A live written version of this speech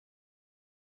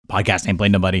Podcast Ain't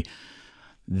Played Nobody.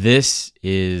 This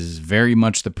is very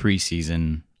much the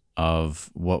preseason of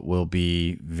what will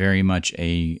be very much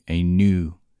a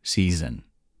new season.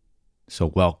 So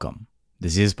welcome.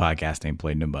 This is Podcast Ain't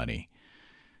Played Nobody.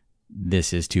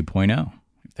 This is 2.0.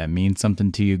 If that means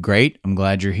something to you, great. I'm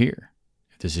glad you're here.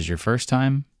 If this is your first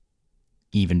time,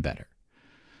 even better.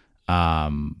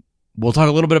 We'll talk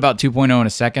a little bit about 2.0 in a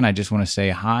second. I just want to say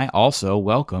hi. Also,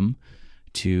 welcome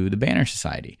to the Banner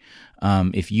Society.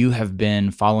 If you have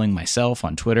been following myself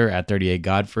on Twitter at 38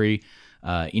 Godfrey,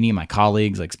 any of my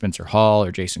colleagues like Spencer Hall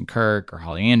or Jason Kirk or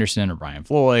Holly Anderson or Brian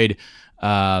Floyd,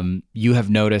 you have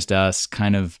noticed us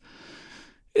kind of,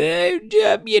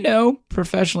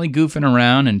 professionally goofing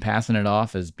around and passing it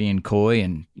off as being coy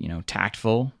and,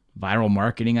 tactful. Viral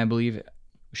marketing, I believe.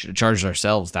 We should have charged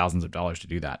ourselves thousands of dollars to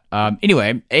do that.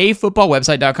 Anyway,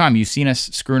 afootballwebsite.com. You've seen us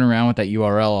screwing around with that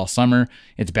URL all summer.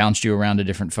 It's bounced you around to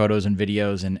different photos and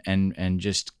videos and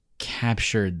just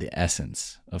captured the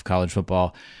essence of college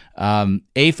football.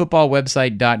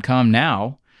 Afootballwebsite.com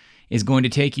now is going to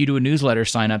take you to a newsletter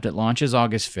sign up that launches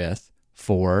August 5th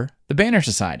for the Banner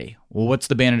Society. Well, what's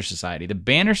the Banner Society? The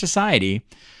Banner Society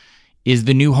is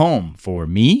the new home for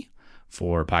me,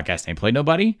 for Podcast Ain't Played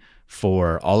Nobody,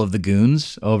 for all of the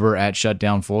goons over at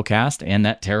Shutdown Fullcast and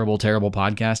that terrible, terrible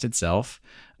podcast itself,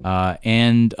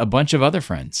 and a bunch of other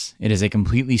friends. It is a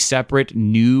completely separate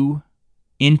new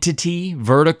entity,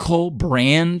 vertical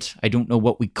brand. I don't know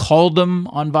what we called them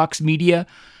on Vox Media.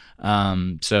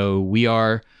 So we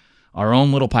are our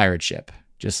own little pirate ship,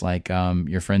 just like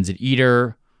your friends at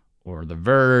Eater or The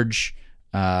Verge.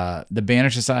 The Banner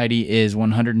Society is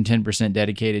 110%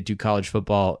 dedicated to college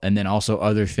football and then also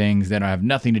other things that have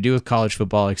nothing to do with college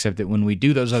football, except that when we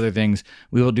do those other things,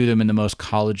 we will do them in the most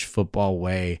college football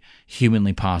way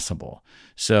humanly possible.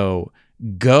 So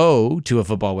go to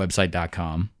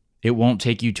afootballwebsite.com. It won't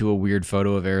take you to a weird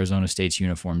photo of Arizona State's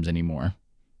uniforms anymore.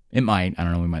 It might. I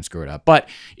don't know. We might screw it up. But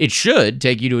it should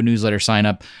take you to a newsletter sign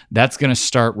up. That's going to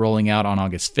start rolling out on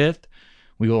August 5th.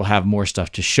 We will have more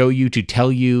stuff to show you, to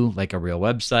tell you, like a real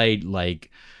website,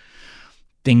 like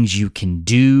things you can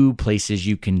do, places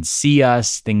you can see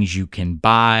us, things you can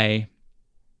buy,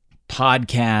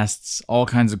 podcasts, all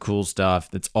kinds of cool stuff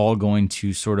that's all going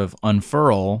to sort of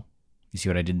unfurl. You see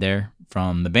what I did there?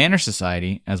 From the Banner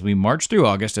Society as we march through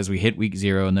August, as we hit week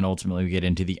 0, and then ultimately we get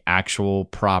into the actual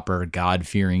proper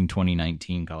God-fearing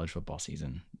 2019 college football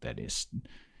season that is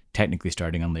technically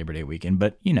starting on Labor Day weekend.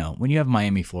 But, when you have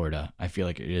Miami, Florida, I feel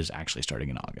like it is actually starting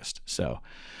in August. So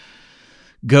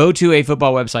go to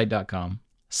afootballwebsite.com,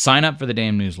 sign up for the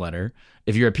damn newsletter.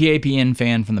 If you're a PAPN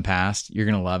fan from the past, you're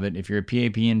going to love it. If you're a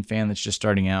PAPN fan that's just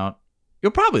starting out,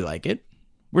 you'll probably like it.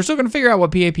 We're still going to figure out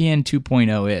what PAPN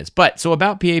 2.0 is. But so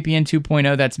about PAPN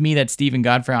 2.0, that's me, that's Stephen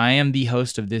Godfrey. I am the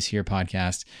host of this here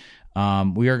podcast.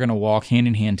 We are going to walk hand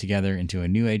in hand together into a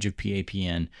new age of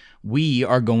PAPN. We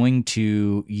are going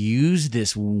to use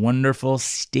this wonderful,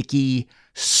 sticky,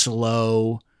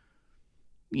 slow,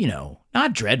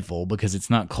 not dreadful because it's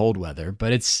not cold weather,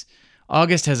 but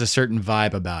August has a certain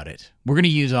vibe about it. We're going to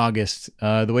use August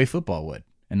the way football would.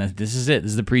 And this is it.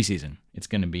 This is the preseason. It's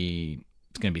going to be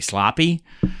sloppy.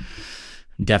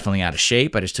 Definitely out of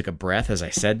shape. I just took a breath as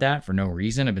I said that for no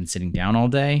reason. I've been sitting down all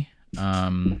day.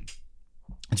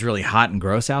 It's really hot and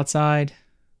gross outside.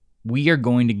 We are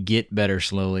going to get better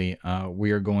slowly.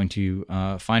 We are going to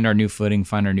find our new footing,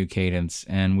 find our new cadence,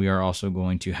 and we are also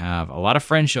going to have a lot of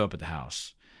friends show up at the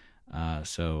house.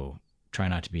 So try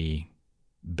not to be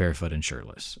barefoot and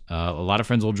shirtless. A lot of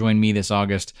friends will join me this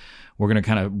August. We're going to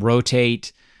kind of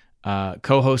rotate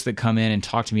co-hosts that come in and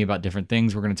talk to me about different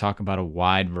things. We're going to talk about a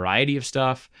wide variety of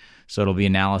stuff. So it'll be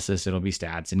analysis, it'll be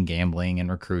stats and gambling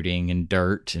and recruiting and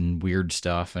dirt and weird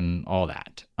stuff and all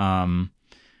that.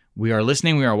 We are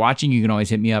listening, we are watching. You can always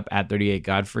hit me up at 38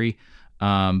 Godfrey.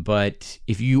 But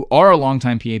if you are a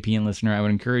longtime PAPN listener, I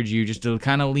would encourage you just to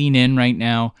kind of lean in right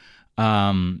now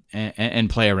and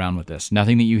play around with this.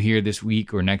 Nothing that you hear this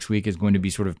week or next week is going to be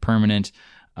sort of permanent.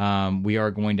 We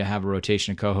are going to have a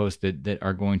rotation of co-hosts that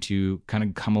are going to kind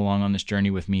of come along on this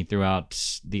journey with me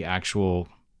throughout the actual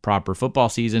proper football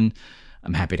season.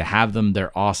 I'm happy to have them.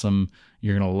 They're awesome.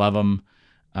 You're going to love them.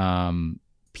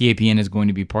 PAPN is going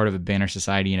to be part of a Banner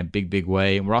Society in a big, big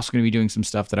way. And we're also going to be doing some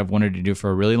stuff that I've wanted to do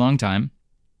for a really long time.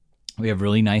 We have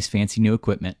really nice, fancy new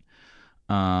equipment.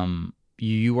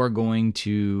 You are going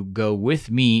to go with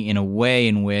me in a way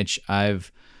in which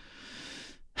I've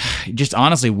just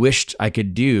honestly wished I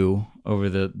could do over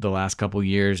the last couple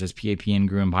years as PAPN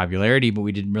grew in popularity, but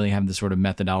we didn't really have the sort of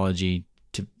methodology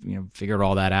to figure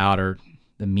all that out, or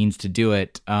the means to do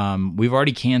it. We've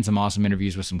already canned some awesome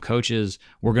interviews with some coaches.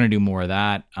 We're going to do more of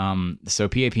that. So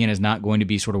PAPN is not going to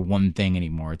be sort of one thing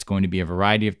anymore. It's going to be a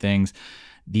variety of things.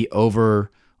 The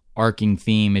overarching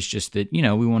theme is just that, we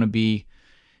want to be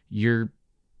your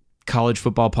college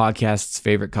football podcast's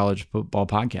favorite college football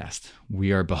podcast.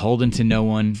 We are beholden to no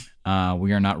one.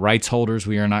 We are not rights holders.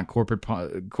 We are not corporate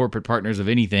partners of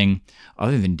anything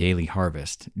other than Daily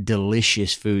Harvest.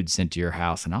 Delicious food sent to your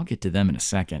house, and I'll get to them in a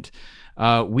second.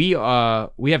 We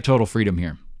have total freedom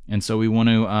here, and so we want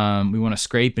to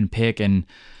scrape and pick and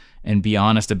be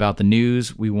honest about the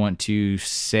news. We want to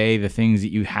say the things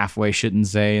that you halfway shouldn't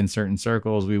say in certain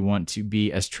circles. We want to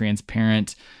be as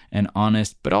transparent and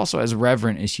honest, but also as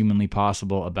reverent as humanly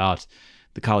possible about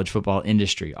the college football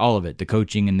industry, all of it, the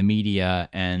coaching and the media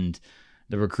and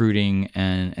the recruiting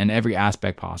and every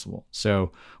aspect possible.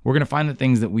 So we're going to find the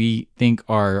things that we think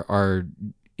are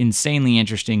insanely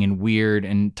interesting and weird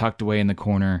and tucked away in the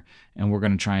corner, and we're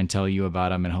going to try and tell you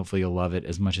about them, and hopefully you'll love it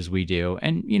as much as we do.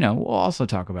 And, we'll also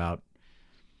talk about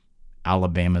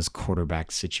Alabama's quarterback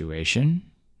situation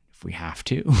if we have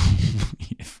to,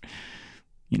 if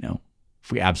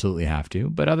we absolutely have to.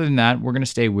 But other than that, we're going to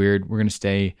stay weird. We're going to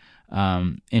stay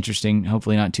interesting,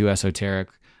 hopefully not too esoteric.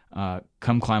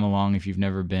 Come climb along if you've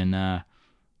never been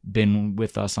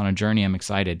with us on a journey. I'm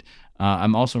excited.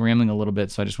 I'm also rambling a little bit,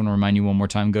 so I just want to remind you one more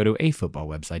time, go to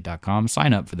afootballwebsite.com,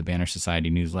 sign up for the Banner Society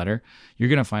newsletter. You're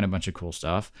going to find a bunch of cool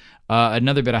stuff.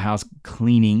 Another bit of house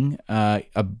cleaning.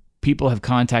 People have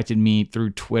contacted me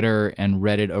through Twitter and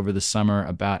Reddit over the summer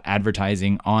about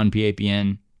advertising on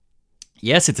PAPN.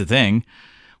 Yes, it's a thing.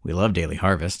 We love Daily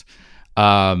Harvest.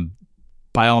 By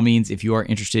all means, if you are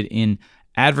interested in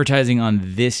advertising on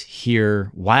this here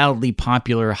wildly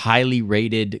popular, highly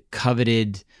rated,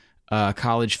 coveted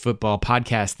college football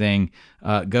podcast thing,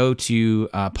 go to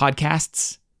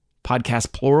podcasts,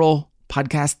 podcast plural,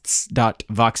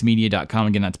 podcasts.voxmedia.com.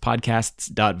 Again, that's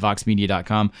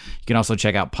podcasts.voxmedia.com. You can also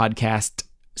check out podcast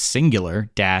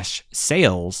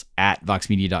singular-sales at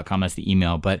voxmedia.com. That's the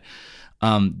email. But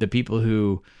the people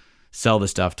who sell the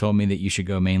stuff told me that you should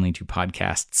go mainly to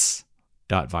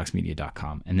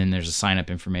podcasts.voxmedia.com. And then there's a sign up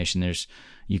information.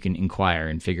 You can inquire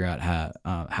and figure out how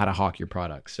to hawk your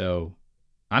product. So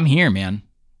I'm here, man.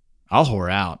 I'll whore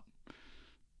out.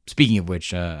 Speaking of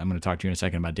which, I'm going to talk to you in a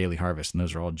second about Daily Harvest, and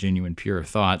those are all genuine, pure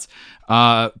thoughts.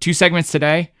 2 segments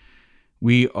today.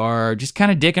 We are just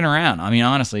kind of dicking around. I mean,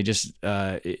 honestly, just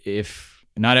if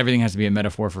not everything has to be a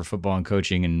metaphor for football and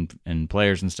coaching and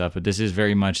players and stuff, but this is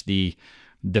very much the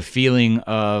feeling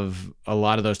of a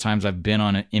lot of those times I've been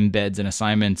on embeds and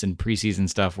assignments and preseason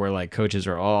stuff where like coaches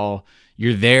are all,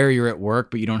 you're at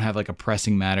work, but you don't have like a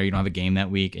pressing matter. You don't have a game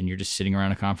that week, and you're just sitting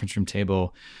around a conference room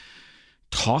table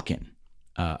talking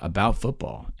about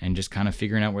football and just kind of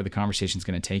figuring out where the conversation is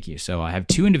going to take you. So I have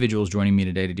 2 individuals joining me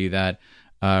today to do that.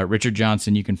 Richard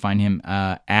Johnson, you can find him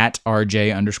at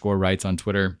RJ_writes on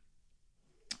Twitter.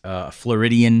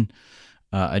 Floridian,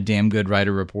 a damn good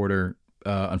writer, reporter.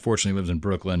 Unfortunately lives in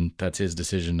Brooklyn. That's his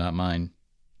decision, not mine.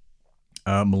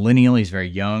 Millennial, he's very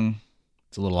young.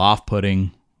 It's a little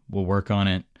off-putting. We'll work on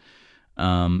it.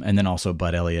 And then also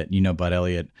Bud Elliott. Bud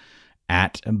Elliott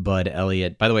at Bud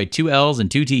Elliott. By the way, 2 L's and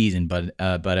 2 T's in Bud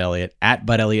Elliott, at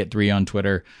Bud Elliott 3 on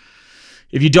Twitter.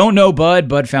 If you don't know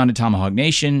Bud founded Tomahawk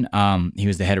Nation. He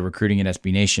was the head of recruiting at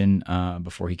SB Nation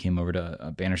before he came over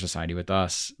to Banner Society with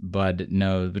us. Bud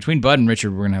knows, between Bud and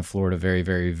Richard, we're going to have Florida very,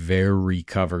 very, very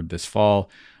covered this fall.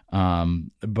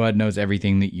 Bud knows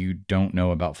everything that you don't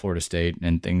know about Florida State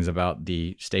and things about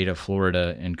the state of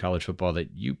Florida in college football that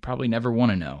you probably never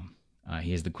want to know.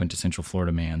 He is the quintessential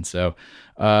Florida man. So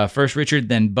first Richard,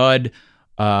 then Bud.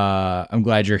 I'm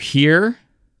glad you're here.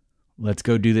 Let's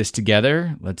go do this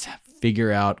together. Let's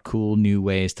figure out cool new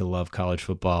ways to love college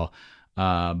football.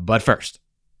 But first.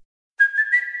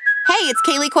 Hey, it's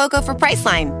Kaylee Cuoco for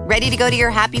Priceline. Ready to go to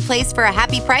your happy place for a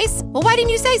happy price? Well, why didn't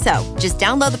you say so? Just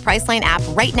download the Priceline app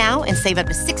right now and save up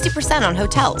to 60% on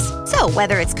hotels. So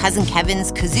whether it's Cousin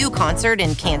Kevin's Kazoo Concert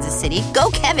in Kansas City, go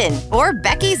Kevin, or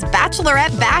Becky's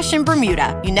Bachelorette Bash in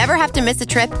Bermuda, you never have to miss a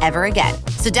trip ever again.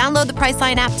 So download the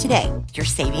Priceline app today. Your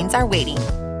savings are waiting.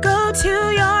 Go to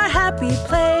your happy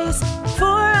place for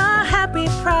a happy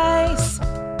price.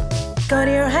 Go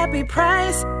to your happy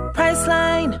price,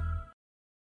 Priceline.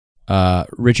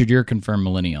 Richard, you're a confirmed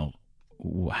millennial.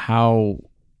 How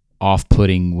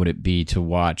off-putting would it be to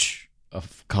watch a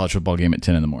college football game at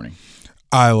 10 in the morning?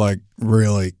 I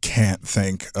really can't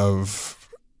think of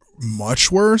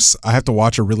much worse. I have to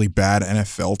watch a really bad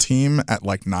NFL team at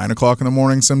 9 o'clock in the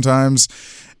morning sometimes.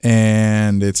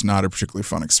 and it's not a particularly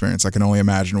fun experience. I can only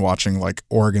imagine watching like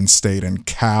Oregon State and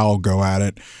Cal go at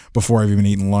it before I've even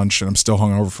eaten lunch, and I'm still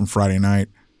hungover from Friday night.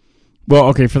 Well,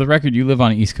 okay, for the record, you live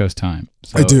on East Coast time.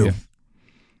 So I do.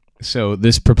 So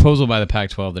this proposal by the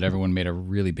Pac-12 that everyone made a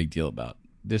really big deal about,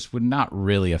 this would not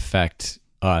really affect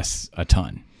us a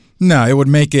ton. No, it would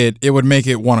make it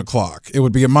 1 o'clock. It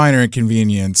would be a minor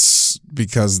inconvenience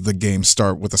because the games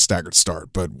start with a staggered start,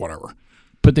 but whatever.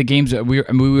 But the games, we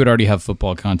would already have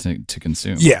football content to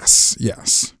consume. Yes.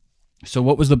 So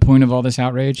what was the point of all this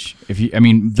outrage?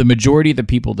 The majority of the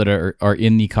people that are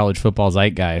in the college football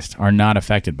zeitgeist are not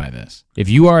affected by this. If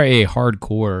you are a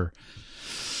hardcore,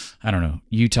 I don't know,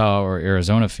 Utah or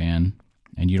Arizona fan,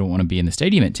 and you don't want to be in the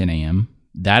stadium at 10 a.m.,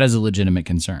 that is a legitimate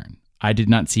concern. I did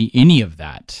not see any of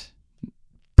that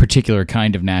particular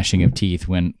kind of gnashing of teeth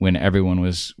when everyone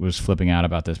was flipping out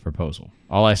about this proposal.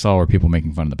 All I saw were people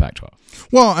making fun of the Pac-12.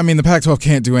 Well, I mean, the Pac-12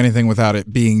 can't do anything without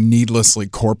it being needlessly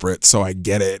corporate, so I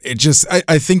get it. It just,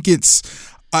 I think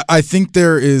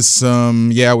there is some,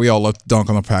 we all love to dunk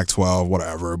on the Pac-12,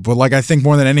 whatever. But, like, I think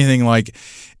more than anything, like,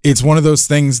 it's one of those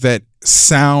things that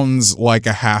sounds like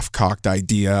a half-cocked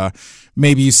idea.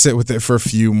 Maybe you sit with it for a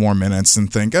few more minutes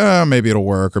and think, maybe it'll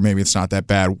work, or maybe it's not that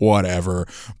bad, whatever.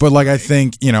 But like, I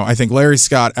think Larry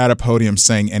Scott at a podium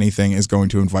saying anything is going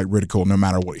to invite ridicule no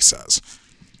matter what he says.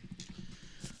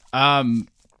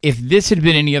 If this had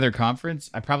been any other conference,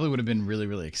 I probably would have been really,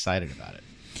 really excited about it.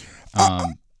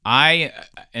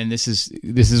 And this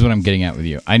is what I'm getting at with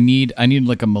you. I need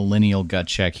like a millennial gut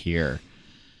check here.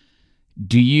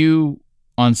 Do you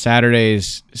on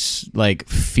Saturdays like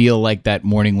feel like that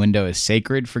morning window is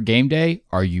sacred for game day?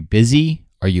 Are you busy?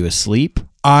 Are you asleep?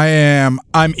 I'm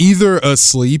either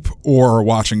asleep or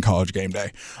watching College Game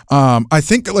Day. I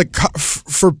think like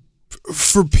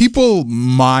for people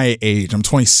my age, I'm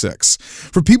 26.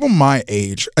 For people my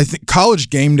age, I think College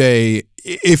Game Day,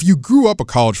 if you grew up a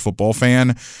college football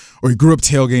fan or you grew up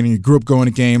tailgating, you grew up going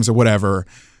to games or whatever,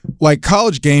 like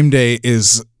College Game Day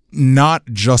is not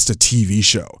just a TV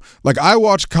show. Like I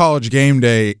watch College Game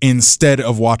Day instead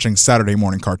of watching Saturday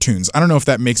morning cartoons. I don't know if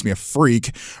that makes me a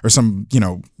freak or some,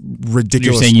 ridiculous.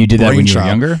 You're saying you did that when you were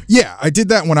younger? Yeah, I did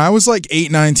that when I was like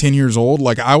 8, 9, 10 years old.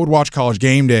 Like I would watch College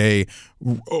Game Day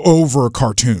over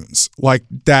cartoons. Like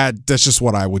that's just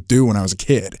what I would do when I was a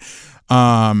kid.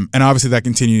 And obviously that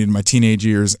continued in my teenage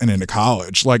years and into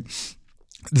college. Like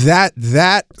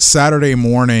that Saturday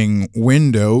morning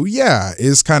window,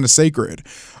 is kind of sacred.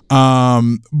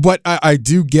 But I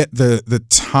do get the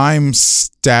time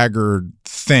staggered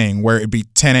thing where it'd be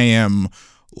 10 a.m.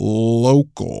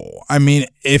 local. I mean,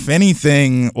 if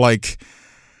anything, like,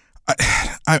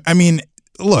 I mean,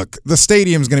 look, the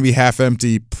stadium's going to be half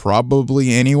empty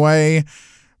probably anyway.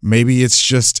 Maybe it's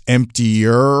just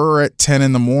emptier at 10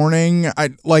 in the morning.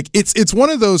 It's one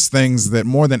of those things that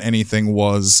more than anything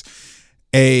was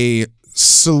a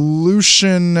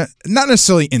solution, not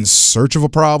necessarily in search of a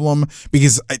problem,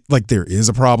 because there is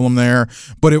a problem there,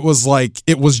 but it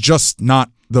was just not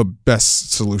the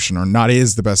best solution, or not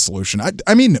is the best solution.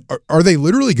 I mean, are they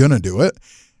literally going to do it?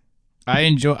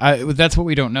 That's what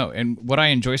we don't know. And what I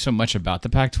enjoy so much about the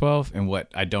Pac-12 and what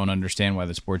I don't understand why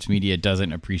the sports media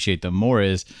doesn't appreciate them more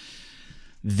is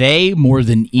they, more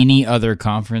than any other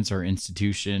conference or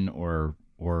institution or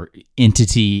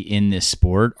entity in this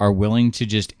sport, are willing to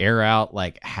just air out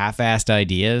like half-assed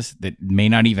ideas that may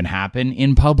not even happen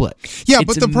in public. Yeah, it's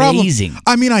but the amazing. problem,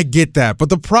 I mean, I get that, but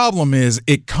the problem is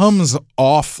it comes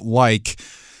off like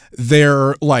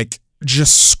they're like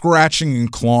just scratching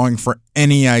and clawing for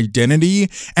any identity,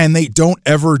 and they don't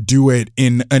ever do it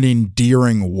in an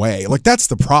endearing way. Like that's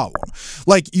the problem.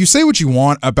 Like you say what you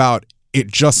want about it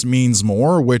just means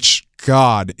more, which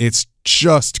God, it's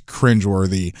just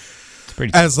cringeworthy.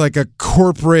 As like a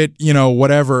corporate,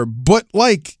 whatever. But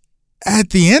like at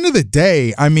the end of the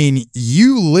day, I mean,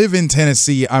 you live in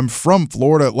Tennessee. I'm from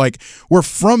Florida. Like we're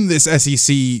from this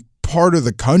SEC part of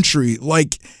the country.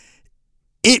 Like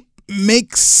it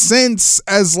makes sense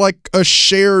as like a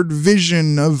shared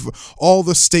vision of all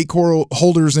the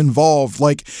stakeholders involved.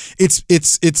 Like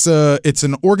it's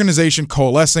an organization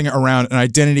coalescing around an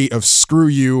identity of screw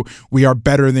you, we are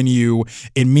better than you.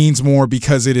 It means more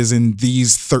because it is in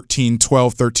these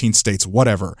 12, 13 states,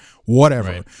 whatever.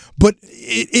 Right. But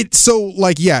it's so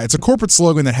like, it's a corporate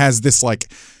slogan that has this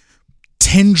like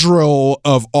tendril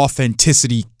of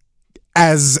authenticity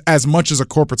as much as a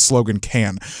corporate slogan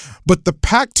can. But the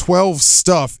Pac-12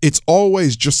 stuff, it's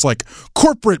always just like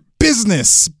corporate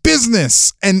business,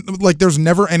 and like there's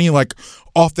never any like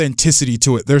authenticity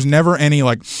to it. There's never any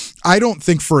like, I don't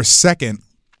think for a second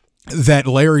that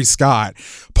Larry Scott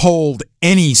polled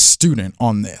any student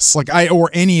on this, or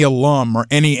any alum or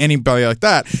anybody like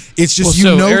that. It's just,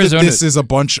 Arizona, that this is a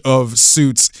bunch of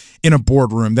suits in a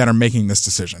boardroom that are making this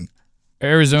decision.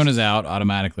 Arizona's out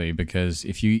automatically because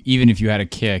if you had a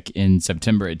kick in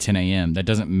September at 10 a.m., that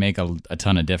doesn't make a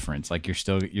ton of difference. Like you're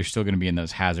still going to be in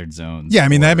those hazard zones. Yeah, I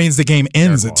mean that means the game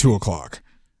ends at 2:00.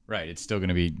 Right, it's still going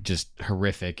to be just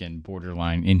horrific and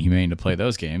borderline inhumane to play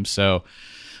those games. So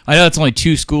I know it's only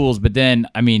 2 schools, but then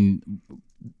I mean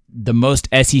the most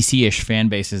SEC-ish fan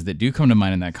bases that do come to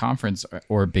mind in that conference,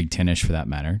 or Big Ten-ish for that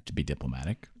matter, to be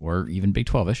diplomatic, or even Big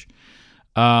 12-ish.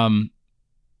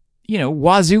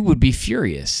 Wazoo would be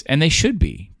furious, and they should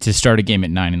be, to start a game at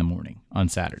 9 a.m. on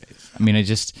Saturdays. I mean,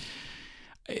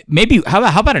 maybe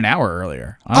how about an hour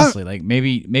earlier? Honestly,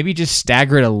 maybe just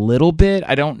stagger it a little bit.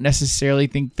 I don't necessarily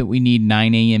think that we need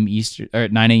 9 a.m. Eastern or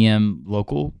 9 a.m.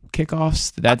 local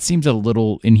kickoffs. That seems a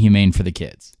little inhumane for the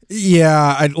kids.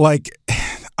 Yeah,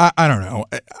 I don't know.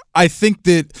 I think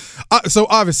that so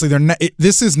obviously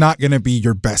this is not going to be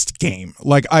your best game.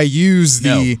 Like I use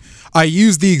the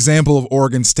example of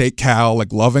Oregon State Cal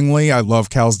lovingly. I love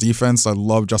Cal's defense. I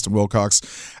love Justin Wilcox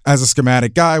as a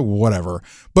schematic guy, whatever.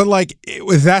 But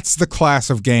that's the class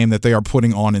of game that they are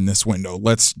putting on in this window.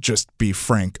 Let's just be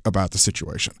frank about the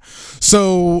situation.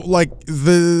 So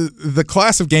the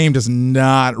class of game does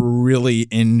not really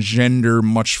engender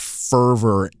much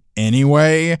fervor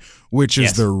anyway, which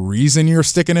is the reason you're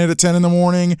sticking it at 10 in the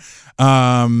morning.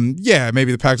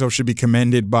 Maybe the Pac-12 should be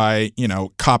commended by,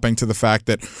 copping to the fact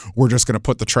that we're just going to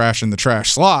put the trash in the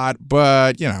trash slot,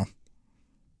 but,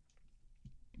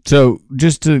 So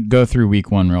just to go through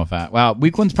week 1 real fast. Wow,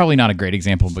 week 1's probably not a great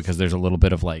example because there's a little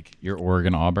bit of your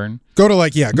Oregon-Auburn. Go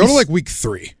to week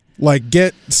 3.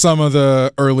 Get some of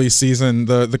the early season,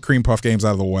 the cream puff games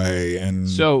out of the way. And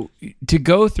so to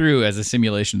go through as a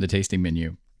simulation of the tasting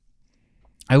menu,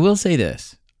 I will say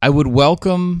this. I would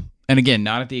welcome, and again,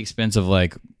 not at the expense of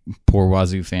poor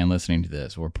Wazoo fan listening to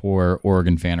this or poor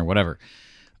Oregon fan or whatever.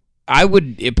 I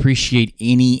would appreciate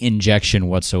any injection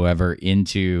whatsoever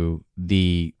into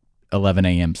the 11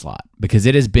 a.m. slot because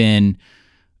it has been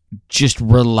just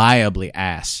reliably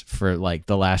ass for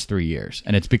the last 3 years.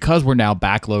 And it's because we're now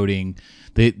backloading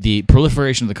the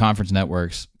proliferation of the conference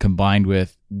networks combined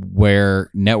with where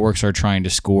networks are trying to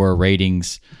score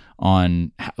ratings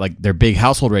on their big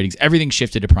household ratings. Everything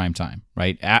shifted to prime time,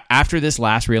 right? After this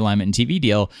last realignment and TV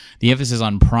deal, the emphasis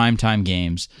on prime time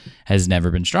games has never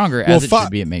been stronger. As it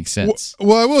should be, it makes sense.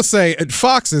 Well, I will say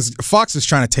Fox is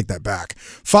trying to take that back.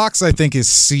 Fox, I think, is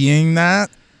seeing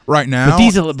that right now.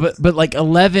 But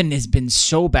 11 has been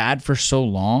so bad for so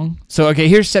long. So okay,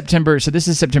 here's September. So this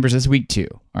is September. So this is week 2.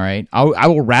 All right, I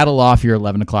will rattle off your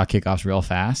 11 o'clock kickoffs real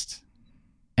fast,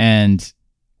 and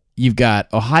you've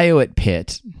got Ohio at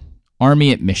Pitt,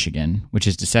 Army at Michigan, which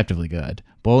is deceptively good,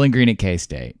 Bowling Green at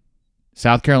K-State,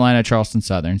 South Carolina, Charleston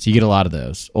Southern, so you get a lot of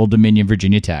those, Old Dominion,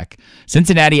 Virginia Tech,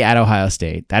 Cincinnati at Ohio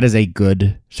State. That is a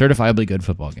good, certifiably good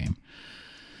football game.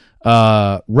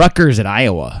 Rutgers at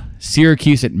Iowa,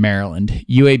 Syracuse at Maryland,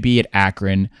 UAB at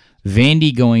Akron,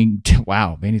 Vandy's going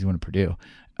to Purdue,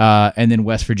 and then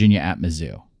West Virginia at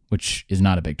Mizzou, which is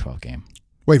not a Big 12 game.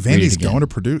 Wait, Vandy's going to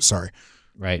Purdue? Sorry.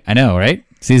 Right, I know, right?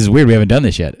 See, this is weird. We haven't done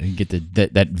this yet. You get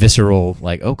that visceral,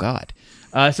 oh God.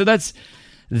 So that's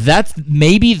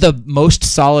maybe the most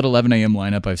solid 11 a.m.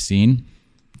 lineup I've seen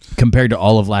compared to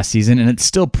all of last season, and it's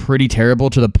still pretty terrible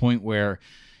to the point where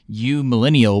you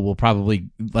millennial will probably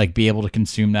be able to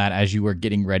consume that as you are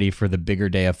getting ready for the bigger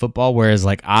day of football, whereas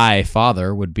I,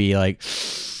 father, would be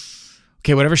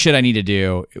okay, whatever shit I need to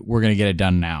do, we're gonna get it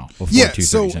done now before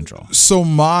 2:30 Central. So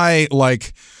my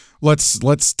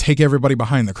Let's take everybody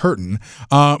behind the curtain.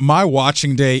 My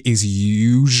watching day is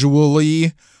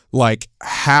usually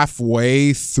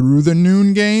halfway through the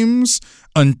noon games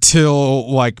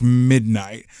until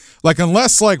midnight.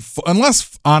 Unless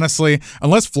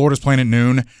Florida's playing at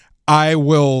noon, I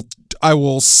will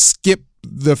skip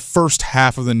the first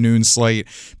half of the noon slate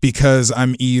because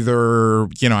I'm either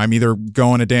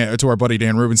going to our buddy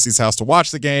Dan Rubenstein's house to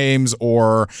watch the games,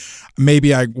 or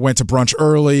maybe I went to brunch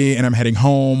early and I'm heading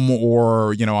home,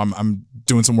 or I'm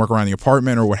doing some work around the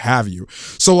apartment or what have you.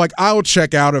 So I'll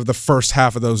check out of the first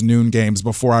half of those noon games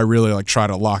before I really try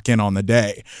to lock in on the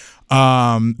day.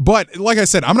 But like I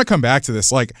said, I'm going to come back to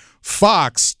this.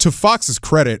 Fox, to Fox's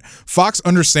credit, Fox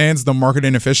understands the market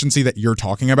inefficiency that you're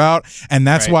talking about, and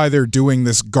that's why they're doing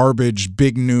this garbage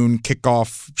big noon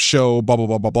kickoff show, blah, blah,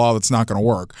 blah, blah, blah, that's not going to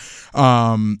work.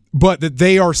 But that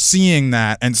they are seeing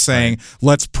that and saying,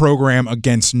 let's program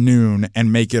against noon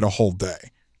and make it a whole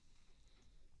day.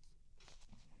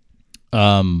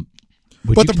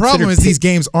 But the problem is these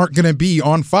games aren't going to be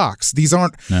on Fox. These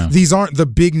aren't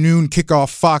the big noon kickoff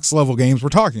Fox level games we're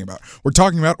talking about. We're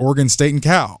talking about Oregon State and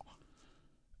Cal.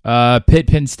 Pitt,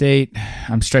 Penn State.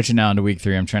 I'm stretching now into week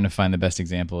 3. I'm trying to find the best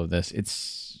example of this.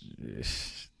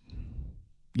 It's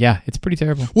pretty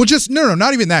terrible. Well, just no,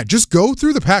 not even that. Just go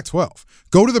through the Pac-12.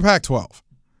 Go to the Pac-12.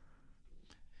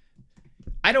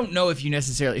 I don't know if you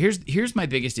necessarily. Here's my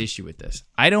biggest issue with this.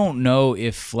 I don't know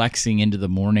if flexing into the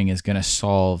morning is going to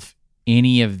solve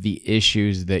any of the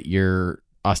issues that you're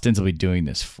ostensibly doing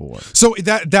this for. So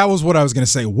that was what I was going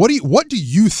to say. What do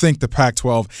you think the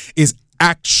Pac-12 is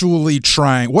actually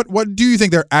trying? What do you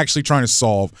think they're actually trying to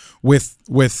solve with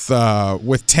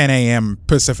 10 a.m.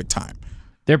 Pacific time?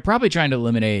 They're probably trying to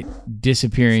eliminate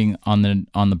disappearing on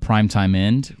the primetime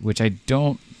end, which I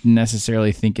don't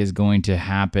necessarily think is going to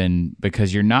happen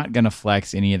because you're not going to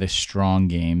flex any of the strong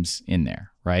games in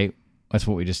there, right? That's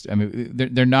what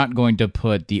they're not going to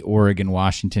put the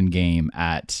Oregon-Washington game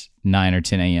at 9 or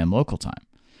 10 a.m. local time.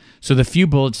 So the few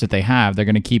bullets that they have, they're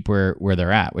going to keep where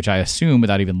they're at, which I assume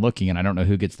without even looking, and I don't know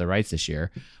who gets the rights this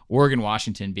year,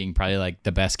 Oregon-Washington being probably like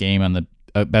the best game on the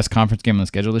best conference game on the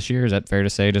schedule this year. Is that fair to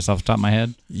say just off the top of my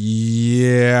head?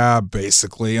 Yeah,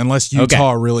 basically, unless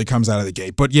Utah really comes out of the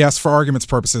gate. But yes, for argument's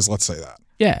purposes, let's say that.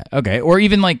 Yeah, okay. Or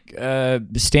even like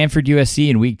Stanford USC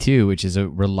in week 2, which is a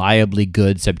reliably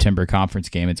good September conference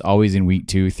game. It's always in week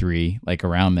 2, 3, like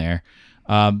around there.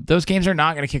 Those games are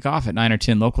not going to kick off at 9 or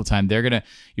 10 local time.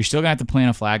 You're still going to have to plant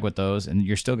a flag with those, and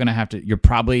you're still going to have to. You're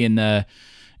probably in the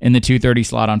 2:30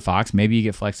 slot on Fox. Maybe you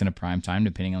get flexed into prime time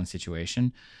depending on the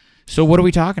situation. So what are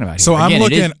we talking about here? So I'm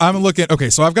looking. Okay,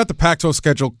 so I've got the Pac-12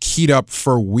 schedule keyed up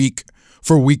for week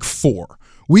 4.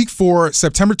 Week 4,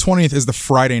 September 20th is the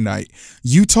Friday night.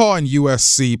 Utah and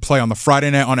USC play on the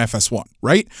Friday night on FS1,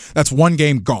 right? That's one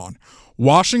game gone.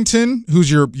 Washington,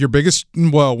 who's your biggest,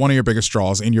 one of your biggest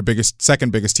draws in your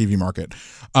second biggest TV market,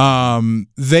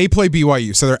 they play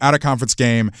BYU, so they're out of conference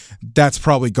game. That's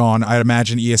probably gone. I'd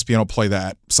imagine ESPN will play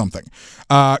that something.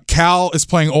 Cal is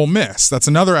playing Ole Miss. That's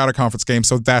another out of conference game,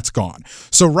 so that's gone.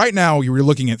 So right now you're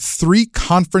looking at 3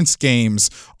 conference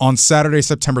games on Saturday,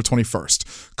 September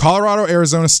 21st. Colorado,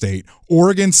 Arizona State,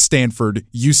 Oregon, Stanford,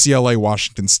 UCLA,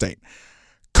 Washington State.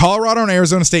 Colorado and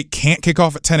Arizona State can't kick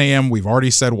off at 10 a.m. We've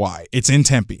already said why. It's in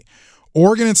Tempe.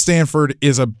 Oregon and Stanford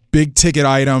is a big ticket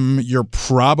item. You're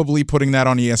probably putting that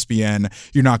on ESPN.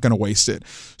 You're not going to waste it.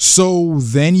 So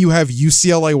then you have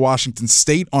UCLA, Washington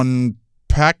State on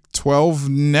Pac-12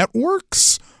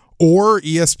 networks, or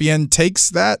ESPN takes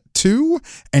that too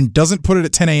and doesn't put it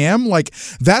at 10 a.m. Like,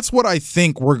 that's what I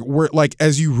think we're like,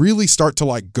 as you really start to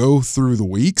like go through the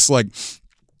weeks, like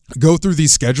go through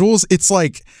these schedules, it's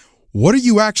like, what are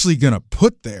you actually going to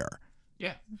put there?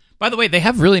 Yeah. By the way, they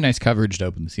have really nice coverage to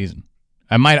open the season.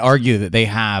 I might argue that they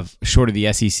have, short of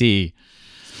the SEC,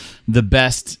 the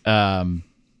best scheduling.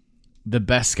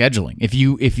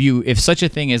 If such a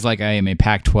thing as like I am a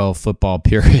Pac-12 football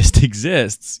purist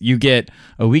exists, you get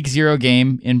a week 0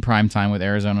 game in primetime with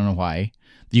Arizona and Hawaii.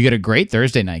 You get a great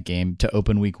Thursday night game to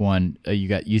open week 1. You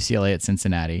got UCLA at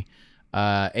Cincinnati.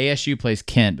 ASU plays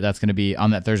Kent, but that's going to be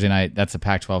on that Thursday night. That's a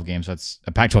Pac-12 game, so that's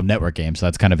a Pac-12 network game, so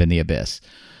that's kind of in the abyss.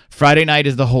 Friday night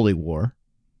is the Holy War.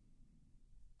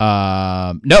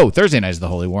 Thursday night is the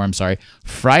Holy War. I'm sorry.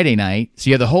 Friday night, so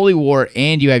you have the Holy War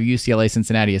and you have UCLA,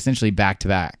 Cincinnati, essentially back to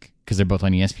back because they're both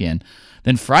on ESPN.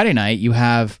 Then Friday night you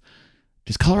have.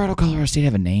 Does Colorado State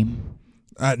have a name?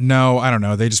 No, I don't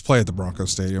know. They just play at the Bronco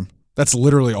Stadium. That's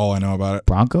literally all I know about it.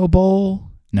 Bronco Bowl.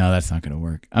 No, that's not going to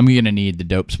work. I'm going to need the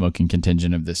dope smoking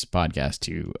contingent of this podcast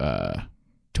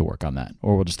to work on that,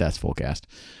 or we'll just ask Fullcast.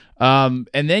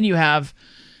 And then you have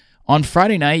on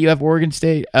Friday night you have Oregon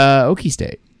State, Okie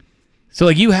State. So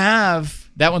like you have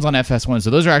that one's on FS1. So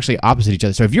those are actually opposite each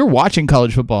other. So if you're watching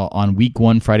college football on week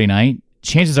 1 Friday night,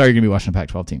 chances are you're going to be watching a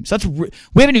Pac-12 team. So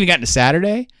we haven't even gotten to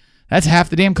Saturday. That's half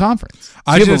the damn conference.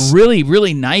 So you have a really,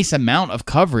 really nice amount of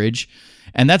coverage,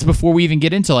 and that's before we even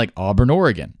get into like Auburn,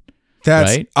 Oregon.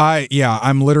 That's right?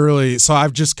 I'm literally, so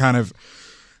I've just kind of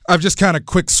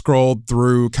quick scrolled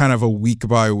through kind of a week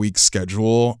by week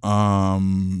schedule.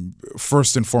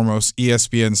 First and foremost,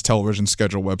 ESPN's television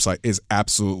schedule website is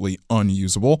absolutely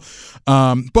unusable.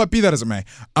 But be that as it may,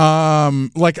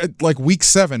 like week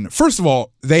 7, first of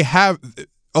all, they have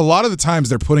a lot of the times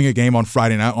they're putting a game on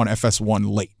Friday night on FS1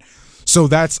 late. So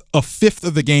that's a fifth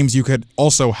of the games you could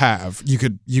also have. You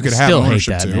could have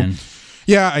ownership to. Man.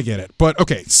 Yeah, I get it. But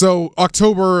okay, so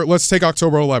let's take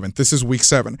October 11th. This is week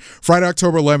 7. Friday,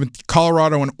 October 11th,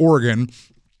 Colorado and Oregon.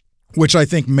 which I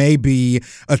think may be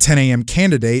a 10 a.m.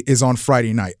 candidate, is on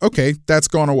Friday night. Okay, that's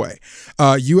gone away.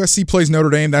 USC plays Notre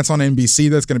Dame. That's on NBC.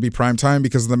 That's going to be prime time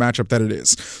because of the matchup that it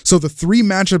is. So the three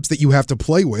matchups that you have to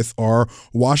play with are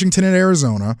Washington at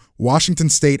Arizona, Washington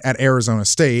State at Arizona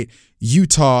State,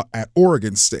 Utah at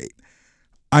Oregon State.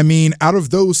 I mean, out of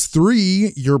those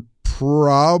three, you're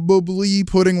probably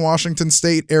putting Washington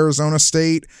State, Arizona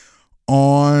State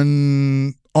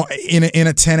in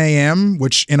a 10 a.m.,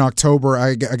 which in October,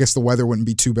 I guess the weather wouldn't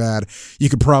be too bad. You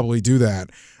could probably do that.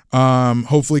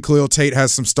 Hopefully Khalil Tate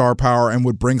has some star power and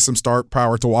would bring some star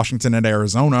power to Washington and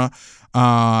Arizona.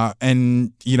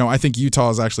 And, I think Utah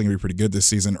is actually going to be pretty good this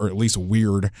season, or at least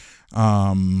weird.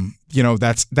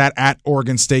 That's that at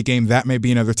Oregon State game. That may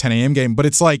be another 10 a.m. game, but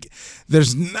it's like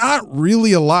there's not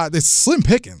really a lot. It's slim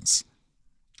pickings.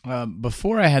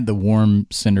 Before I had the warm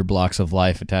cinder blocks of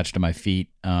life attached to my feet,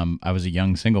 I was a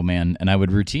young single man, and I would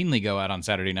routinely go out on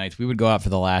Saturday nights. We would go out for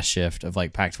the last shift of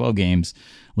like Pac-12 games,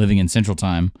 living in Central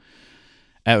Time.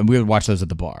 And we would watch those at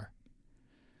the bar.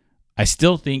 I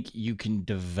still think you can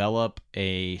develop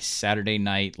a Saturday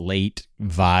night late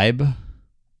vibe.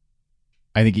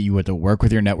 I think you have to work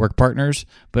with your network partners,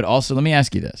 but also let me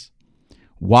ask you this.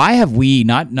 Why have we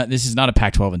not this is not a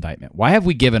Pac-12 indictment. Why have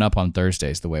we given up on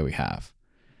Thursdays the way we have?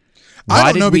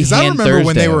 I don't know, because I remember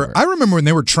when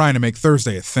they were trying to make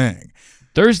Thursday a thing.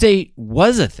 Thursday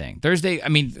was a thing.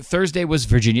 Thursday was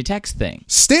Virginia Tech's thing.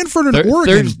 Stanford and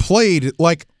Oregon played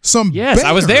like some bangers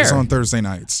I was there on Thursday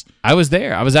nights. I was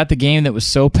there. I was at the game that was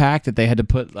so packed that they had to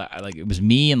put it was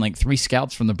me and like 3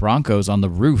 scouts from the Broncos on the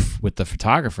roof with the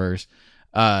photographers.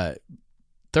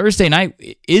 Thursday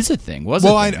night is a thing,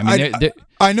 wasn't it?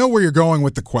 I know where you're going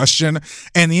with the question,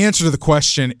 and the answer to the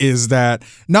question is that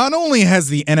not only has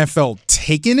the NFL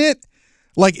taken it,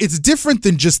 like it's different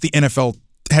than just the NFL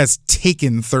has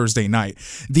taken Thursday night.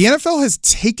 The NFL has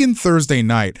taken Thursday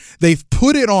night, they've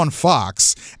put it on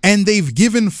Fox, and they've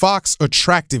given Fox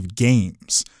attractive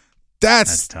games.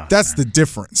 That's the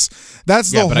difference.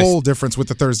 That's the whole difference with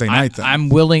the Thursday night thing. I'm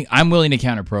willing to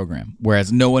counter program,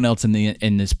 whereas no one else in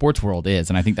the sports world is,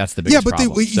 and I think that's the biggest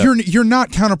problem. You're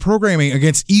not counter programming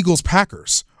against Eagles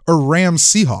Packers or Rams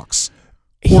Seahawks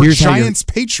or Giants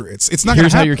Patriots. It's not going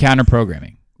to happen. Here's how you're counter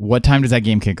programming. What time does that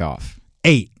game kick off?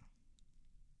 8.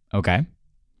 Okay.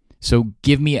 So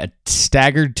give me a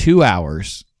staggered 2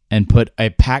 hours and put a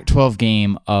Pac-12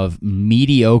 game of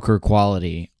mediocre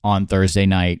quality on Thursday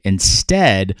night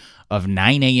instead of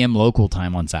 9 a.m. local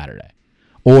time on Saturday,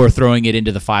 or throwing it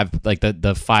into the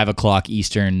 5 o'clock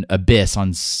Eastern abyss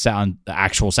on the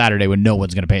actual Saturday when no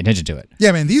one's going to pay attention to it.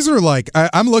 Yeah, man, these are like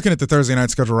I'm looking at the Thursday night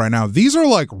schedule right now. These are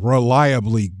like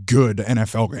reliably good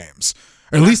NFL games.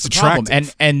 Or at least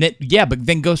attractive. But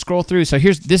then go scroll through. So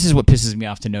this is what pisses me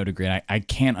off to no degree. I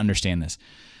can't understand this.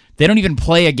 They don't even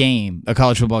play a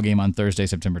college football game on Thursday,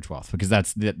 September 12th, because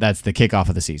that's the kickoff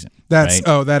of the season.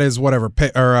 That is whatever.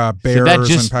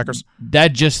 Bears and Packers.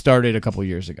 That just started a couple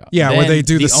years ago. Yeah, where they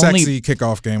do the sexy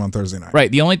kickoff game on Thursday night. Right.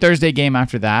 The only Thursday game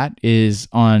after that is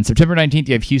on September 19th.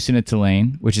 You have Houston at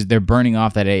Tulane, which is they're burning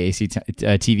off that AAC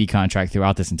TV contract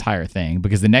throughout this entire thing,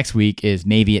 because the next week is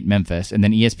Navy at Memphis, and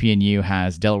then ESPNU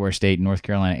has Delaware State, North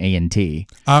Carolina A&T.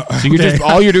 So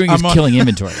all you're doing is killing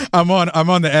inventory. I'm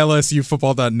on the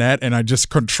LSUfootball.net. And I just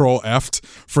control F'd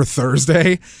for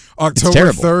Thursday.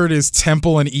 October 3rd is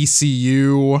Temple and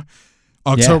ECU.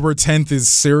 October 10th is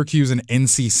Syracuse and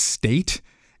NC State,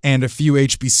 and a few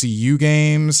HBCU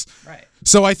games. Right.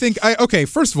 So I think,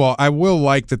 first of all, I will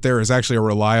like that there is actually a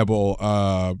reliable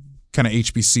kind of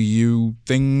HBCU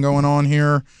thing going on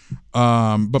here,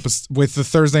 but with the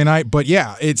Thursday night. But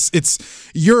yeah,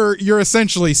 you're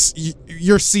essentially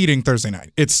you're seeding Thursday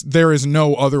night. There is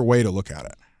no other way to look at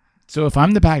it. So if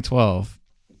I'm the Pac-12,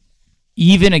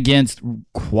 even against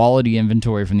quality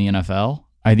inventory from the NFL,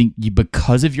 I think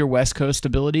because of your West Coast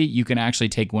stability, you can actually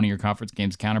take one of your conference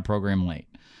games counter-program late.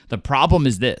 The problem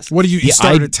is this. What do you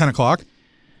start at 10 o'clock?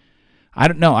 I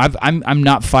don't know. I'm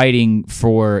not fighting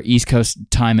for East Coast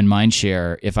time and mind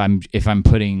share if I'm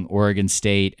putting Oregon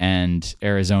State and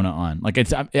Arizona on. Like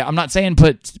I'm not saying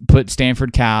put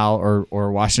Stanford, Cal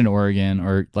or Washington, Oregon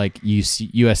or like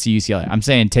USC, UCLA. I'm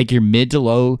saying take your mid to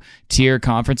low tier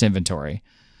conference inventory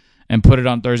and put it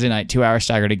on Thursday night, 2 hours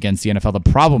staggered against the NFL. The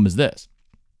problem is this: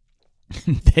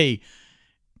 they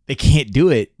can't do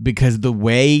it because the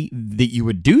way that you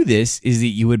would do this is that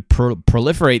you would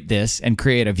proliferate this and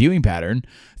create a viewing pattern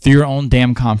through your own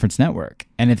damn conference network,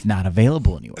 and it's not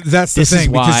available anywhere. That's the thing,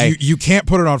 because you can't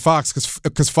put it on Fox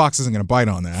because Fox isn't going to bite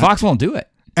on that. Fox won't do it.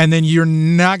 And then you're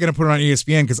not going to put it on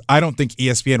ESPN because I don't think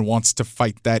ESPN wants to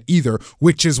fight that either,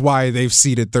 which is why they've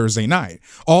seeded Thursday night.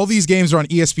 All these games are on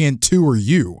ESPN2 or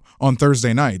U on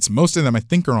Thursday nights. Most of them, I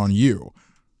think, are on U.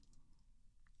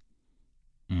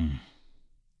 It's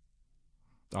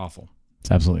awful.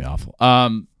 It's absolutely awful.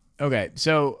 Okay,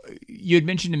 so you had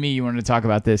mentioned to me you wanted to talk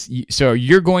about this. So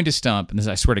you're going to stump, and this,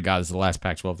 I swear to God, this is the last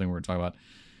Pac-12 thing we're going to talk about.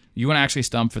 You want to actually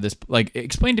stump for this? Like,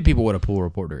 explain to people what a pool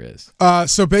reporter is.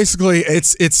 So basically,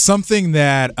 it's something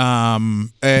that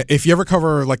if you ever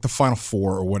cover like the Final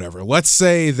Four or whatever, let's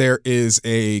say there is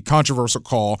a controversial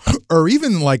call, or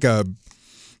even like a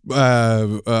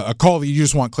call that you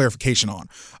just want clarification on.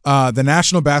 The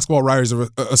National Basketball Writers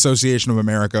Association of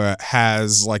America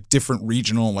has like different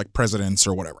regional like presidents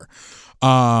or whatever.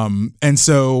 And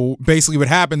so basically what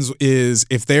happens is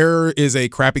if there is a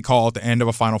crappy call at the end of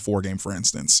a Final Four game, for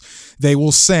instance, they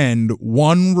will send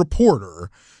one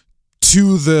reporter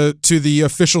to the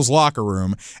officials' locker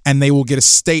room, and they will get a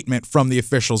statement from the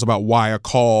officials about why a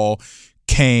call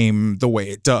came the way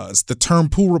it does. The term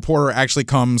pool reporter actually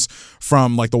comes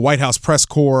from like the White House press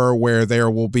corps, where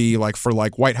there will be like for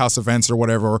like White House events or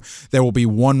whatever, there will be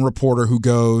one reporter who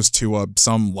goes to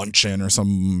some luncheon or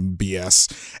some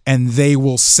BS, and they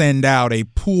will send out a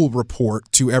pool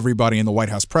report to everybody in the White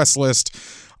House press list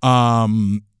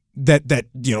that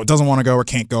you know doesn't want to go or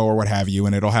can't go or what have you,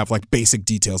 and it'll have like basic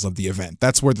details of the event.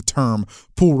 That's where the term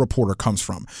pool reporter comes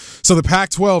from. So the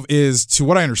Pac-12 is, to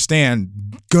what I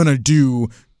understand, gonna do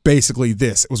basically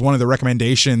this. It was one of the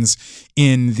recommendations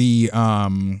in the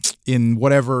in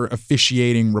whatever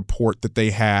officiating report that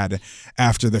they had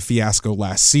after the fiasco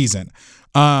last season.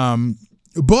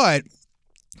 But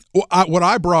what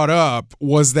I brought up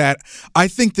was that I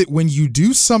think that when you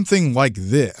do something like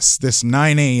this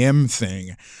 9 a.m.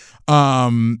 thing,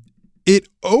 it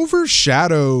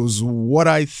overshadows what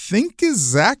I think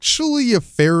is actually a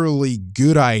fairly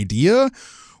good idea,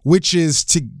 which is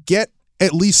to get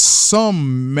at least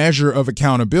some measure of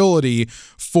accountability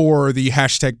for the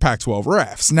hashtag Pac-12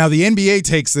 refs. Now, the NBA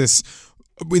takes this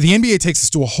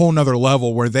to a whole nother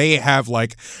level, where they have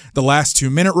like the last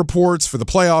 2-minute reports for the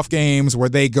playoff games, where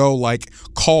they go like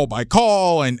call by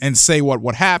call and say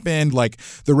what happened. Like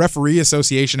the Referee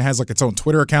Association has like its own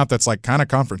Twitter account that's like kind of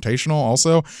confrontational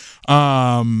also.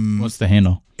 What's the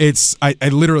handle? It's I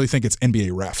literally think it's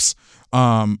NBA refs.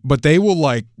 But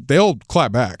they'll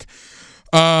clap back.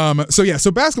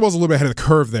 So basketball's a little bit ahead of the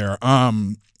curve there.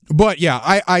 But yeah,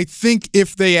 I think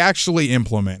if they actually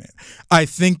implement it, I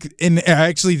think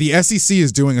actually the SEC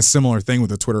is doing a similar thing with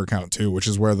the Twitter account too, which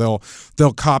is where they'll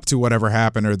cop to whatever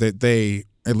happened, or that they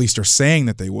at least are saying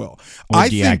that they will. Or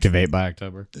deactivate by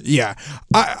October. Yeah.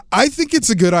 I think it's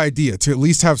a good idea to at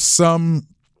least have some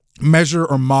measure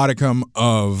or modicum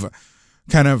of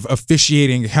kind of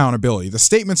officiating accountability. The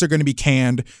statements are going to be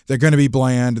canned. They're going to be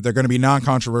bland. They're going to be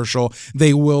non-controversial.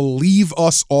 They will leave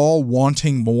us all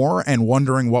wanting more and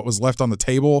wondering what was left on the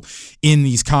table in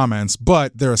these comments,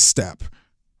 but they're a step.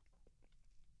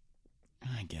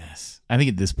 I guess. I think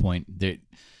at this point, the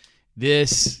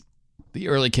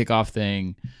early kickoff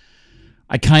thing,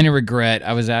 I kind of regret.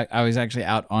 I was actually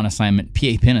out on assignment,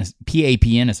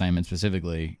 PAPN assignment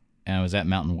specifically, and I was at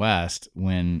Mountain West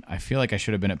when I feel like I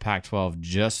should have been at Pac-12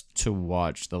 just to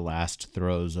watch the last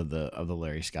throws of the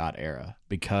Larry Scott era,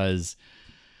 because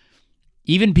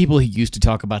even people who used to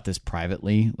talk about this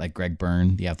privately, like Greg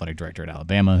Byrne, the athletic director at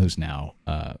Alabama, who was now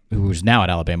at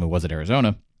Alabama, was at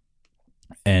Arizona,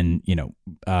 and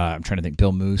I'm trying to think,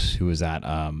 Bill Moose, who was at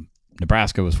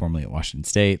Nebraska, was formerly at Washington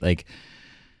State. Like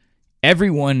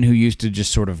everyone who used to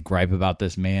just sort of gripe about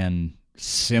this man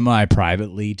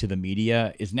semi-privately to the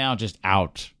media is now just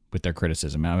out with their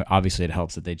criticism. Now, obviously, it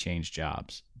helps that they changed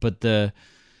jobs, but the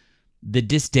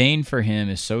disdain for him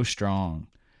is so strong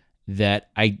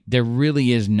that there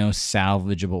really is no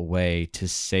salvageable way to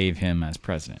save him as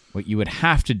president. What you would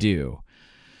have to do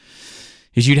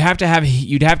is you'd have to have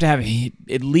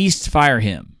at least fire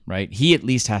him, right? He at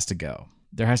least has to go.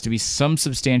 There has to be some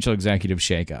substantial executive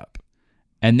shakeup.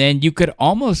 And then you could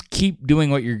almost keep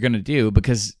doing what you're going to do,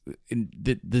 because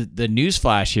the news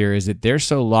flash here is that they're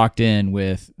so locked in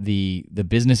with the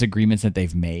business agreements that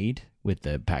they've made with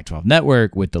the Pac-12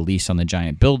 network, with the lease on the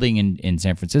giant building in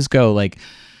San Francisco. Like,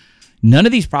 none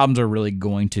of these problems are really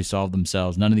going to solve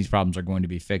themselves. None of these problems are going to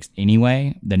be fixed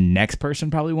anyway. The next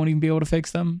person probably won't even be able to fix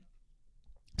them.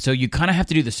 So you kind of have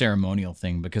to do the ceremonial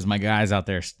thing, because my guy's out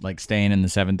there like staying in the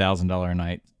 $7,000 a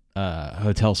night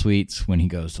hotel suites when he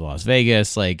goes to Las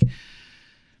Vegas. Like,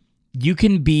 you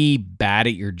can be bad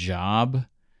at your job,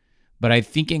 but I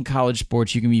think in college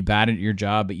sports you can be bad at your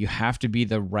job, but you have to be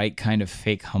the right kind of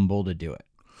fake humble to do it.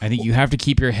 I think you have to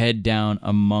keep your head down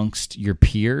amongst your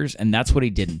peers, and that's what he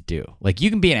didn't do. Like,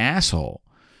 you can be an asshole,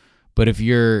 but if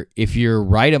you're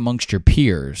right amongst your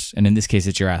peers, and in this case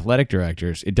it's your athletic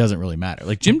directors, it doesn't really matter.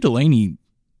 Like Jim Delaney,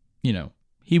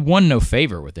 he won no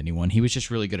favor with anyone. He was just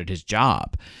really good at his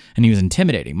job, and he was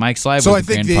intimidating. Mike Slive was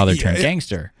a grandfather turned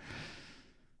gangster.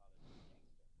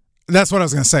 That's what I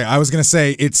was going to say. I was going to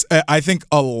say I think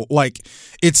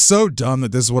it's so dumb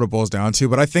that this is what it boils down to,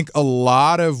 but I think a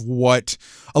lot of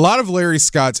Larry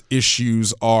Scott's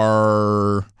issues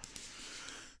are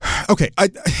okay.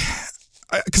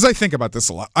 Because I think about this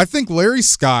a lot. I think Larry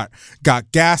Scott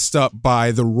got gassed up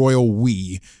by the royal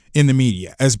we in the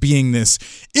media as being this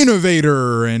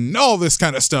innovator and all this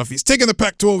kind of stuff. He's taking the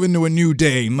Pac-12 into a new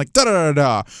day and like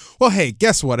da-da-da-da. Well, hey,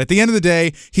 guess what? At the end of the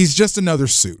day, he's just another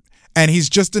suit. And he's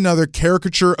just another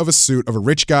caricature of a suit of a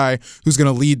rich guy who's going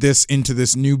to lead this into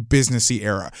this new businessy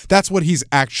era. That's what he's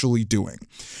actually doing.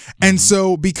 Mm-hmm. And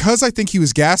so because I think he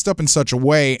was gassed up in such a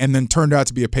way and then turned out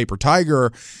to be a paper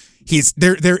tiger,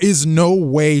 there is no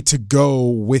way to go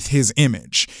with his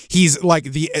image. He's like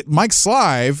Mike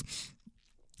Slive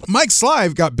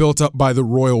got built up by the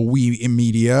royal we in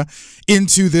media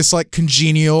into this like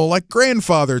congenial, like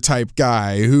grandfather type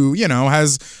guy who,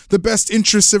 has the best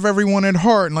interests of everyone at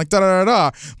heart and like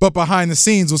da-da-da-da. But behind the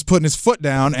scenes was putting his foot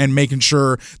down and making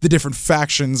sure the different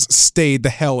factions stayed the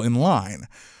hell in line.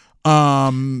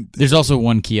 There's also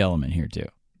one key element here too.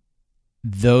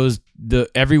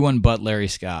 Everyone but Larry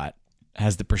Scott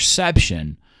has the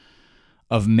perception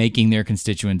of making their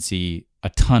constituency a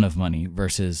ton of money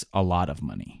versus a lot of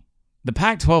money. The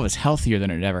Pac-12 is healthier than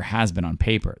it ever has been on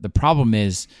paper. The problem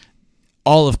is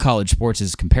all of college sports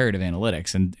is comparative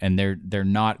analytics, and they're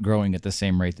not growing at the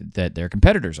same rate that their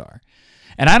competitors are.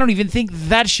 And I don't even think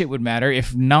that shit would matter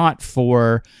if not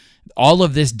for all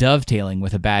of this dovetailing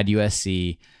with a bad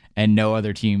USC and no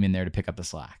other team in there to pick up the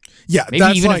slack. Yeah,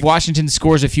 maybe even if Washington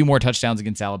scores a few more touchdowns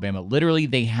against Alabama, literally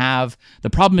they have the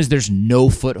problem is there's no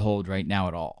foothold right now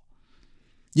at all.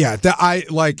 Yeah,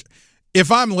 if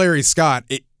I'm Larry Scott,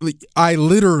 I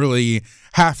literally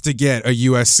have to get a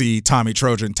USC Tommy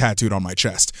Trojan tattooed on my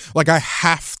chest. Like, I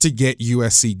have to get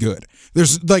USC good.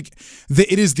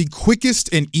 It is the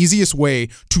quickest and easiest way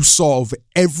to solve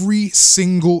every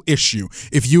single issue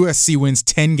if USC wins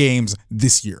 10 games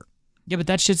this year. Yeah, but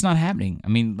that shit's not happening. I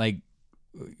mean,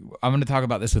 I'm going to talk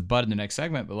about this with Bud in the next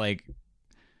segment, but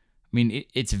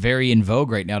it's very in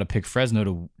vogue right now to pick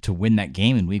Fresno to win that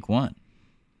game in week 1.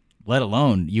 Let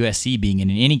alone USC being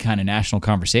in any kind of national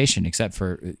conversation except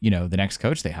for, the next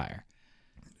coach they hire.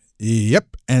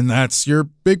 Yep, and that's your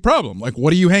big problem. Like, what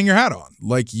do you hang your hat on?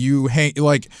 Like,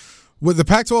 the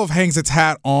Pac-12 hangs its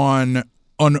hat on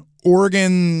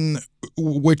Oregon,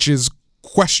 which is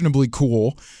questionably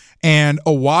cool, and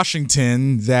a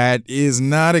Washington that is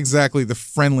not exactly the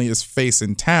friendliest face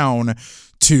in town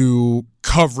to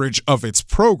coverage of its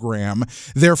program.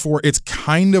 Therefore, it's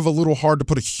kind of a little hard to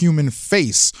put a human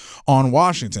face on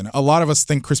Washington. A lot of us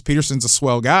think Chris Peterson's a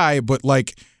swell guy, but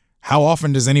how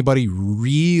often does anybody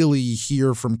really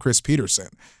hear from Chris Peterson?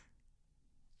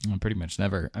 Well, pretty much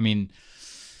never. I mean,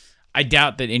 I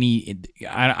doubt that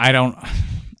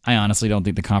I honestly don't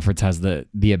think the conference has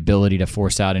the ability to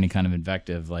force out any kind of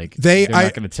invective. They're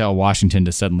not going to tell Washington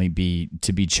to suddenly be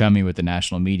chummy with the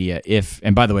national media.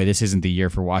 And by the way, this isn't the year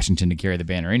for Washington to carry the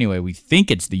banner anyway. We think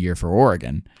it's the year for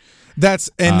Oregon.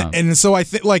 And so I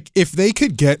think if they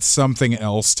could get something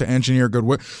else to engineer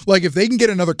goodwill, if they can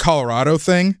get another Colorado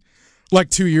thing.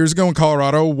 2 years ago when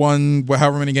Colorado won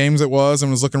however many games it was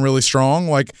and was looking really strong,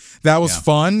 that was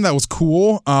fun. That was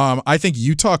cool. I think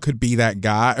Utah could be that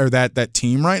guy or that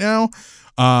team right now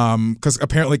because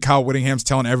apparently Kyle Whittingham's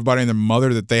telling everybody and their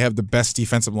mother that they have the best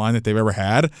defensive line that they've ever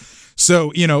had.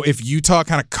 So, if Utah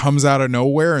kind of comes out of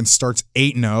nowhere and starts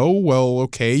 8-0, well,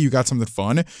 okay, you got something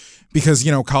fun because,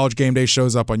 College Game Day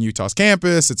shows up on Utah's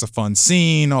campus. It's a fun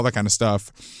scene, all that kind of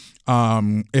stuff.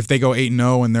 If they go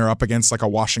 8-0 and they're up against a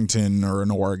Washington or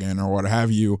an Oregon or what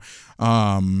have you,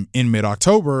 in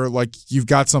mid-October, you've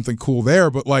got something cool there,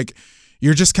 but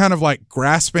you're just kind of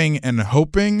grasping and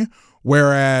hoping.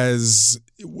 Whereas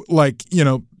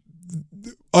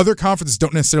other conferences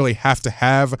don't necessarily have to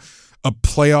have a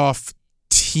playoff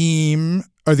team,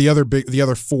 or the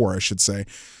other four, I should say,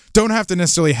 don't have to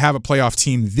necessarily have a playoff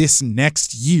team this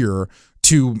next year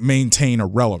to maintain a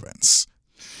relevance.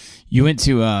 You went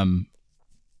to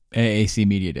AAC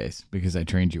Media Days because I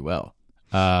trained you well.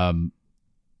 I'm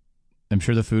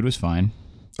sure the food was fine.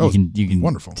 Oh, you can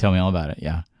wonderful. Tell me all about it.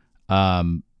 Yeah.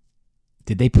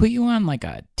 Did they put you on a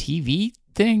TV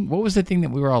thing? What was the thing that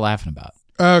we were all laughing about?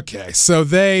 Okay, so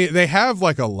they have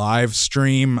a live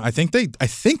stream. I think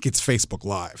it's Facebook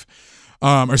Live.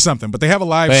 or something. But they have a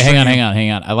live Wait, stream.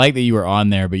 hang on. I like that you were on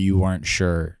there, but you weren't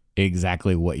sure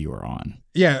exactly what you were on.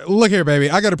 Yeah, look here, baby.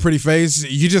 I got a pretty face.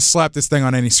 You just slap this thing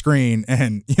on any screen,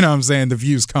 and you know what I'm saying, the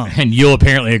views come. And you'll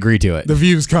apparently agree to it. The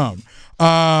views come.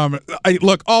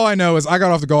 Look, all I know is I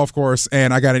got off the golf course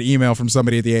and I got an email from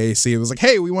somebody at the AAC. It was like,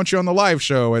 hey, we want you on the live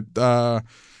show at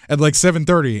like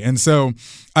 7:30. And so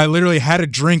I literally had a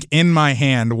drink in my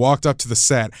hand, walked up to the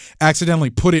set, accidentally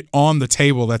put it on the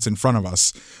table that's in front of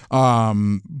us.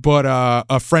 But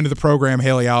a friend of the program,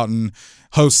 Haley Alton,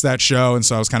 hosts that show, and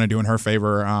so I was kind of doing her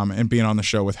favor and being on the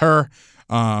show with her.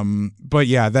 But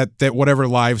yeah, that whatever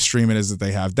live stream it is that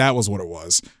they have, that was what it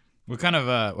was. What kind of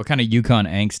UConn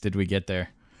angst did we get there?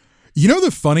 You know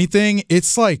the funny thing?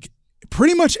 It's like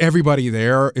pretty much everybody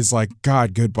there is like,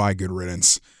 God, goodbye, good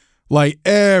riddance. Like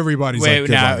everybody's like,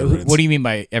 goodbye, good riddance. What do you mean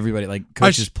by everybody? Like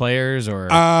coaches, players, or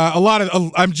a lot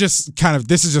of? I'm just kind of.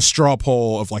 This is a straw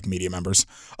poll of like media members.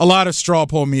 A lot of straw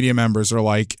poll media members are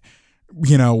like,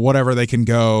 you know, whatever they can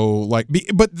go like.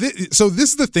 So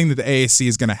this is the thing that the AAC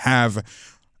is going to have.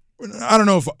 I don't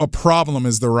know if a problem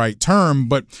is the right term,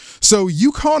 but so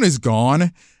UConn is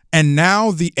gone, and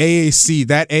now the AAC,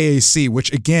 that AAC,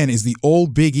 which again is the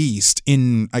old Big East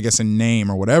in, I guess, in name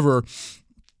or whatever,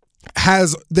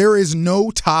 there is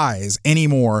no ties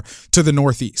anymore to the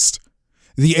Northeast.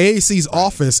 The AAC's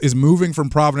office is moving from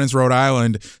Providence, Rhode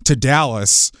Island to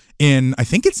Dallas in, I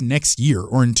think it's next year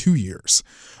or in 2 years.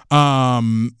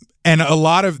 And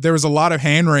there was a lot of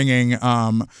hand-wringing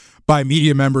by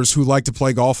media members who like to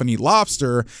play golf and eat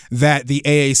lobster that the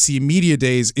AAC Media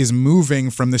Days is moving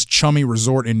from this chummy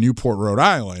resort in Newport, Rhode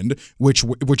Island, which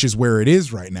is where it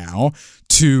is right now,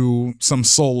 to some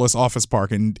soulless office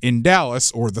park in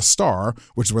Dallas, or the Star,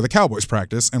 which is where the Cowboys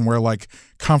practice and where like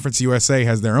Conference USA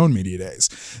has their own media days.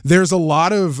 There's a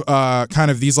lot of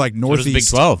kind of these like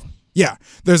Northeast. So Big 12. Yeah,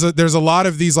 there's a lot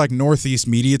of these like Northeast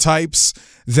media types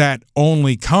that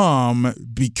only come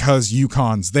because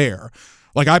UConn's there.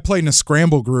 Like I played in a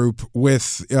scramble group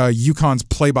with UConn's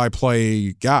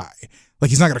play-by-play guy. Like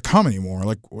he's not going to come anymore.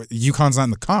 Like UConn's not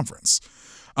in the conference.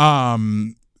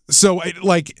 So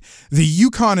like the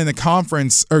UConn in the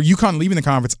conference, or UConn leaving the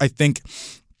conference, I think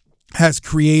has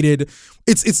created.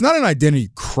 It's not an identity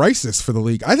crisis for the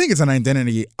league. I think it's an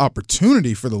identity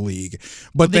opportunity for the league.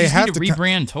 But they have to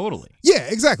rebrand totally. Yeah,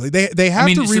 exactly. They have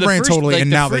to rebrand totally, and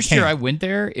now they can't. The first year I went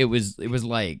there, it was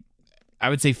like, I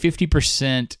would say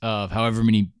 50% of however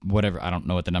many, whatever, I don't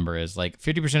know what the number is, like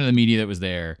 50% of the media that was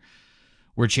there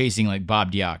were chasing like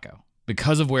Bob Diaco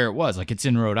because of where it was. Like it's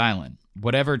in Rhode Island.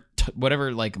 Whatever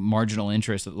like marginal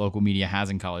interest that local media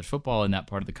has in college football in that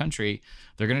part of the country,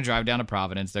 they're going to drive down to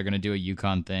Providence. They're going to do a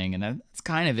UConn thing, and that's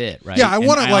kind of it, right? Yeah, I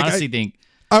honestly think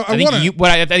I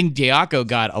think Diaco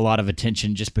got a lot of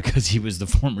attention just because he was the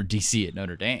former DC at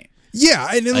Notre Dame. Yeah,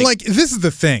 and like this is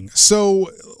the thing. So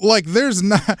like there's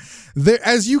not there,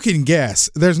 as you can guess,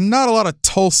 there's not a lot of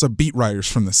Tulsa beat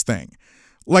writers from this thing.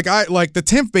 Like the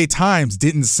Tampa Bay Times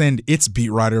didn't send its beat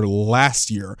writer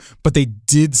last year, but they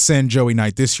did send Joey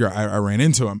Knight this year. I ran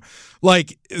into him.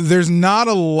 Like there's not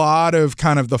a lot of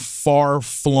kind of the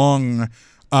far-flung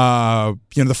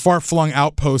the far-flung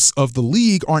outposts of the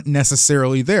league aren't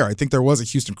necessarily there. I think there was a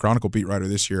Houston Chronicle beat writer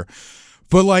this year.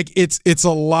 But like it's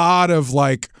a lot of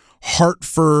like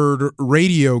Hartford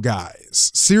radio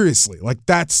guys. Seriously, like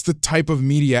that's the type of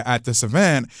media at this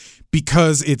event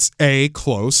because it's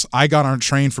close. I got on a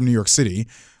train from New York City.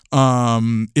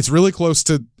 It's really close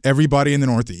to everybody in the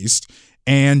Northeast,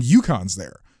 and UConn's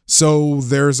there. So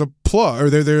there's a plug, or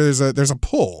there's a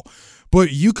pull. But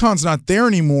UConn's not there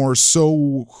anymore,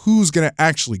 so who's going to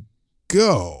actually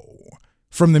go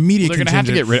from the media contingent have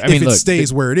to get rid, if it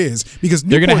stays where it is? Because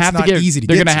they're going to have not to get easy to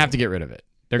They're get going to to. have to get rid of it.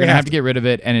 They're going to have to get rid of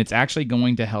it, and it's actually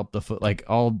going to help the foot. Like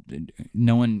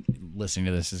no one listening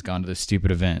to this has gone to this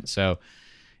stupid event, so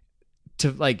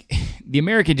the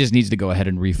American just needs to go ahead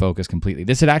and refocus completely.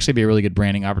 This would actually be a really good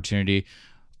branding opportunity.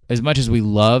 As much as we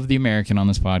love the American on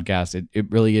this podcast, it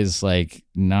really is like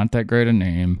not that great a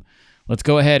name. Let's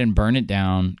go ahead and burn it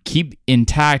down. Keep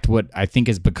intact what I think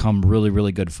has become really,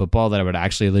 really good football that I would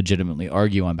actually legitimately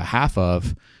argue on behalf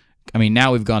of. I mean,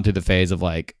 now we've gone through the phase of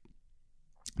like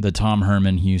the Tom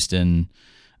Herman, Houston,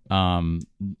 I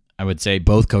would say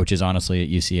both coaches, honestly, at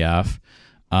UCF.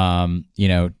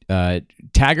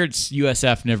 Taggart's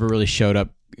USF never really showed up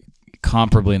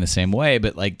comparably in the same way,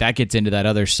 but like that gets into that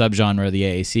other subgenre of the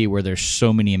AAC where there's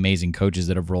so many amazing coaches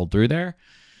that have rolled through there.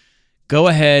 Go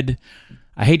ahead.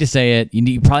 I hate to say it,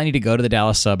 you probably need to go to the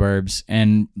Dallas suburbs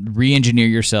and re-engineer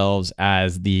yourselves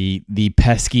as the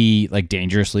pesky, like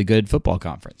dangerously good football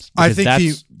conference. I think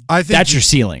that's your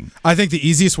ceiling. I think the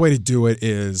easiest way to do it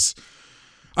is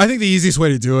I think the easiest way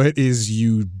to do it is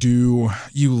you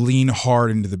lean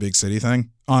hard into the big city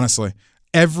thing. Honestly,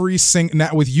 now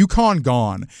with UConn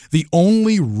gone, the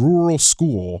only rural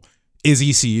school is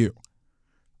ECU.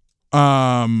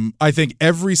 I think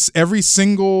every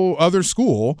single other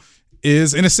school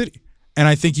is in a city, and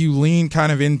I think you lean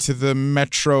kind of into the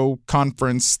Metro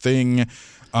Conference thing,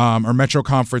 or Metro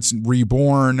Conference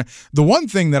reborn. The one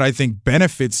thing that I think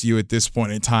benefits you at this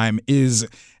point in time is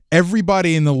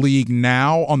everybody in the league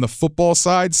now on the football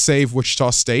side, save Wichita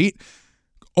State,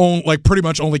 pretty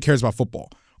much only cares about football.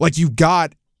 You've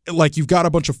got a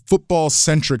bunch of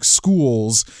football-centric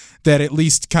schools that at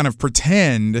least kind of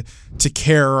pretend to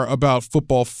care about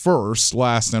football first,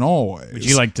 last, and always. Would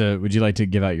you like to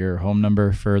give out your home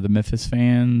number for the Memphis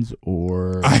fans,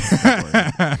 or?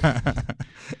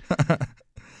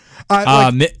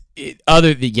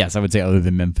 Yes, I would say other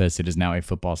than Memphis, it is now a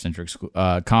football-centric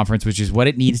conference, which is what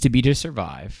it needs to be to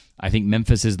survive. I think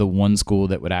Memphis is the one school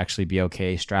that would actually be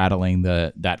okay straddling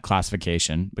that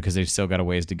classification, because they've still got a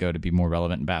ways to go to be more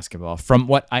relevant in basketball. From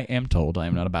what I am told, I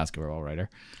am not a basketball writer.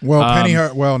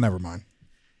 Well, never mind.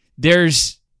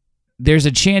 There's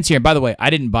a chance here. By the way, I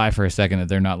didn't buy for a second that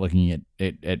they're not looking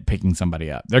at picking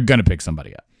somebody up. They're going to pick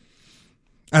somebody up.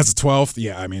 As a 12th,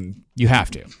 yeah, I mean. You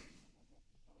have to.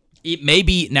 It may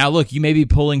be, now look, you may be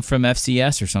pulling from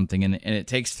FCS or something, and it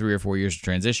takes 3 or 4 years to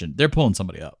transition. They're pulling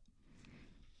somebody up.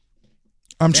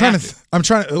 I'm trying to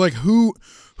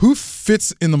who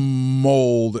fits in the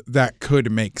mold that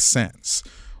could make sense.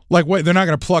 Wait, they're not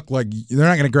going to they're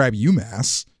not going to grab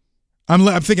UMass.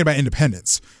 I'm thinking about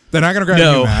Independence. They're not going to grab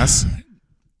UMass.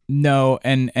 No,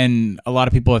 and a lot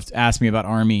of people have asked me about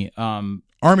Army.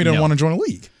 Army don't want to join a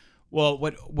league. Well,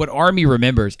 what Army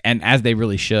remembers, and as they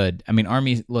really should, I mean,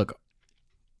 Army, look,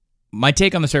 my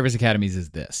take on the service academies is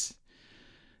this.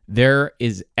 There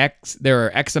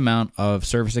are X amount of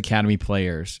service academy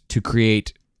players to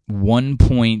create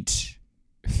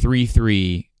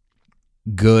 1.33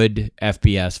 good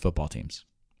FBS football teams.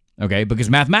 Okay? Because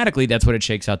mathematically, that's what it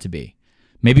shakes out to be.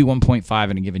 Maybe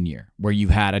 1.5 in a given year, where you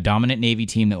had a dominant Navy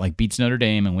team that beats Notre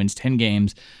Dame and wins 10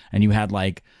 games, and you had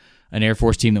an Air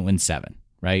Force team that wins 7.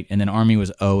 Right? And then Army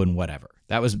was 0 and whatever.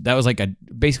 That was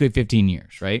basically 15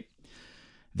 years, right?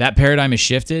 That paradigm has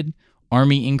shifted.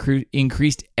 Army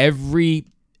increased every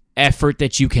effort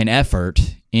that you can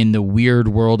effort in the weird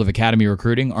world of academy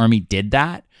recruiting. Army did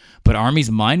that, but Army's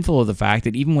mindful of the fact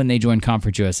that even when they joined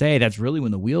Conference USA, that's really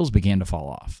when the wheels began to fall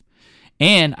off.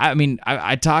 And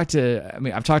I've talked to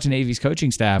Navy's coaching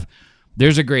staff.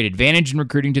 There's a great advantage in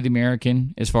recruiting to the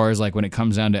American as far as when it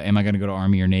comes down to, am I going to go to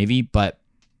Army or Navy? But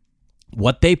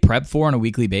what they prep for on a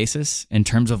weekly basis in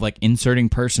terms of inserting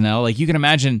personnel, you can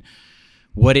imagine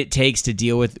what it takes to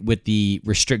deal with the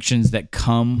restrictions that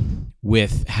come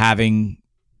with having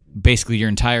basically your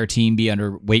entire team be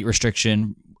under weight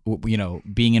restriction,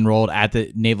 being enrolled at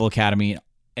the Naval Academy,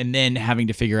 and then having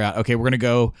to figure out, okay, we're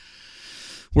a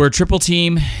triple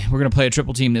team. We're going to play a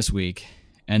triple team this week.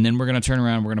 And then we're going to turn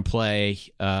around. We're going to play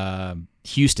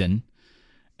Houston.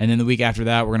 And then the week after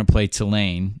that, we're going to play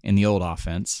Tulane in the old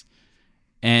offense.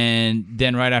 And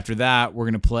then right after that, we're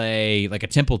going to play a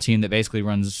Temple team that basically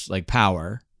runs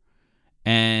power.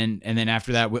 And then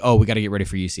after that, we got to get ready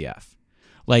for UCF.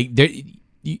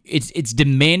 It's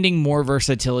demanding more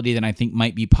versatility than I think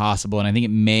might be possible. And I think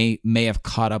it may have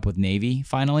caught up with Navy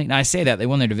finally. Now I say that they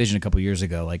won their division a couple years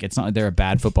ago. It's not like they're a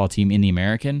bad football team in the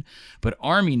American, but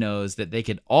Army knows that they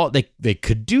could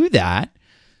do that.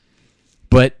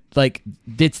 But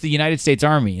it's the United States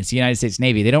Army, it's the United States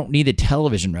Navy. They don't need the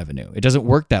television revenue. It doesn't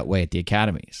work that way at the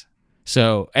academies.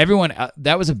 So everyone,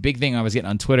 that was a big thing I was getting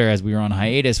on Twitter as we were on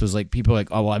hiatus, was people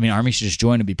oh, well, Army should just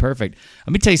join to be perfect.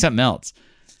 Let me tell you something else.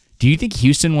 Do you think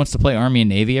Houston wants to play Army and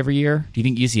Navy every year? Do you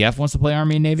think UCF wants to play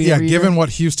Army and Navy every year? Yeah, given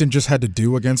what Houston just had to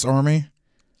do against Army.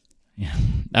 Yeah,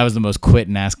 that was the most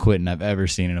quitting I've ever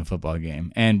seen in a football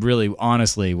game, and really,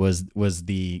 honestly, was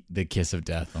the kiss of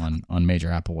death on Major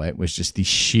Applewhite. Was just the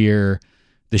sheer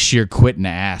quitting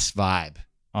ass vibe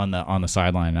on the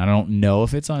sideline. I don't know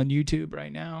if it's on YouTube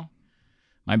right now.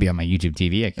 Might be on my YouTube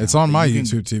TV account. It's on my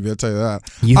YouTube TV. I'll tell you that.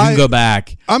 You can go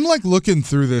back. I'm looking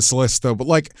through this list though, but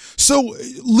so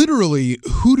literally,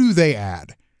 who do they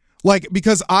add?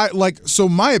 Because so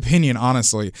my opinion,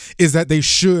 honestly, is that they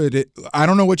should, I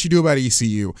don't know what you do about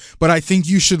ECU, but I think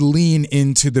you should lean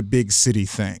into the big city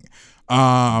thing.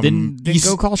 Then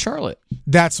go call Charlotte.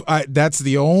 That's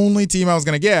the only team I was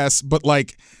going to guess, but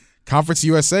Conference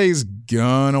USA is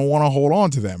going to want to hold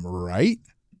on to them, right?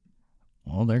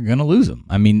 Well, they're going to lose them.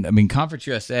 I mean, Conference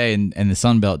USA and the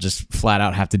Sun Belt just flat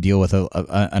out have to deal with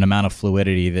an amount of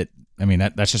fluidity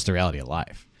that's just the reality of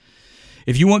life.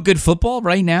 If you want good football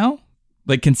right now,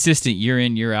 like consistent year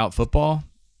in, year out football,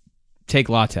 take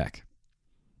La Tech,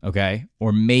 okay,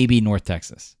 or maybe North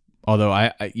Texas. Although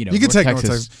you could take North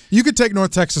Texas. You could take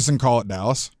North Texas and call it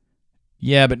Dallas.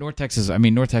 Yeah, but North Texas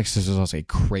is also a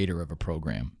crater of a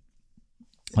program.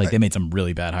 Like they made some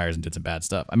really bad hires and did some bad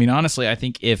stuff. I mean, honestly, I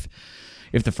think if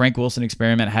the Frank Wilson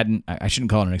experiment hadn't, I shouldn't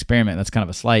call it an experiment. That's kind of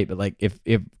a slight, but like if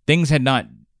things had not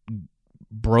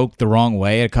broke the wrong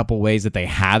way, a couple ways that they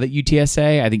have at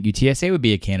UTSA, I think UTSA would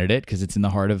be a candidate because it's in the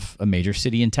heart of a major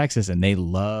city in Texas, and they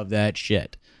love that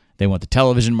shit. They want the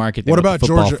television market. They What want about the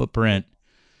football Georgia? Footprint?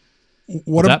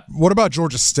 What about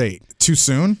Georgia State? Too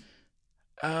soon?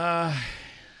 On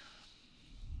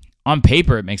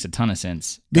paper, it makes a ton of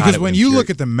sense. Because when you look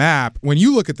at the map,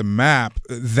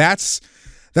 that's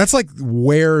like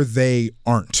where they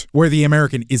aren't, where the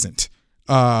American isn't.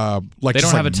 Like they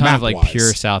don't have a ton of like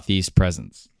pure Southeast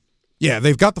presence. Yeah,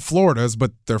 they've got the Floridas,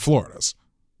 but they're Floridas.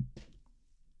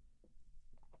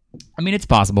 I mean, it's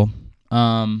possible.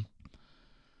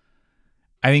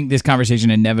 I think this conversation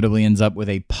inevitably ends up with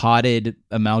a potted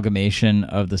amalgamation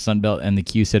of the Sun Belt and the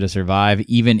CUSA to survive,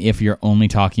 even if you're only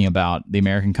talking about the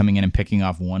American coming in and picking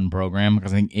off one program,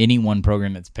 because I think any one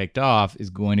program that's picked off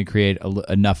is going to create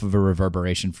enough of a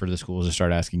reverberation for the schools to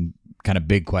start asking kind of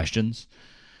big questions.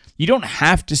 You don't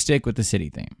have to stick with the city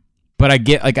theme, but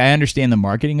I understand the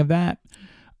marketing of that.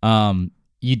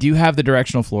 You do have the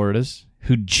directional Floridas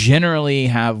who generally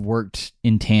have worked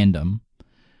in tandem.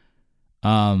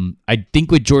 I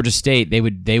think with Georgia State, they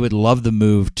would love the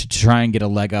move to try and get a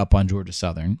leg up on Georgia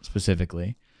Southern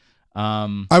specifically.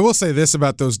 I will say this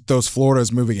about those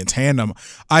Floridas moving in tandem.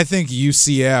 I think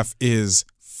UCF is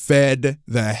fed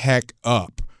the heck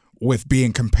up with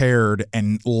being compared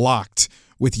and locked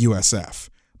with USF.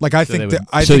 Like I think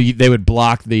they would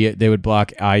block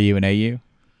IU and AU.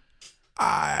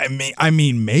 I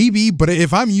mean, maybe, but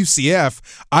if I'm UCF,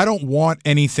 I don't want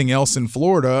anything else in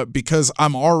Florida because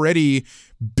I'm already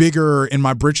bigger in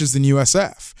my britches than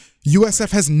USF.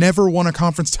 USF has never won a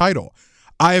conference title.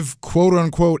 I've, quote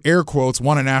unquote, air quotes,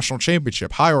 won a national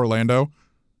championship. Hi, Orlando.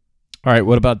 All right,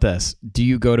 what about this? Do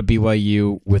you go to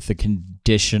BYU with the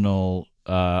conditional,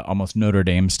 almost Notre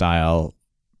Dame style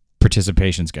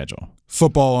participation schedule?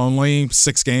 Football only,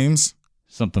 6 games?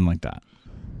 Something like that.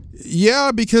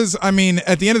 Yeah, because, I mean,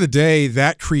 at the end of the day,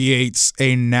 that creates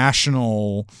a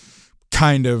national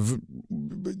kind of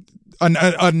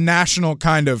a national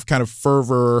kind of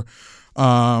fervor,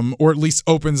 or at least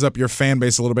opens up your fan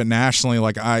base a little bit nationally.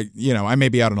 Like I may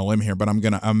be out on a limb here, but I'm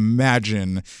going to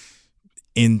imagine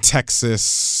in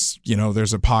Texas,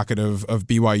 there's a pocket of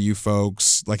BYU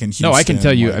folks like in Houston. No, I can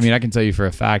tell you. I mean, I can tell you for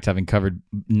a fact, having covered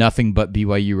nothing but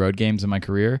BYU road games in my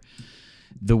career,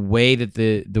 the way that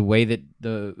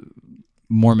the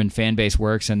Mormon fan base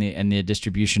works and the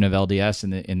distribution of LDS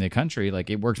in the country, like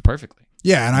it works perfectly.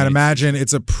 Yeah, and I'd imagine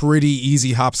it's a pretty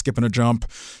easy hop, skip, and a jump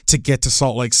to get to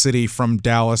Salt Lake City from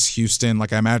Dallas, Houston.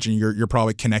 Like I imagine you're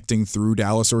probably connecting through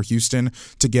Dallas or Houston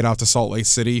to get out to Salt Lake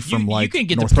City from you can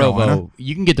get North to Provo. Carolina.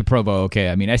 You can get to Provo. Okay,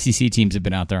 I mean SEC teams have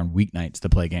been out there on weeknights to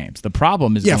play games. The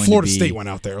problem is Florida State went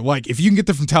out there. Like if you can get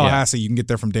there from Tallahassee, you can get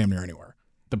there from damn near anywhere.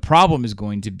 The problem is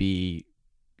going to be,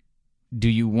 do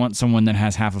you want someone that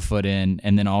has half a foot in?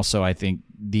 And then also I think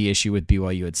the issue with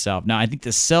BYU itself. Now I think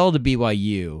the sell to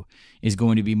BYU is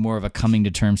going to be more of a coming to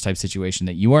terms type situation,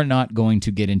 that you are not going to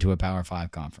get into a Power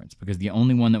 5 conference because the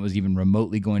only one that was even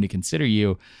remotely going to consider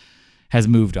you has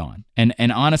moved on. And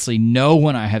honestly, no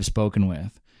one I have spoken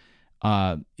with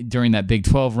during that Big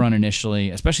 12 run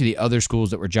initially, especially the other schools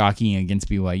that were jockeying against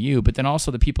BYU, but then also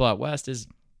the people out west, is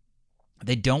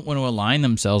they don't want to align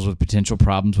themselves with potential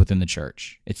problems within the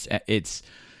church. It's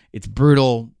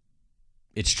brutal.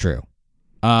 It's true.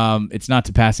 It's not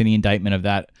to pass any indictment of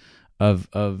that, of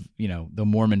the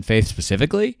Mormon faith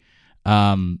specifically.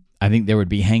 I think there would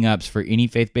be hangups for any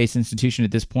faith-based institution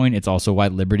at this point. It's also why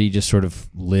Liberty just sort of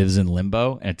lives in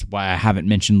limbo, and it's why I haven't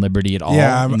mentioned Liberty at all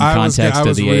in the context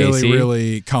of the AAC. I was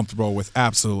really comfortable with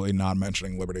absolutely not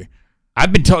mentioning Liberty.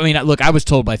 I've been told. I mean, look, I was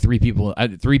told by three people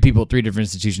at 3 different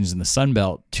institutions in the Sun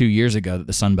Belt 2 years ago that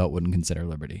the Sun Belt wouldn't consider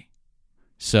Liberty.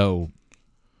 So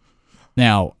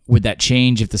now, would that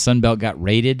change if the Sun Belt got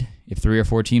raided? If 3 or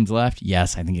 4 teams left?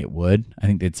 Yes, I think it would. I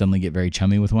think they'd suddenly get very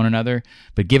chummy with one another.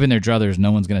 But given their druthers,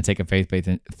 no one's going to take a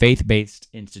faith-based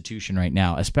institution right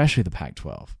now, especially the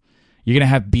Pac-12. You're going to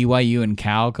have BYU and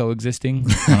Cal coexisting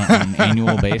on an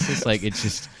annual basis. Like, it's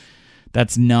just,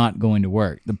 that's not going to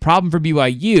work. The problem for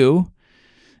BYU,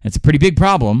 it's a pretty big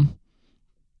problem,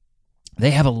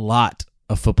 they have a lot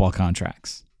of football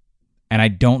contracts. And I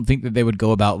don't think that they would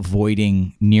go about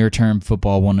voiding near-term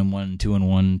football 1-1,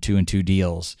 2-1, 2-2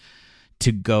 deals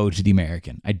to go to the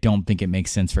American. I don't think it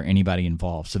makes sense for anybody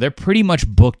involved. So they're pretty much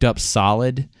booked up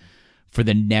solid for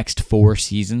the next 4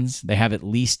 seasons. They have at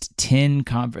least 10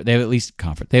 They have at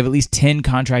least 10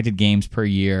 contracted games per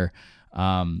year.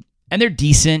 And they're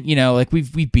decent, like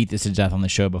we've beat this to death on the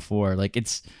show before. Like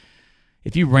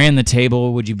if you ran the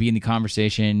table, would you be in the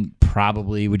conversation?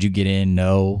 Probably. Would you get in?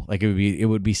 No. Like it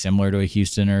would be similar to a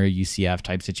Houston or a UCF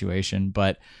type situation,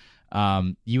 but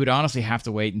you would honestly have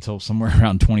to wait until somewhere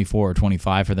around 24 or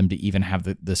 25 for them to even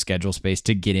have the schedule space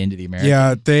to get into the American.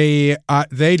 Yeah, they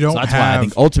don't that's have. Why I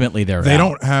think ultimately they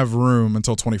don't have room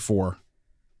until 24.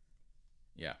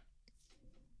 Yeah.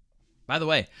 By the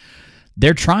way,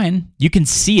 they're trying. You can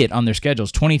see it on their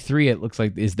schedules. 23, it looks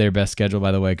like, is their best schedule,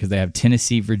 by the way, because they have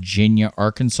Tennessee, Virginia,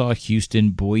 Arkansas, Houston,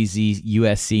 Boise,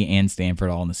 USC, and Stanford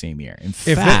all in the same year. In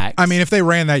fact, if they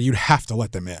ran that, you'd have to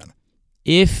let them in.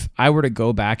 If I were to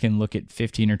go back and look at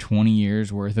 15 or 20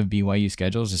 years worth of BYU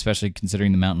schedules, especially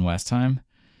considering the Mountain West time,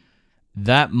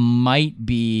 that might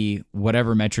be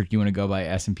whatever metric you want to go by,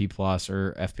 S&P Plus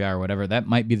or FPI or whatever, that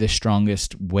might be the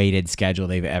strongest weighted schedule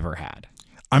they've ever had.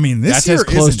 I mean, that's year as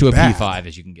close to a bad. P5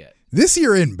 as you can get. This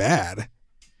year isn't bad.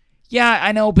 Yeah,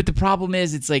 I know, but the problem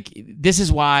is, it's like, this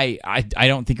is why I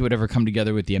don't think it would ever come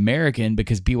together with the American,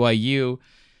 because BYU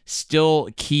still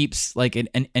keeps like an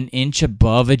inch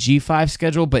above a G5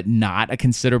 schedule, but not a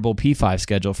considerable P5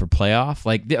 schedule for playoff.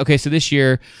 Like, okay, so this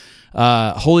year,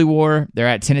 Holy War, they're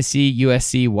at Tennessee,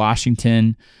 USC,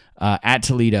 Washington, at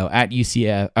Toledo, at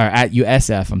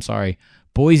USF, I'm sorry,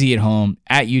 Boise at home,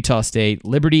 at Utah State,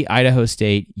 Liberty, Idaho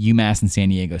State, UMass, and San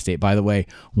Diego State. By the way,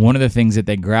 one of the things that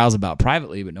they growls about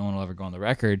privately, but no one will ever go on the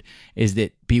record, is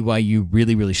that BYU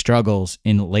really, really struggles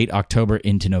in late October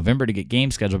into November to get game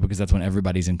scheduled, because that's when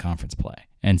everybody's in conference play.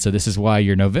 And so this is why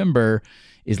your November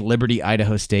is Liberty,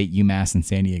 Idaho State, UMass, and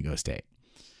San Diego State.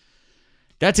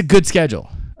 That's a good schedule.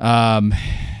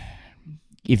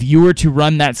 If you were to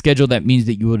run that schedule, that means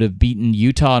that you would have beaten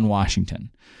Utah and Washington.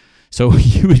 So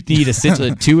you would need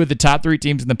essentially 2 of the top 3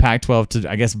 teams in the Pac-12 to,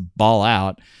 I guess, ball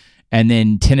out, and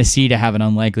then Tennessee to have an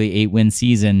unlikely 8-win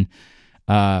season.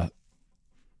 You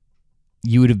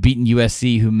would have beaten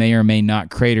USC, who may or may not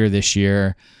crater this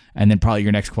year, and then probably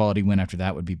your next quality win after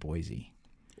that would be Boise.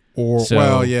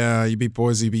 You beat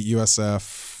Boise, you beat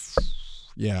USF.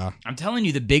 Yeah. I'm telling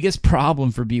you, the biggest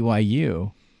problem for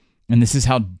BYU, and this is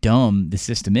how dumb the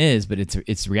system is, but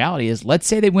its reality is, let's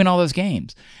say they win all those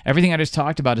games. Everything I just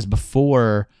talked about is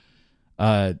before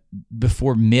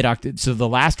mid-October. So the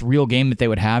last real game that they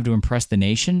would have to impress the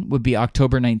nation would be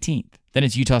October 19th. Then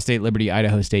it's Utah State, Liberty,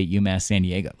 Idaho State, UMass, San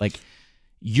Diego. Like,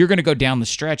 you're going to go down the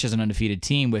stretch as an undefeated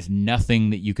team with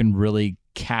nothing that you can really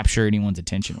capture anyone's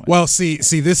attention with. Well, see,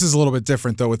 this is a little bit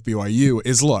different though with BYU.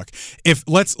 Is look, if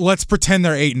let's pretend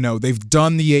they're 8-0, they've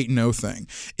done the 8-0 thing.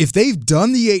 If they've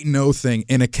done the 8-0 thing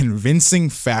in a convincing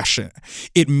fashion,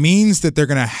 it means that they're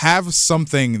going to have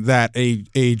something that a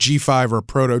G5 or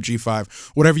proto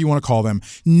G5, whatever you want to call them,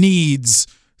 needs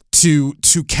to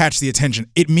catch the attention.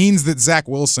 It means that Zach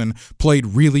Wilson played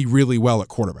really, really well at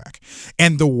quarterback.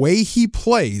 And the way he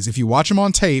plays, if you watch him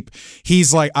on tape,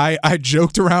 he's like, I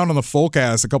joked around on the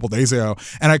Fullcast a couple days ago,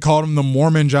 and I called him the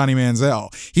Mormon Johnny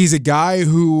Manziel. He's a guy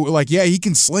who, like, yeah, he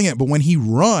can sling it, but when he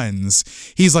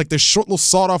runs, he's like this short little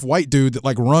sawed-off white dude that,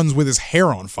 like, runs with his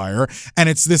hair on fire, and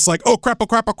it's this, like, oh, crap,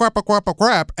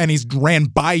 and he's ran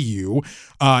by you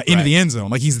into the end zone.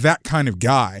 Like, he's that kind of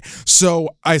guy.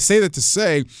 So I say that to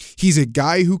say, he's a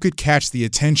guy who could catch the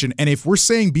attention, and if we're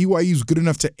saying BYU's good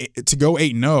enough to go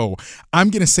 8-0, I'm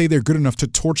going to say they're good enough to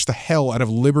torch the hell out of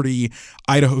Liberty,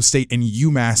 Idaho State, and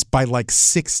UMass by like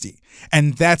 60.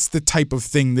 And that's the type of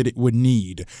thing that it would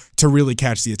need to really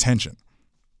catch the attention.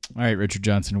 All right, Richard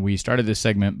Johnson, we started this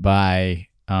segment by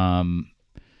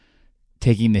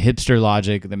taking the hipster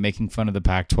logic that making fun of the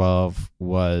Pac-12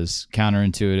 was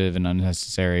counterintuitive and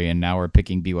unnecessary, and now we're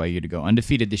picking BYU to go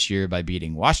undefeated this year by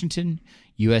beating Washington,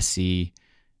 USC,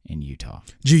 and Utah.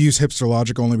 Do you use hipster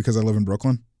logic only because I live in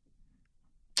Brooklyn?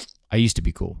 I used to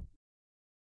be cool.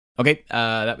 Okay,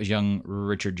 that was young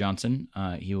Richard Johnson.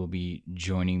 He will be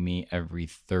joining me every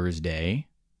Thursday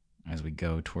as we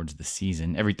go towards the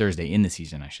season. Every Thursday in the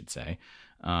season, I should say.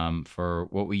 For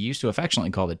what we used to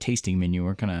affectionately call the tasting menu.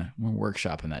 We're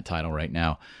workshopping that title right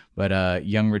now. But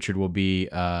young Richard will be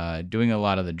doing a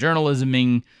lot of the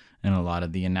journalisming and a lot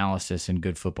of the analysis and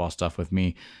good football stuff with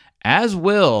me, as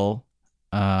will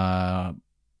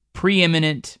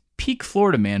preeminent peak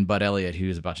Florida man Bud Elliott, who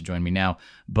is about to join me now.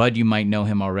 Bud, you might know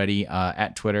him already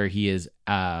at Twitter. He is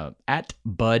at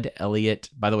Bud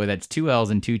Elliott. By the way, that's 2 L's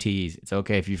and 2 T's. It's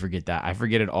okay if you forget that. I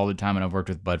forget it all the time, and I've worked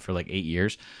with Bud for like 8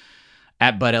 years.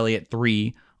 At Bud Elliott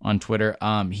 3 on Twitter.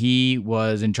 He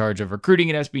was in charge of recruiting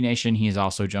at SB Nation. He's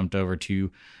also jumped over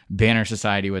to Banner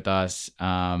Society with us.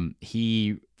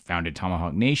 He founded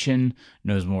Tomahawk Nation,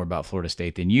 knows more about Florida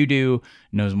State than you do,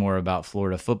 knows more about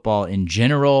Florida football in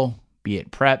general, be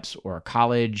it preps or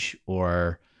college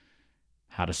or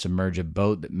how to submerge a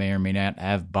boat that may or may not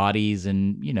have bodies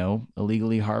and,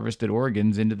 illegally harvested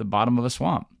organs into the bottom of a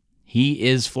swamp. He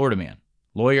is Florida man,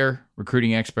 lawyer,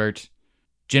 recruiting expert,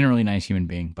 generally nice human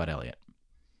being, Bud Elliott.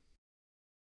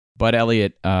 Bud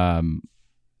Elliott,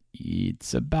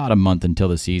 it's about a month until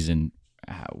the season.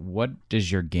 What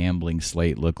does your gambling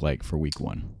slate look like for week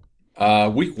one?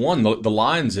 Week one, the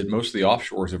lines at most of the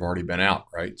offshores have already been out,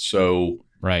 right? So,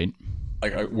 right,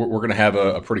 we're going to have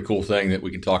a pretty cool thing that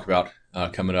we can talk about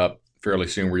coming up fairly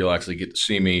soon, where you'll actually get to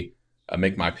see me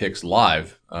make my picks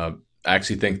live. I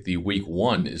actually think the week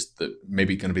one is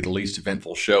maybe going to be the least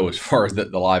eventful show as far as the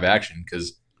live action,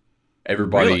 because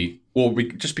everybody,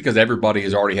 just because everybody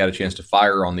has already had a chance to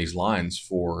fire on these lines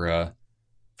for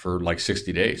like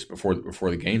 60 days before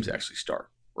the games actually start,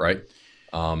 right?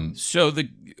 So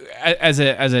as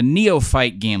a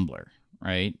neophyte gambler,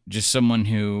 right, just someone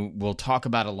who will talk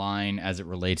about a line as it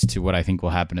relates to what I think will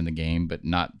happen in the game, but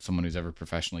not someone who's ever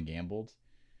professionally gambled,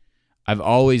 I've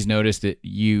always noticed that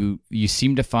you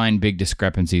seem to find big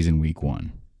discrepancies in week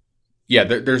one. Yeah,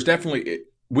 there's definitely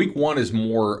week one is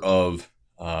more of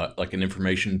like an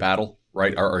information battle,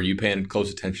 right? Are you paying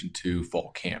close attention to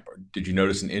fall camp? Did you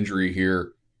notice an injury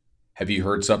here? Have you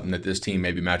heard something that this team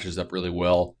maybe matches up really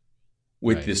well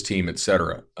with this team, et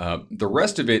cetera? The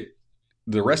rest of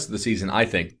the season, I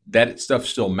think that stuff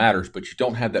still matters, but you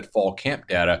don't have that fall camp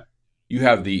data. You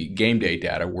have the game day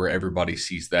data where everybody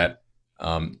sees that.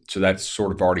 So that's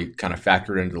sort of already kind of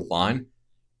factored into the line.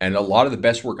 And a lot of the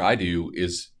best work I do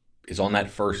is on that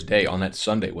first day, on that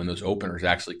Sunday, when those openers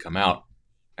actually come out.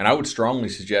 And I would strongly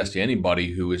suggest to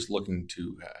anybody who is looking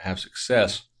to have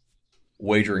success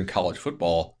wagering college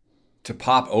football to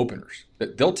pop openers.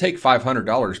 They'll take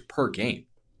 $500 per game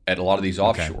at a lot of these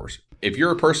offshores. If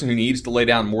you're a person who needs to lay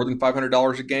down more than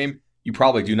 $500 a game, you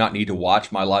probably do not need to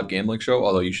watch my live gambling show,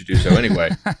 although you should do so anyway.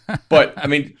 But I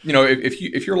mean,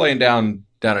 if you're laying down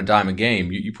a dime a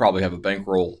game, you probably have a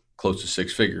bankroll close to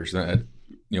six figures.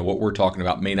 What we're talking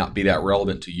about may not be that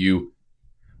relevant to you.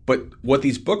 But what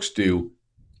these books do,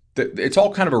 it's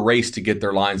all kind of a race to get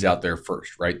their lines out there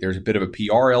first, right? There's a bit of a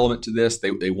PR element to this.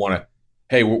 They want to,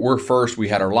 hey, we're first. We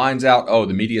had our lines out. Oh,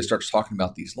 the media starts talking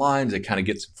about these lines. They kind of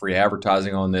get some free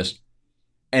advertising on this.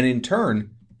 And in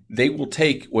turn, they will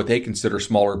take what they consider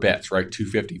smaller bets, right?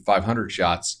 250, 500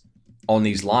 shots on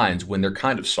these lines when they're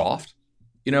kind of soft,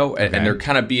 and they're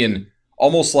kind of being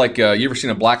almost like, you ever seen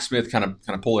a blacksmith kind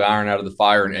of pull the iron out of the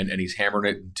fire and he's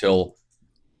hammering it until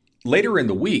later in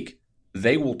the week,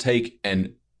 they will take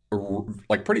and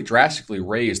like pretty drastically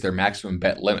raise their maximum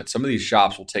bet limit. Some of these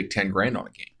shops will take 10 grand on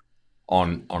a game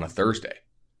on a Thursday,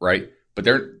 right? But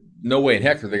they're no way in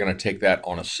heck are they going to take that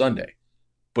on a Sunday.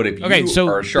 But if you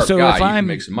are a sharp guy, you can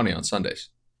make some money on Sundays.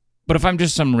 But if I'm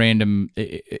just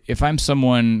if I'm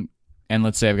someone, and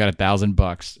let's say I've got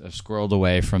 $1,000 I've squirreled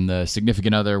away from the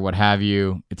significant other, what have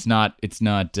you, it's not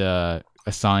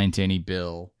assigned to any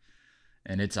bill,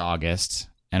 and it's August,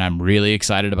 and I'm really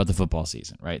excited about the football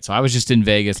season, right? So I was just in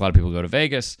Vegas. A lot of people go to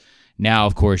Vegas. Now,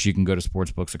 of course, you can go to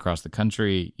sports books across the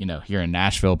country. Here in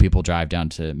Nashville, people drive down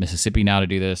to Mississippi now to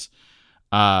do this.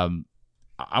 I've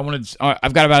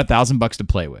got about $1,000 to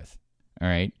play with. All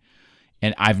right.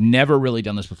 And I've never really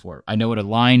done this before. I know what a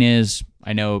line is.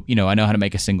 I know how to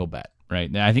make a single bet, right?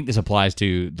 And I think this applies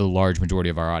to the large majority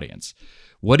of our audience.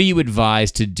 What do you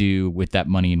advise to do with that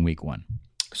money in week one?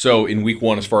 So in week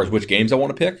one, as far as which games I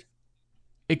want to pick?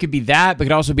 It could be that, but it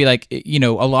could also be like, a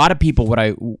lot of people,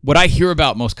 what I hear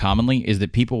about most commonly is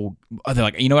that people, they're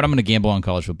like, I'm going to gamble on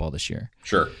college football this year.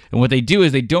 Sure. And what they do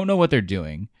is they don't know what they're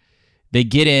doing. They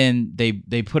get in,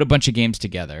 they put a bunch of games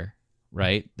together,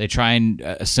 right? They try and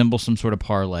assemble some sort of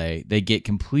parlay. They get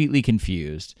completely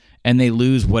confused, and they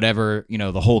lose whatever,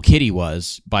 the whole kitty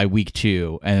was by week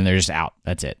 2, and then they're just out.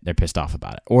 That's it. They're pissed off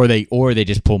about it. Or they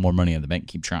just pull more money in the bank and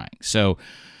keep trying. So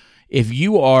if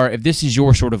this is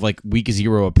your sort of like week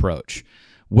 0 approach,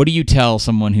 what do you tell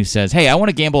someone who says, hey, I want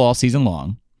to gamble all season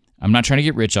long. I'm not trying to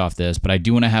get rich off this, but I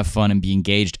do want to have fun and be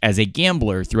engaged as a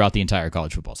gambler throughout the entire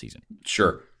college football season?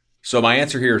 Sure. So my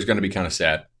answer here is going to be kind of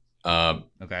sad.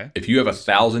 Okay. If you have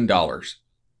 $1,000,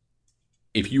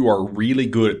 if you are really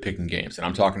good at picking games, and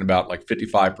I'm talking about like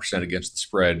 55% against the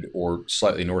spread or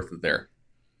slightly north of there,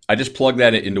 I just plug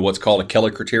that into what's called a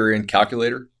Keller Criterion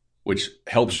calculator, which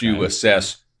helps you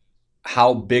assess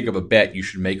how big of a bet you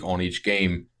should make on each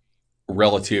game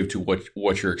relative to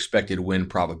what your expected win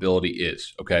probability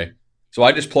is. Okay. So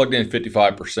I just plugged in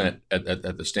 55%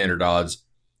 at the standard odds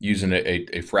using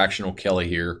a fractional Kelly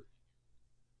here.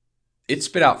 It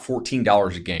spit out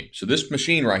 $14 a game. So this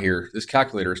machine right here, this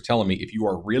calculator is telling me if you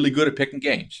are really good at picking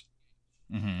games,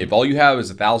 if all you have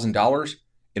is $1,000,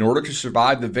 in order to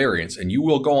survive the variance, and you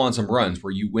will go on some runs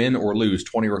where you win or lose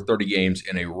 20 or 30 games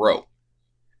in a row,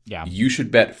 you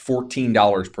should bet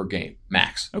 $14 per game,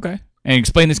 max. Okay. And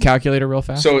explain this calculator real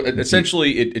fast. So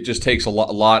essentially, it just takes a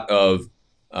lot of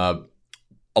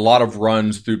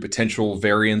runs through potential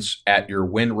variance at your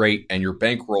win rate and your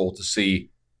bankroll to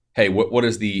see, hey, what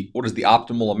is the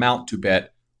optimal amount to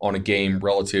bet on a game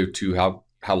relative to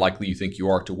how likely you think you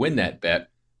are to win that bet,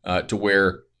 to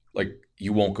where like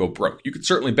you won't go broke. You could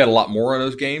certainly bet a lot more on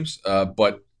those games,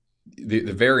 but the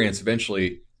variance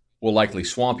eventually will likely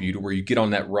swamp you to where you get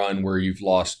on that run where you've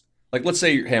lost. Like, let's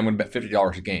say, hey, I'm going to bet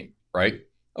 $50 a game, right?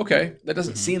 Okay, that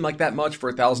doesn't seem like that much for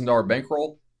a $1,000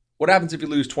 bankroll. What happens if you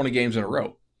lose 20 games in a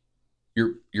row?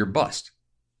 You're bust,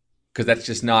 because that's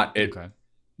just not it. Okay.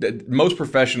 Most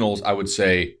professionals, I would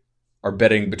say, are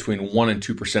betting between 1% and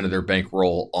 2% of their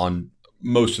bankroll on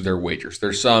most of their wagers.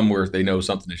 There's some where if they know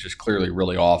something is just clearly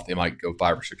really off, they might go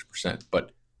 5 or 6%.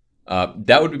 But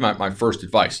that would be my first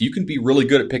advice. You can be really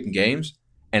good at picking games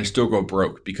and still go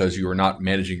broke because you are not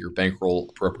managing your bankroll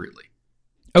appropriately.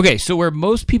 Okay, so where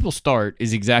most people start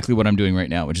is exactly what I'm doing right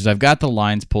now, which is I've got the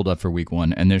lines pulled up for week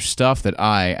 1, and there's stuff that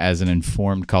I, as an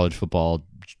informed college football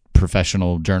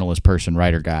professional journalist person,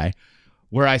 writer guy,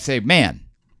 where I say, man,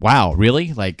 wow,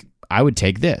 really? Like, I would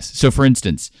take this. So, for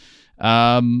instance,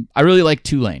 I really like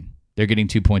Tulane. They're getting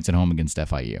 2 points at home against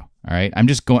FIU. All right, I'm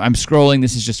scrolling.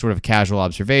 This is just sort of a casual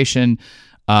observation.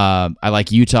 I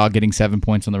like Utah getting 7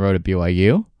 points on the road at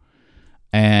BYU.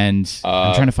 And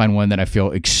I'm trying to find one that I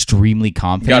feel extremely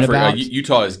confident about.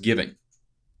 Utah is giving.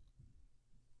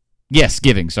 Yes,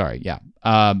 giving. Sorry. Yeah.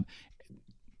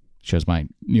 Shows my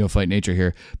neophyte nature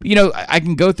here. But, I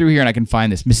can go through here and I can find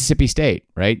this. Mississippi State,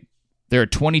 right? They're a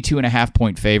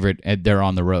 22.5-point favorite, and they're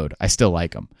on the road. I still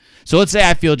like them. So let's say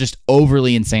I feel just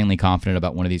overly, insanely confident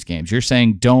about one of these games. You're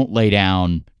saying don't lay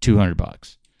down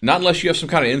 $200. Not unless you have some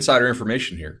kind of insider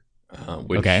information here.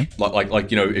 Okay. Like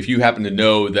if you happen to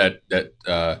know that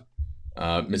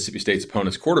Mississippi State's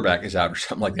opponent's quarterback is out or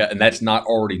something like that, and that's not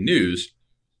already news,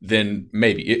 then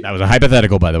maybe. That was a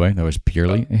hypothetical, by the way. That was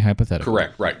purely a hypothetical.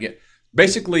 Correct. Right. Yeah.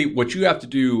 Basically, what you have to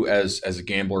do as a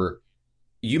gambler,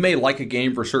 you may like a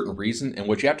game for a certain reason, and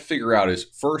what you have to figure out is,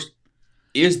 first,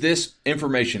 is this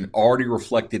information already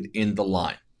reflected in the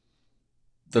line?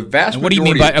 The vast majority of cases. What do you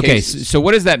mean by okay? So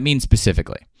what does that mean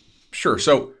specifically? Sure.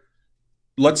 So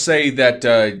let's say that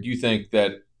you think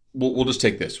that we'll just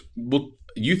take this.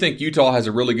 You think Utah has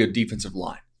a really good defensive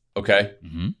line. Okay.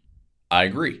 Mm-hmm. I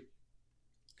agree.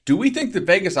 Do we think the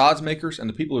Vegas odds makers and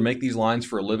the people who make these lines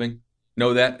for a living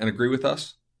know that and agree with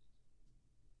us?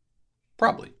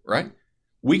 Probably, right?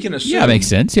 We can assume. Yeah, makes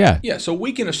sense. Yeah. Yeah. So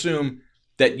we can assume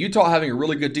that Utah having a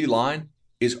really good D line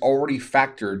is already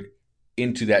factored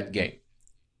into that game.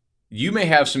 You may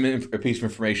have a piece of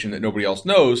information that nobody else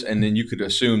knows, and then you could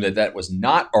assume that was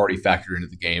not already factored into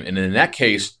the game. And in that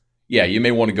case, yeah, you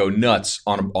may want to go nuts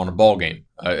on a ball game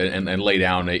and lay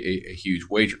down a huge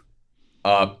wager.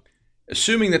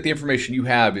 Assuming that the information you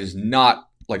have is not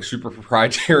like super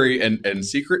proprietary and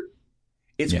secret,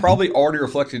 it's probably already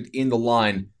reflected in the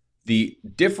line. The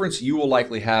difference you will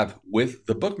likely have with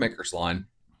the bookmaker's line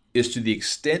is to the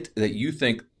extent that you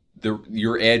think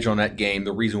your edge on that game,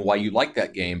 the reason why you like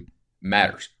that game,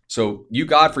 matters. So you,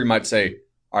 Godfrey, might say,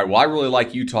 all right, well, I really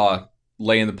like Utah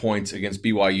laying the points against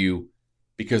BYU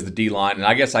because the D-line, and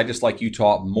I guess I just like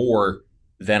Utah more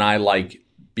than I like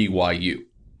BYU.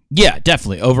 Yeah,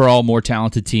 definitely. Overall, more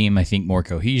talented team. I think more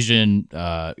cohesion.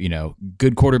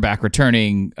 Good quarterback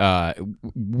returning.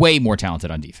 Way more talented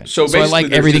on defense. So I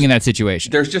like everything in that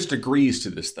situation. There's just degrees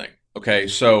to this thing. Okay,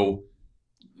 so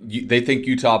they think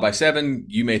Utah by 7.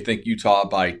 You may think Utah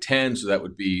by 10. So that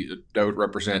would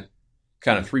represent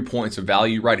kind of 3 points of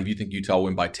value, right? If you think Utah will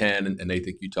win by 10 and they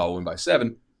think Utah will win by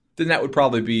 7, then that would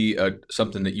probably be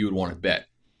something that you would want to bet.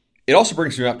 It also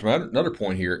brings me up to another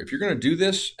point here. If you're going to do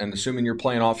this, and assuming you're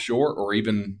playing offshore or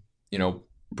even,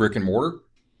 brick and mortar,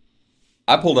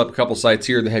 I pulled up a couple sites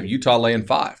here that have Utah laying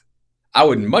 5. I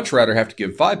would much rather have to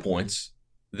give 5 points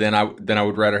than I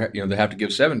would rather they have to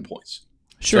give 7 points.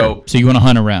 Sure. So you want to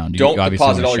hunt around. Don't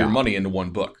deposit all your money into one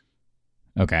book.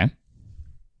 Okay.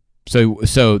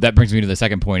 So that brings me to the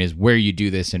second point, is where you do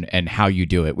this and how you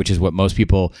do it, which is what most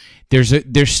people, there's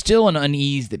still an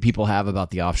unease that people have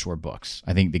about the offshore books.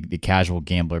 I think the casual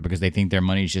gambler, because they think their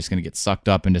money is just going to get sucked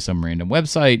up into some random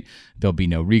website. There'll be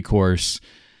no recourse.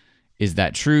 Is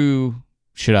that true?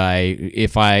 Should I,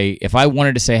 if I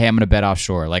wanted to say, hey, I'm going to bet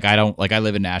offshore, like I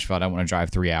live in Nashville, I don't want to drive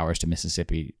 3 hours to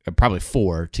Mississippi, probably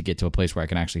 4 to get to a place where I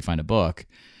can actually find a book,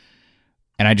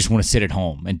 and I just want to sit at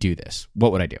home and do this,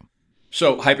 what would I do?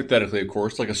 So hypothetically, of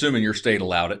course, like assuming your state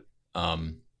allowed it,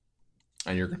 and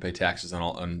you're going to pay taxes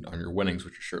on your winnings,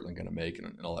 which you're certainly going to make,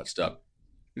 and all that stuff.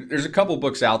 There's a couple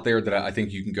books out there that I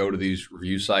think you can go to these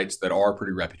review sites that are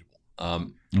pretty reputable.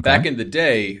 Back in the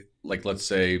day, like let's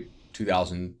say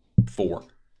 2004,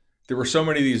 there were so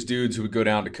many of these dudes who would go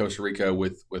down to Costa Rica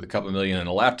with a couple of million and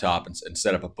a laptop and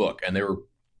set up a book, and they were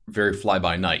very fly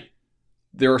by night.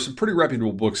 There are some pretty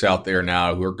reputable books out there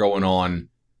now who are going on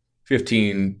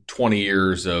 15, 20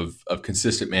 years of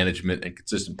consistent management and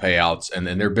consistent payouts, and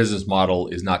their business model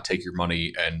is not take your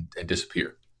money and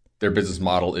disappear. Their business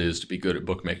model is to be good at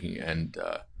bookmaking and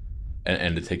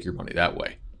to take your money that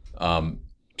way.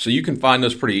 So you can find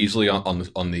those pretty easily on the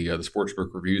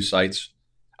sportsbook review sites.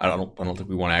 I don't think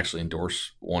we want to actually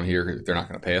endorse one here. They're not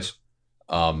going to pay us.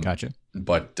 Gotcha.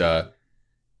 But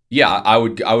yeah, I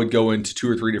would go into 2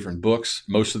 or 3 different books.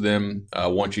 Most of them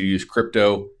want you to use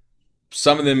crypto.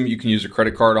 Some of them you can use a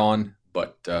credit card on,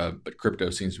 but crypto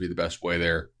seems to be the best way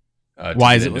there.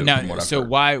 Why is it now? So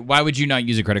why would you not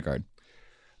use a credit card?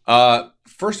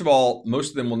 First of all, most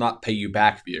of them will not pay you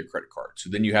back via credit card. So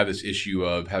then you have this issue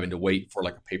of having to wait for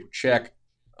like a paper check,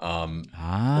 or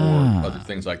other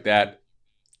things like that.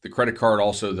 The credit card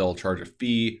also, they'll charge a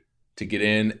fee to get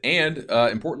in. And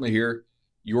importantly here,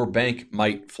 your bank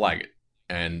might flag it.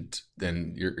 And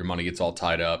then your money gets all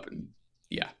tied up. And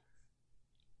yeah.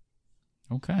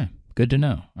 Okay. Good to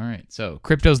know. All right. So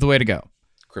crypto's the way to go.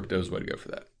 Crypto's the way to go for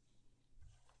that.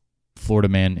 Florida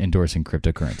man endorsing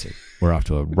cryptocurrency. We're off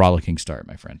to a rollicking start,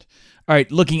 my friend. All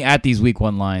right, looking at these week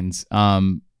 1 lines,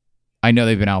 I know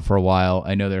they've been out for a while.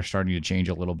 I know they're starting to change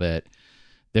a little bit.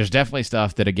 There's definitely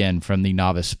stuff that, again, from the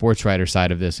novice sports writer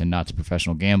side of this and not to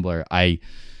professional gambler,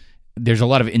 there's a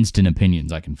lot of instant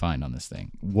opinions I can find on this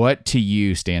thing. What to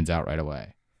you stands out right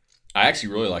away? I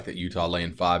actually really like that Utah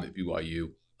laying 5 at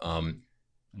BYU.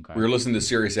 Okay. We were listening to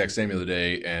SiriusXM the other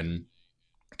day, and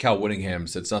Cal Whittingham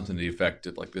said something to the effect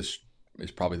that like this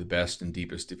is probably the best and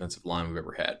deepest defensive line we've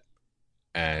ever had.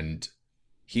 And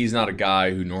he's not a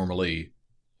guy who normally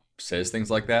says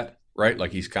things like that, right?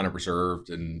 Like he's kind of reserved.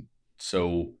 And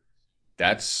so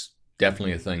that's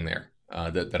definitely a thing there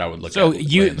that I would look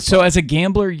at. So as a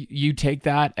gambler, you take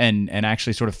that and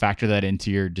actually sort of factor that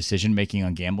into your decision-making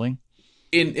on gambling?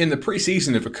 In the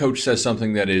preseason, if a coach says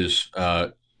something that is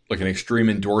like an extreme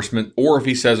endorsement, or if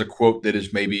he says a quote that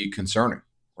is maybe concerning,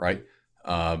 right?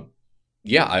 I'm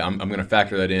going to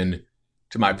factor that in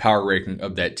to my power ranking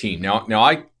of that team. Now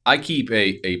I keep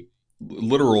a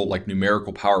literal like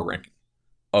numerical power ranking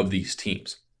of these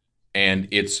teams, and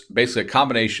it's basically a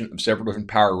combination of several different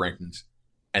power rankings,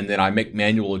 and then I make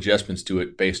manual adjustments to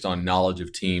it based on knowledge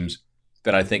of teams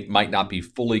that I think might not be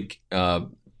fully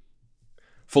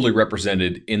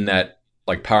represented in that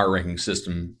like power ranking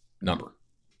system number.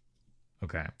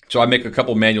 Okay. So I make a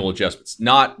couple manual adjustments,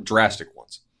 not drastic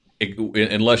ones.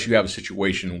 Unless you have a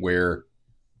situation where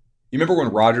you remember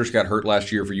when Rodgers got hurt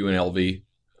last year for UNLV,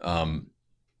 and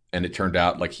it turned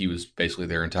out like he was basically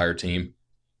their entire team.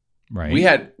 Right. We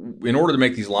had, in order to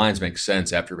make these lines make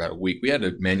sense after about a week, we had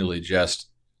to manually adjust,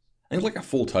 I think like a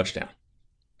full touchdown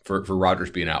for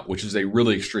Rodgers being out, which is a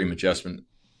really extreme adjustment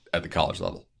at the college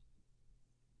level.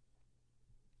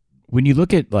 When you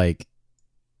look at like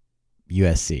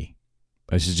USC,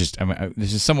 this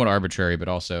is somewhat arbitrary, but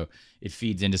also it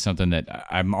feeds into something that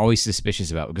I'm always suspicious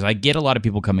about, because I get a lot of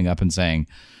people coming up and saying,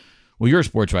 well, you're a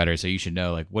sports writer, so you should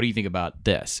know, like, what do you think about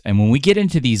this? And when we get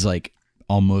into these like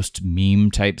almost meme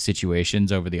type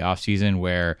situations over the offseason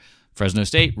where Fresno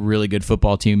State, really good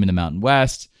football team in the Mountain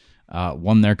West,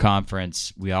 won their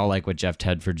conference. We all like what Jeff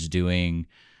Tedford's doing.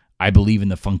 I believe in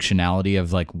the functionality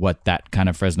of like what that kind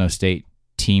of Fresno State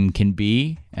team can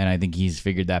be, and I think he's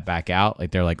figured that back out. Like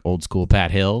they're like old school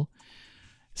Pat Hill.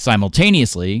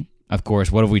 Simultaneously, of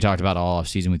course, what have we talked about all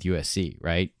offseason with USC,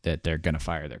 right? That they're going to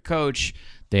fire their coach.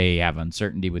 They have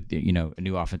uncertainty with a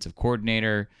new offensive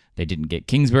coordinator. They didn't get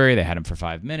Kingsbury. They had him for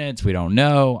 5 minutes. We don't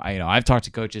know. I've talked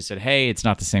to coaches, said, hey, it's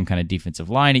not the same kind of defensive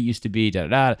line it used to be,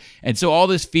 And so all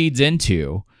this feeds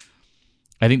into,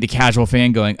 I think, the casual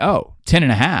fan going,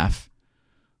 10.5.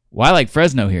 Well, I like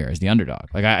Fresno here as the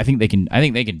underdog. Like I think they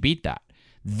can beat that.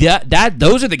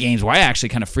 Those are the games where I actually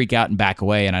kind of freak out and back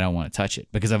away, and I don't want to touch it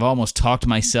because I've almost talked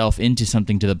myself into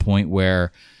something to the point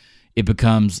where it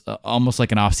becomes almost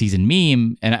like an off-season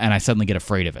meme, and I suddenly get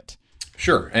afraid of it.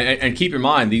 Sure, and keep in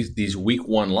mind these week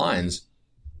 1 lines,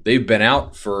 they've been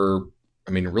out for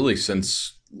really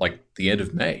since like the end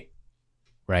of May.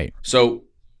 Right. So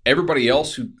everybody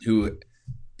else who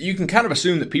you can kind of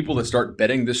assume that people that start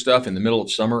betting this stuff in the middle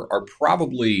of summer are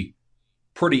probably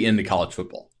pretty into college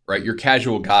football, right? Your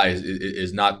casual guy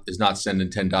is not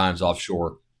sending 10 dimes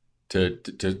offshore to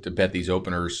bet these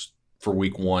openers for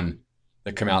week one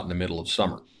that come out in the middle of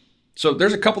summer. So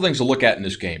there's a couple things to look at in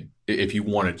this game if you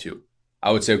wanted to.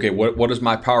 I would say, okay, what does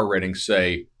my power rating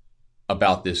say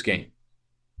about this game?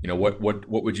 You know, what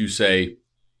would you say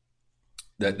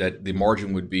that the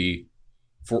margin would be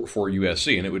for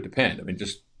USC? And it would depend. I mean,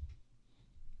 just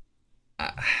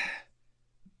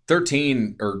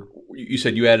 13, or you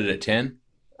said you added at 10?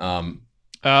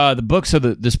 The book, so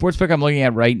the sports book I'm looking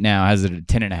at right now has it at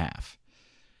 10.5.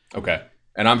 Okay.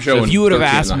 And I'm showing. So if you would have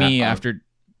asked me after.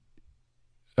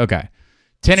 Okay.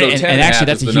 10, so and actually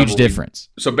that's a huge difference.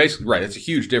 So basically, right, it's a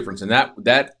huge difference. And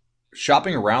that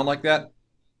shopping around like that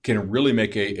can really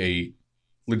make a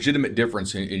legitimate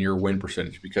difference in your win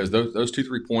percentage, because those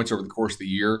 2-3 points over the course of the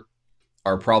year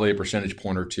are probably a percentage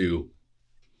point or two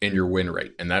in your win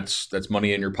rate. And that's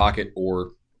money in your pocket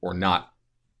or not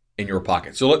in your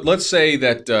pocket. So let's say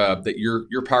that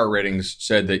your power ratings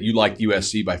said that you liked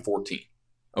USC by 14.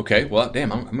 Okay, well,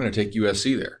 damn, I'm going to take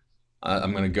USC there.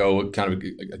 I'm going to go kind of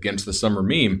against the summer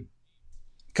meme.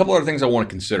 A couple other things I want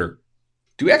to consider.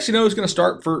 Do we actually know who's going to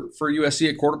start for USC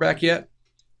at quarterback yet?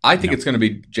 I think it's going to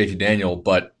be JT Daniel,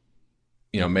 but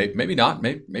maybe not.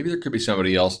 Maybe there could be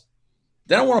somebody else.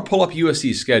 Then I want to pull up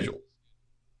USC's schedule,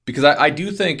 because I do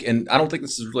think, and I don't think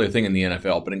this is really a thing in the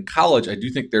NFL, but in college, I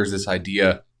do think there's this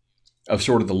idea of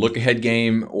sort of the look-ahead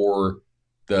game or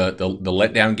the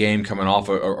letdown game coming off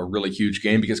a really huge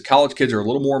game, because college kids are a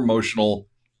little more emotional.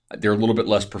 They're a little bit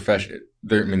less professional.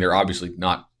 They're obviously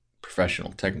not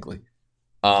professional technically.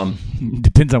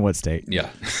 Depends on what state. Yeah.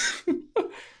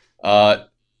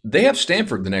 They have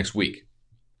Stanford the next week.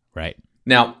 Right.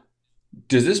 Now,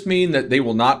 does this mean that they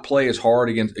will not play as hard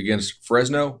against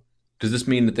Fresno? Does this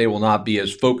mean that they will not be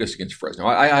as focused against Fresno?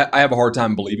 I have a hard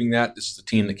time believing that. This is a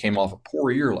team that came off a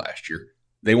poor year last year.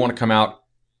 They want to come out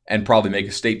and probably make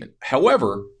a statement.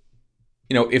 However,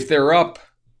 if they're up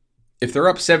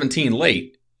 17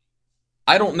 late,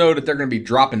 I don't know that they're going to be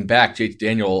dropping back JT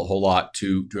Daniel a whole lot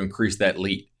to increase that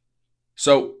lead.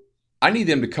 So I need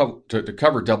them to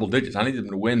cover double digits. I need them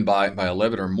to win by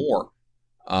 11 or more.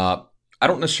 I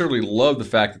don't necessarily love the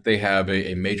fact that they have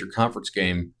a major conference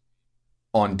game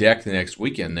on deck the next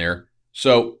weekend there.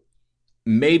 So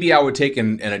maybe I would take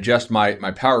and adjust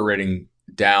my power rating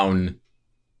down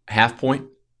half point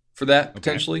for that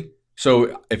potentially. Okay.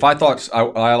 So if I thought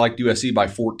I liked USC by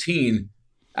 14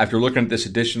 after looking at this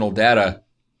additional data,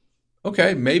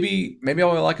 okay, maybe I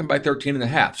only like them by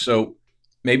 13.5. So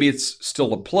maybe it's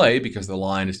still a play because the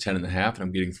line is 10.5 and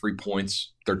I'm getting 3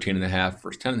 points, 13.5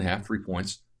 versus 10.5, 3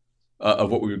 points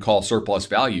of what we would call surplus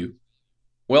value.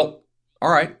 Well, all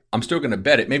right, I'm still going to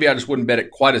bet it. Maybe I just wouldn't bet it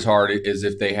quite as hard as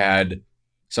if they had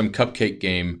some cupcake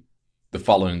game the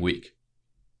following week.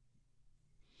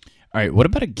 All right, what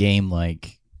about a game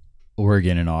like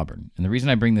Oregon and Auburn? And the reason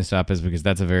I bring this up is because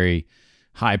that's a very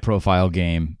high-profile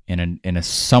game in a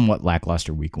somewhat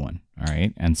lackluster week one. All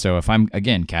right, and so if I'm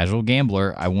again casual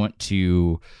gambler, I want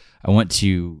to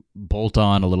bolt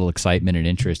on a little excitement and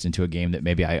interest into a game that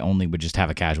maybe I only would just have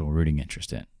a casual rooting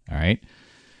interest in. All right.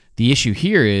 The issue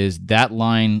here is that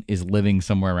line is living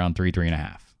somewhere around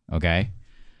 3.5. Okay.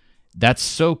 That's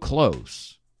so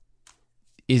close.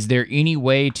 Is there any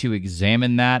way to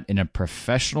examine that in a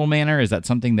professional manner? Is that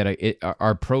something that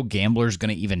are pro gamblers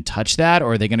going to even touch that,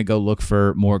 or are they going to go look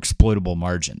for more exploitable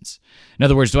margins? In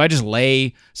other words, do I just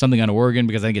lay something on Oregon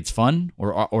because I think it's fun,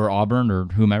 or Auburn or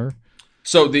whomever?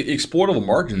 So the exploitable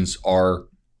margins are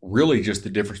really just the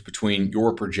difference between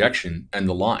your projection and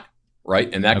the line,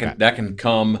 right? And that can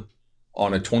come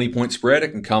on a 20-point spread.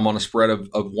 It can come on a spread of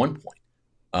 1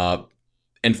 point.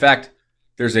 In fact,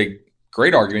 there's a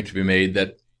great argument to be made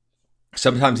that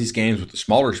sometimes these games with the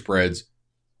smaller spreads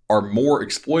are more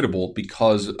exploitable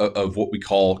because of what we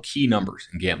call key numbers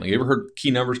in gambling. You ever heard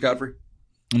key numbers, Godfrey?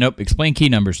 Nope. Explain key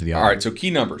numbers to the audience. All right, so key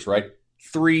numbers, right?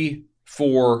 3,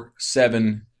 4,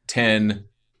 7, 10.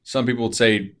 Some people would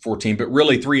say 14, but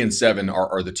really 3 and 7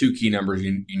 are the two key numbers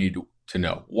you need to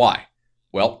know. Why?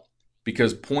 Well,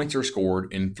 because points are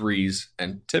scored in 3s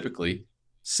and typically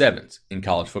 7s in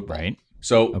college football. Right.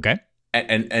 So, okay.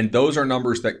 And those are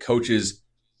numbers that coaches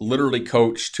literally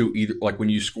coach to either, like when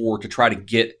you score, to try to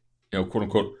get, quote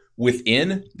unquote,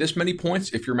 within this many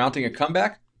points if you're mounting a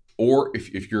comeback, or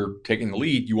if you're taking the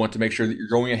lead, you want to make sure that you're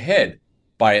going ahead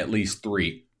by at least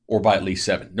 3 or by at least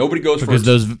 7. Nobody goes because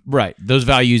first. Those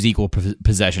values equal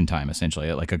possession time,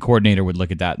 essentially. Like a coordinator would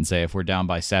look at that and say, if we're down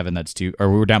by 7, that's 2,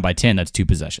 or we're down by 10, that's 2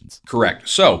 possessions. Correct.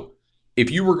 So if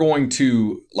you were going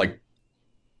to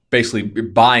basically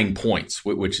buying points,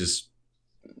 which is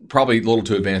probably a little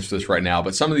too advanced for this right now,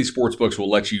 but some of these sports books will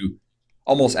let you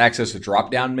almost access a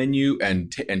drop-down menu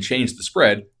and change the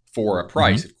spread for a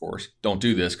price. Of course, don't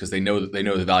do this because they know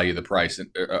the value of the price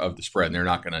of the spread, and they're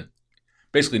not going to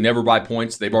basically never buy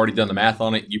points. They've already done the math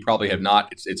on it. You probably have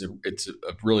not. It's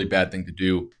a really bad thing to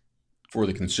do for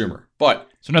the consumer. But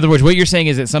so in other words, what you're saying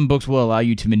is that some books will allow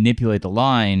you to manipulate the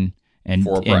line and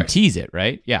tease it,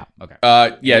 right? Yeah. Okay.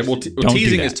 Yeah. Well,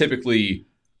 teasing is typically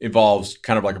involves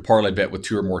kind of like a parlay bet with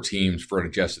two or more teams for an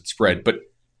adjusted spread. But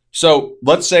so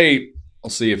let's say, I'll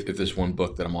see if this one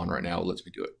book that I'm on right now lets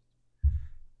me do it.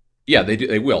 Yeah, they do.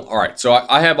 They will. All right. So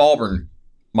I have Auburn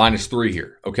 -3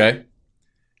 here. Okay.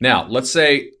 Now let's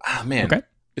say,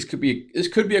 this could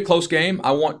be a close game.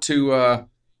 I want to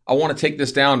take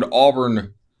this down to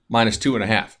Auburn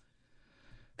 -2.5.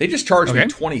 They just charged me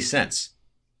 20 cents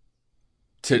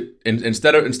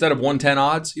instead of 110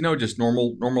 odds. Just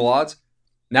normal odds.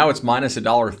 Now it's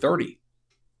 -$1.30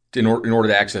 in order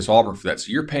to access Auburn for that.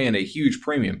 So you're paying a huge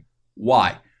premium.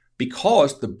 Why?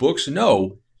 Because the books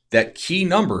know that key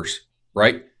numbers,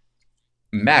 right,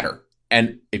 matter.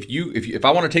 And if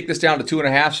I want to take this down to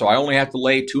 2.5, so I only have to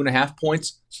lay 2.5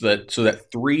 points, so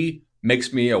that 3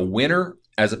 makes me a winner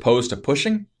as opposed to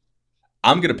pushing,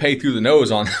 I'm going to pay through the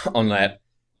nose on that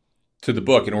to the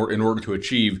book in order to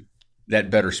achieve that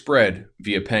better spread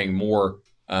via paying more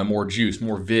juice,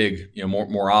 more vig,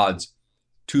 more odds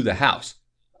to the house.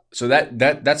 So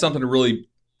that's something to really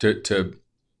to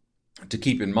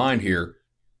keep in mind here.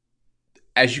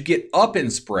 As you get up in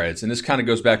spreads, and this kind of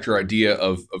goes back to your idea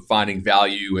of finding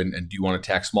value and do you want to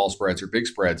attack small spreads or big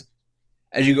spreads?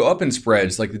 As you go up in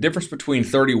spreads, like the difference between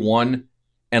 31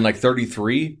 and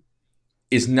 33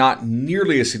 is not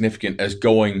nearly as significant as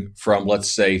going from, let's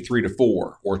say, 3 to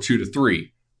 4 or 2 to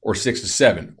 3 or 6 to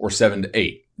 7 or 7 to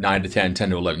 8, 9 to 10, 10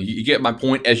 to 11. You get my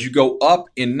point? As you go up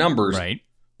in numbers, right,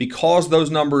 because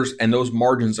those numbers and those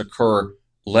margins occur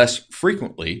less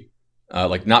frequently,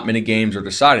 not many games are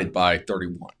decided by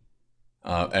 31.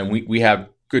 And we have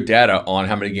good data on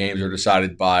how many games are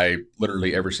decided by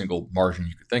literally every single margin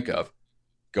you could think of,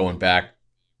 going back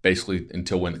basically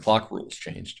until when the clock rules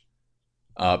changed.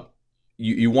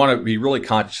 You want to be really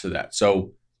conscious of that.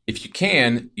 So if you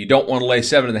can, you don't want to lay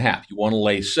 7.5. You want to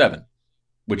lay 7,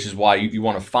 which is why you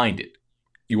want to find it.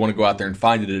 You want to go out there and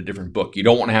find it at a different book. You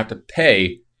don't want to have to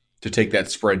pay to take that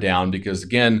spread down because,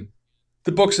 again,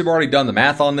 the books have already done the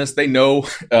math on this. They know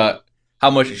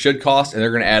how much it should cost, and they're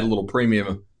going to add a little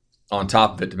premium on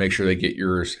top of it to make sure they get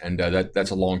yours. And that's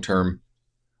a long-term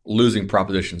losing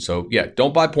proposition. So, yeah,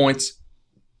 don't buy points.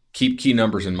 Keep key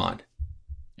numbers in mind.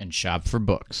 And shop for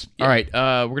books. Yeah. All right,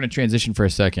 we're going to transition for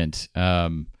a second. How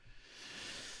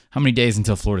many days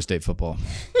until Florida State football?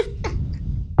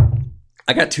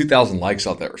 I got 2,000 likes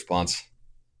on that response.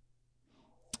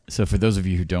 So for those of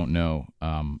you who don't know,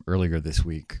 earlier this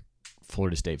week,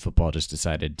 Florida State football just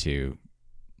decided to,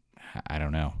 I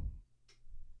don't know.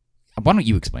 Why don't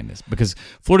you explain this? Because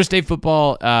Florida State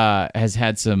football has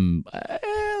had some,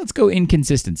 let's go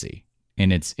inconsistency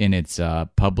in its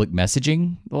public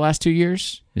messaging the last 2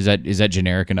 years. Is that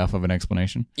generic enough of an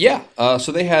explanation? Yeah.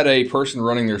 So they had a person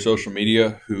running their social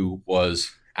media who was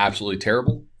absolutely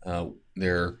terrible.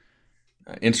 Their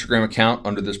Instagram account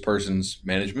under this person's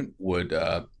management would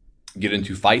get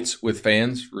into fights with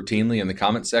fans routinely in the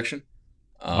comment section.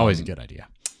 Always a good idea.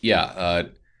 Yeah.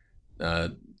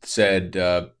 Said,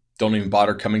 don't even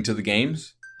bother coming to the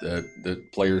games. The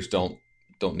players don't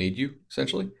need you,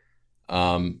 essentially.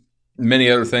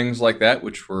 Many other things like that,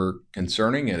 which were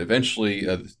concerning. And eventually,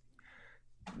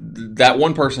 that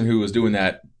one person who was doing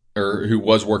that or who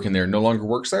was working there no longer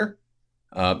works there.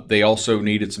 They also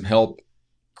needed some help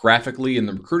graphically in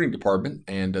the recruiting department,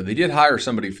 and they did hire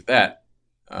somebody for that.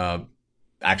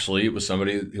 Actually, it was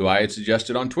somebody who I had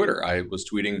suggested on Twitter. I was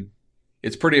tweeting,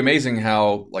 it's pretty amazing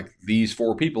how these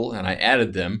 4 people, and I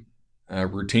added them,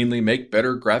 routinely make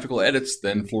better graphical edits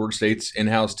than Florida State's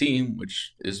in-house team,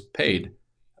 which is paid.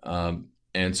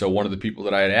 And so one of the people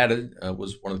that I had added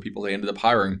was one of the people they ended up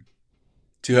hiring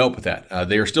to help with that.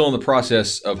 They are still in the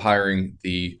process of hiring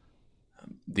the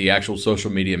actual social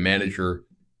media manager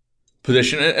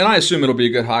position, and I assume it'll be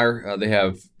a good hire. They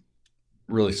have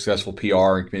really successful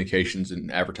PR and communications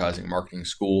and advertising and marketing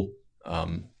school,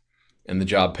 and the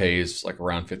job pays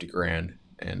around $50,000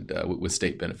 and with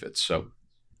state benefits. So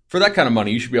for that kind of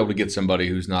money, you should be able to get somebody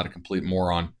who's not a complete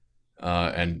moron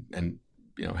and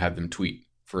have them tweet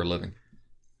for a living.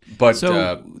 But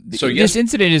so yes. This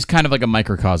incident is kind of like a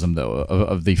microcosm, though,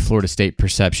 of the Florida State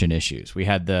perception issues. We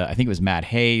had I think it was Matt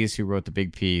Hayes who wrote the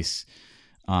big piece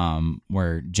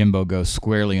where Jimbo goes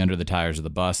squarely under the tires of the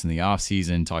bus in the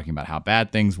offseason, talking about how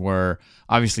bad things were.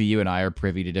 Obviously, you and I are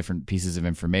privy to different pieces of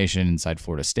information inside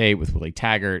Florida State with Willie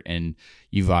Taggart, and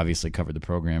you've obviously covered the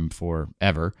program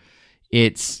forever.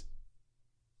 It's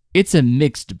a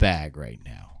mixed bag right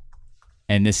now.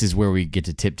 And this is where we get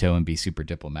to tiptoe and be super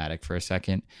diplomatic for a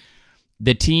second.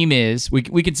 The team is, we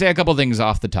can say a couple things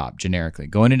off the top generically.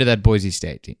 Going into that Boise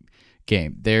State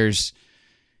game, there's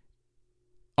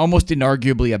almost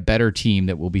inarguably a better team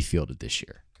that will be fielded this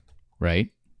year,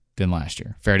 right, than last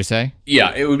year. Fair to say?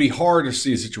 Yeah, it would be hard to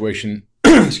see a situation,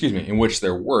 excuse me, in which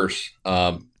they're worse.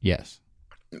 Yes.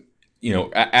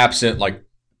 Absent like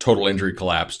total injury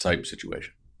collapse type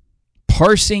situation.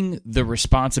 Parsing the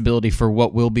responsibility for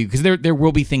what will be, because there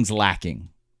will be things lacking.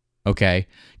 Okay.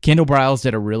 Kendall Briles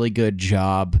did a really good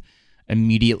job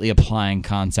immediately applying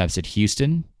concepts at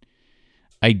Houston.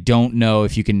 I don't know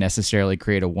if you can necessarily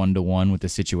create a one-to-one with the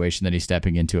situation that he's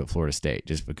stepping into at Florida State,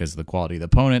 just because of the quality of the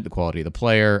opponent, the quality of the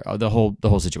player, the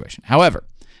whole situation. However,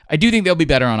 I do think they'll be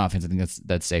better on offense. I think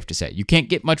that's safe to say. You can't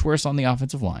get much worse on the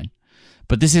offensive line,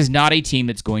 but this is not a team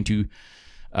that's going to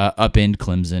upend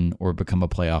Clemson or become a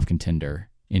playoff contender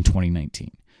in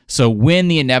 2019. So when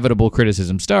the inevitable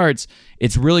criticism starts,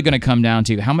 it's really going to come down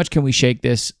to how much can we shake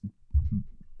this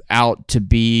out to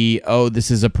be,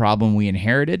 this is a problem we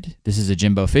inherited, this is a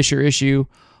Jimbo Fisher issue,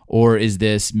 or is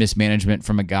this mismanagement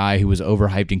from a guy who was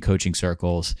overhyped in coaching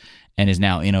circles and is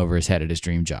now in over his head at his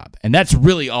dream job? And that's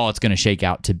really all it's going to shake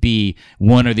out to be,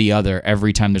 one or the other,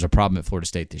 every time there's a problem at Florida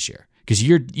State this year. Because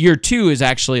year two is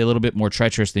actually a little bit more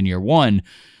treacherous than year one,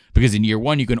 because in year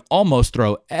one you can almost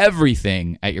throw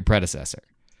everything at your predecessor.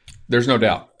 There's no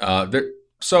doubt.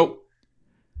 So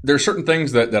there's certain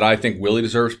things that I think Willie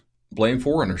deserves blame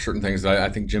for, and there's certain things that I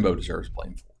think Jimbo deserves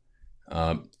blame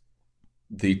for.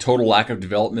 The total lack of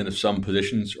development of some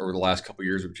positions over the last couple of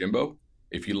years of Jimbo,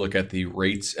 if you look at the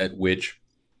rates at which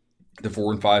the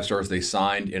 4 and 5 stars they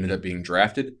signed ended up being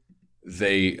drafted,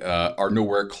 they are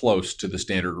nowhere close to the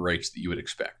standard rates that you would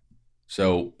expect.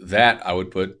 So that I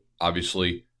would put,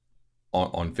 obviously,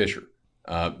 on Fisher.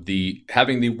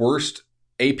 Having the worst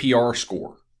APR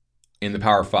score in the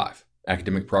Power 5,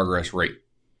 academic progress rate,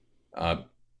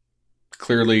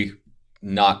 clearly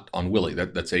not on Willie.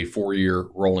 That's a 4-year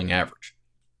rolling average.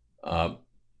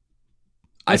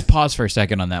 Let's pause for a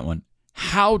second on that one.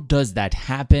 How does that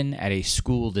happen at a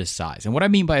school this size? And what I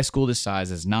mean by a school this size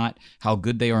is not how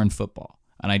good they are in football.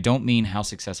 And I don't mean how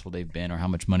successful they've been or how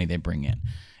much money they bring in.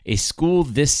 A school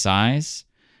this size,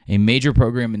 a major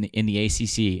program in the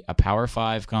ACC, a Power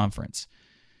 5 conference,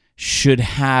 should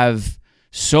have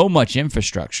so much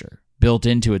infrastructure built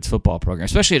into its football program,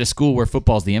 especially at a school where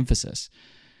football is the emphasis,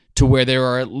 to where there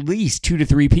are at least 2 to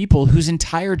 3 people whose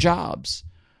entire jobs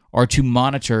are to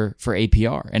monitor for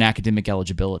APR and academic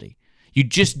eligibility. You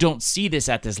just don't see this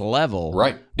at this level,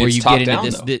 right? Where it's you top get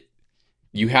into down, this.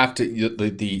 You have to.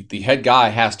 The head guy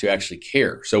has to actually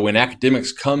care. So when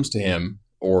academics comes to him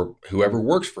or whoever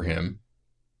works for him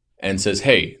and says,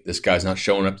 "Hey, this guy's not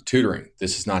showing up to tutoring.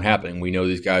 This is not happening. We know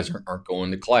these guys aren't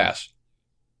going to class."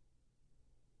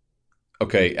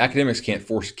 Okay, academics can't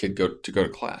force a kid to go to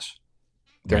class.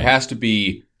 There has to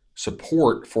be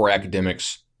support for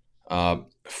academics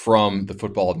from the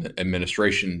football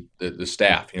administration, the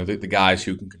staff, the guys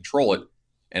who can control it.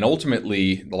 And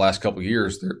ultimately, the last couple of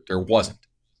years, there wasn't.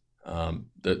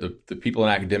 The people in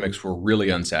academics were really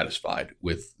unsatisfied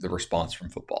with the response from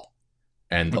football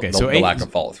and the lack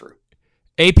of follow through.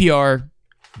 APR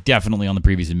definitely on the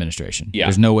previous administration. Yeah.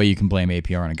 There's no way you can blame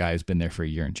APR on a guy who's been there for a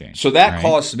year and change. So that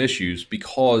caused some issues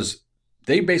because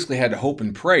they basically had to hope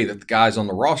and pray that the guys on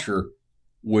the roster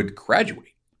would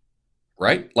graduate,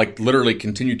 right? Like literally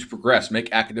continue to progress, make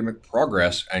academic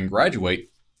progress and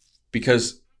graduate,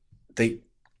 because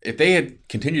if they had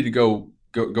continued to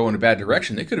go in a bad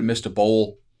direction, they could have missed a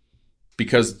bowl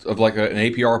because of like an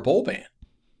APR bowl ban.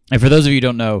 And for those of you who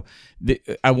don't know,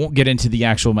 I won't get into the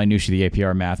actual minutiae of the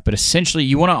APR math, but essentially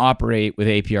you want to operate with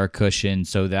APR cushion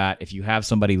so that if you have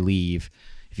somebody leave,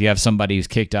 if you have somebody who's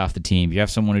kicked off the team, if you have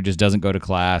someone who just doesn't go to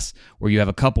class, or you have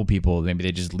a couple people, maybe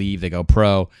they just leave, they go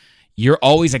pro, you're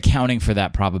always accounting for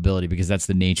that probability because that's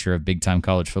the nature of big-time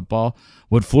college football.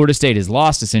 What Florida State has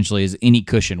lost essentially is any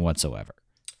cushion whatsoever.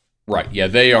 Right. Yeah,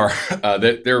 they are.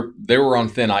 They were on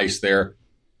thin ice there.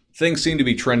 Things seem to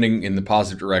be trending in the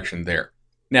positive direction there.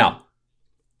 Now,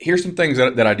 here's some things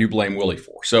that I do blame Willie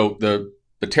for. So the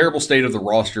terrible state of the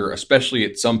roster, especially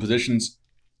at some positions,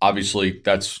 obviously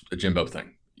that's a Jimbo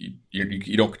thing.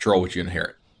 You don't control what you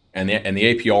inherit. And the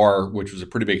APR, which was a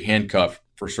pretty big handcuff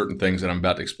for certain things that I'm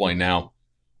about to explain now,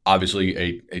 obviously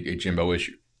a Jimbo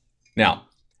issue. Now,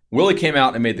 Willie came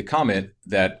out and made the comment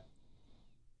that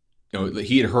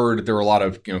he had heard that there were a lot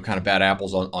of kind of bad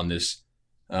apples on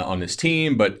this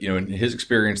team, but in his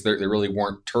experience, there really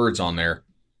weren't turds on there.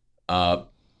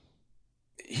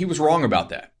 He was wrong about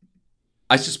that.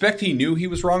 I suspect he knew he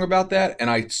was wrong about that, and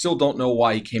I still don't know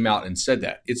why he came out and said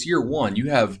that. It's year one. You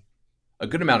have a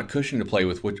good amount of cushion to play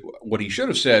with. What he should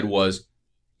have said was,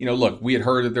 look, we had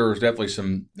heard that there was definitely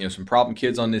some problem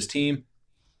kids on this team.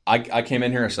 I came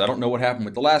in here and said, I don't know what happened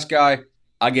with the last guy.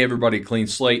 I gave everybody a clean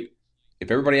slate.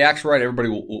 If everybody acts right, everybody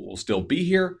will still be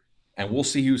here, and we'll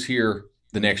see who's here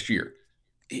the next year.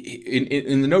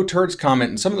 In the no turds comment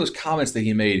and some of those comments that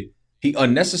he made, he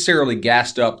unnecessarily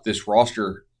gassed up this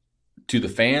roster to the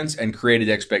fans and created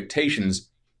expectations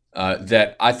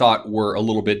that I thought were a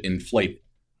little bit inflated.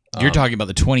 You're talking about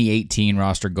the 2018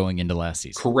 roster going into last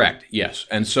season. Correct. Yes.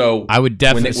 And so I would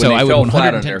definitely when they fell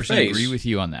flat on 110% their face, agree with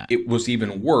you on that. It was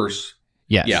even worse.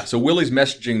 Yes. Yeah. So Willie's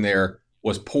messaging there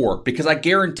was poor because I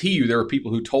guarantee you there are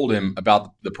people who told him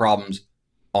about the problems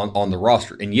on the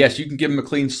roster. And yes, you can give him a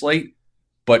clean slate,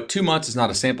 but 2 months is not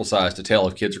a sample size to tell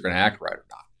if kids are going to act right or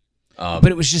not.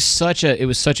 But it was just such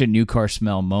a new car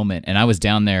smell moment, and I was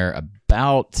down there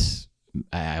about,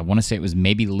 I want to say it was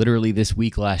maybe literally this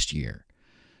week last year,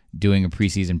 doing a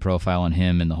preseason profile on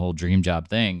him and the whole dream job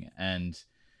thing, and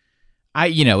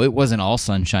it wasn't all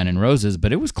sunshine and roses,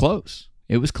 but it was close.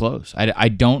 It was close. I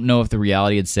don't know if the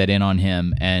reality had set in on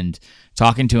him, and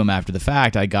talking to him after the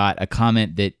fact, I got a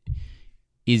comment that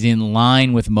is in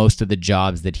line with most of the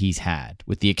jobs that he's had,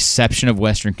 with the exception of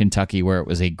Western Kentucky, where it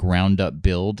was a ground-up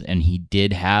build, and he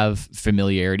did have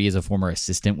familiarity as a former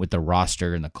assistant with the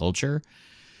roster and the culture.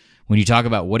 When you talk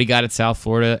about what he got at South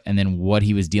Florida and then what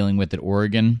he was dealing with at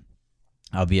Oregon,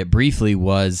 albeit briefly,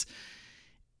 was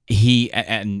he,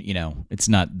 and it's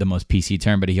not the most PC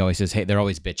term, but he always says, hey, they're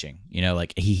always bitching.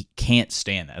 Like he can't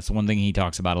stand that. That's one thing he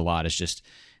talks about a lot, is just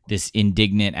this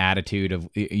indignant attitude of,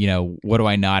 what do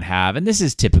I not have? And this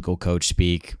is typical coach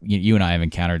speak. You and I have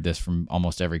encountered this from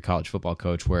almost every college football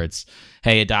coach, where it's,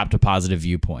 hey, adopt a positive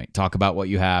viewpoint. Talk about what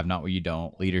you have, not what you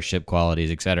don't, leadership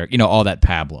qualities, et cetera. All that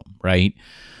pablum, right?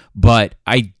 But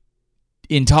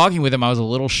in talking with him, I was a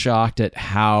little shocked at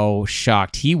how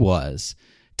shocked he was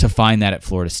to find that at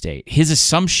Florida State. His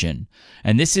assumption,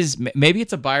 and this is, maybe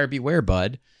it's a buyer beware,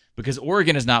 bud, because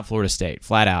Oregon is not Florida State,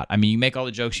 flat out. I mean, you make all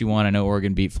the jokes you want. I know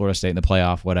Oregon beat Florida State in the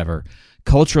playoff, whatever.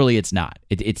 Culturally, it's not.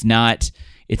 It's not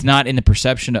in the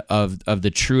perception of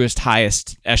the truest,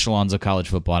 highest echelons of college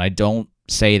football. And I don't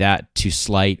say that to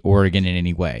slight Oregon in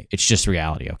any way. It's just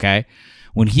reality, okay?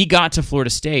 When he got to Florida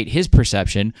State, his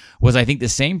perception was, I think, the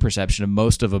same perception of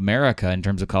most of America in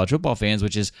terms of college football fans,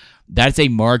 which is that's a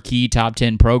marquee top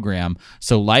 10 program,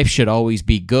 so life should always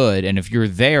be good. And if you're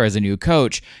there as a new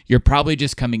coach, you're probably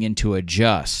just coming in to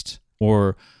adjust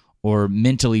or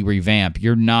mentally revamp.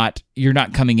 You're not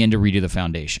coming in to redo the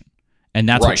foundation. And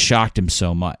that's right. What shocked him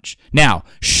so much. Now,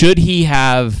 should he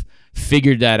have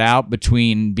figured that out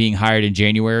between being hired in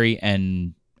January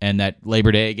and that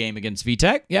Labor Day game against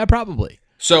VTech? Yeah, probably.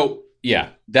 So, yeah,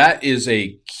 that is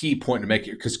a key point to make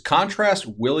here, because contrast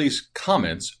Willie's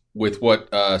comments with what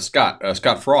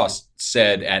Scott Frost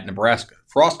said at Nebraska.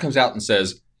 Frost comes out and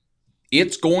says,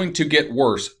 it's going to get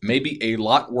worse, maybe a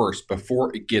lot worse,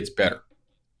 before it gets better.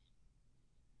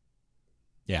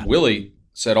 Yeah. Willie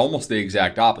said almost the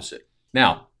exact opposite.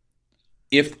 Now,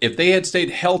 if they had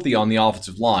stayed healthy on the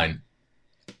offensive line,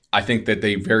 I think that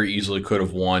they very easily could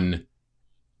have won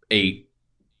 8,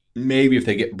 maybe if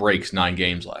they get breaks, 9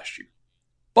 games last year.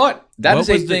 But that is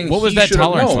a thing. What was that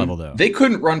tolerance level, though? They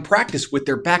couldn't run practice with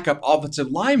their backup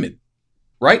offensive linemen,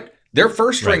 right? Their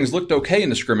first strings looked okay in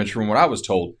the scrimmage from what I was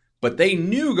told, but they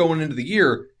knew going into the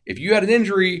year, if you had an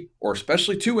injury, or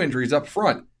especially 2 injuries up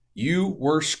front, you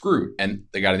were screwed. And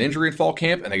they got an injury in fall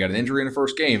camp, and they got an injury in the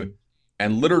first game.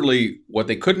 And literally what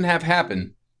they couldn't have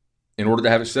happen in order to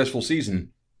have a successful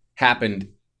season happened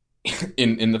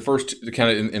in the first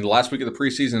kind of in the last week of the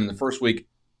preseason and the first week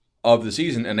of the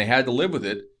season, and they had to live with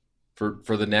it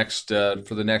for the next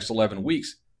 11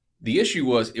 weeks. The issue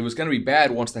was it was going to be bad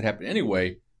once that happened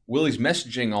anyway. Willie's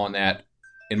messaging on that,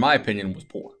 in my opinion, was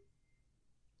poor.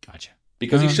 Gotcha.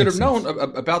 Because he should have known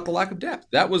about the lack of depth.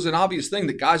 That was an obvious thing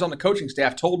that guys on the coaching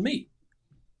staff told me.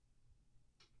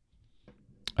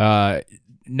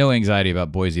 No anxiety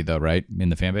about Boise, though, right? In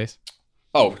the fan base?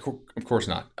 Oh, of course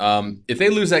not. If they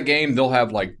lose that game, they'll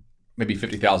have like maybe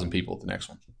 50,000 people at the next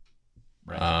one.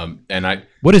 Right.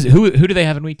 What is it? Who do they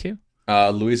have in week 2?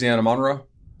 Louisiana Monroe.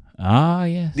 Ah,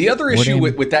 yes. The other issue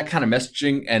with that kind of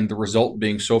messaging and the result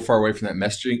being so far away from that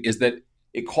messaging is that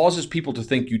it causes people to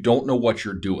think you don't know what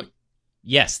you're doing.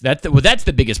 Yes, that's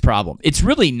the biggest problem. It's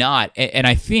really not, and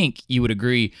I think you would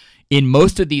agree, in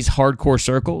most of these hardcore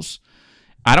circles,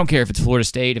 I don't care if it's Florida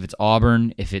State, if it's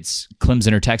Auburn, if it's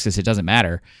Clemson or Texas, it doesn't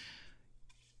matter.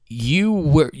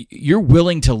 You're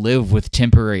willing to live with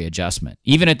temporary adjustment,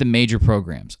 even at the major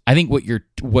programs. I think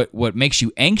what makes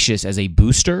you anxious as a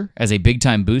booster, as a big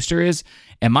time booster, is,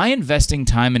 am I investing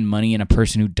time and money in a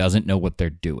person who doesn't know what they're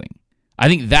doing? I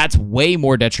think that's way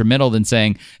more detrimental than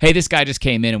saying, hey, this guy just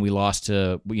came in and we lost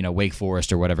to Wake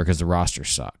Forest or whatever because the roster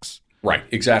sucks. Right,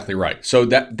 exactly right. So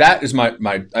that is my.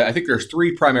 I think there's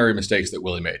 3 primary mistakes that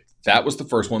Willie made. That was the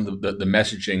first one, the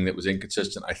messaging that was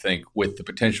inconsistent, I think, with the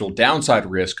potential downside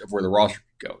risk of where the roster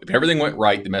could go. If everything went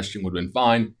right, the messaging would have been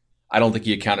fine. I don't think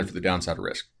he accounted for the downside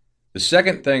risk. The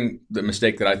second thing, the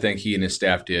mistake that I think he and his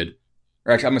staff did,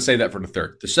 or actually I'm going to say that for the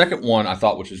third. The second one I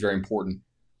thought, which was very important,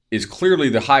 is clearly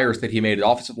the hires that he made as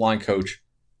offensive line coach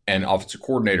and offensive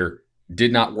coordinator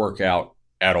did not work out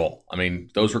at all. I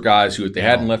mean, those were guys who, if they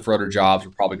hadn't left for other jobs,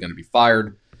 were probably going to be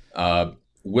fired.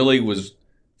 Willie was,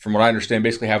 from what I understand,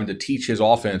 basically having to teach his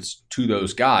offense to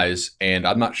those guys, and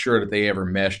I'm not sure that they ever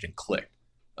meshed and clicked.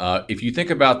 If you think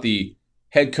about the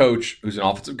head coach, who's an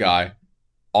offensive guy,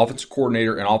 offensive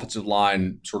coordinator, and offensive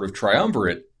line sort of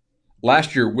triumvirate,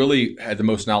 last year Willie had the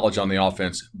most knowledge on the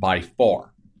offense by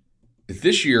far.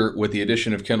 This year, with the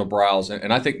addition of Kendall Briles,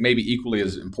 and I think maybe equally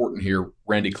as important here,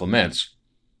 Randy Clements,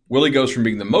 Willie goes from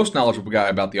being the most knowledgeable guy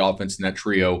about the offense in that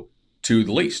trio to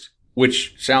the least,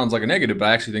 which sounds like a negative, but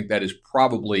I actually think that is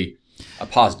probably a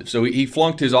positive. So he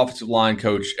flunked his offensive line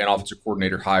coach and offensive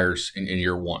coordinator hires in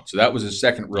year 1. So that was his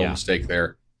second real mistake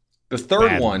there. The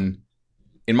third one,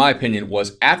 in my opinion,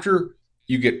 was after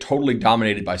you get totally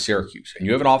dominated by Syracuse and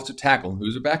you have an offensive tackle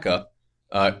who's a backup,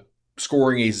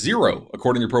 scoring a 0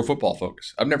 according to Pro Football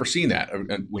Focus. I've never seen that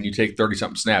when you take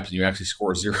 30-something snaps and you actually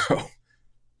score a 0.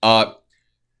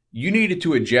 You needed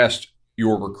to adjust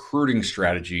your recruiting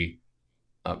strategy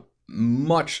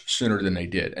much sooner than they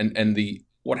did. And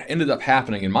what ended up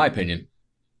happening, in my opinion,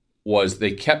 was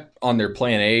they kept on their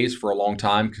plan A's for a long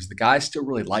time because the guys still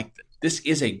really liked them. This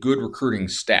is a good recruiting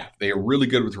staff. They are really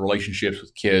good with relationships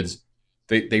with kids.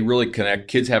 They really connect.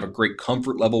 Kids have a great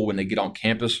comfort level when they get on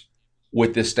campus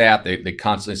with this staff. They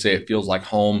constantly say it feels like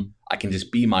home. I can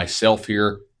just be myself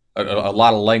here. A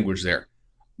lot of language there.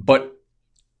 But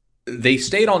they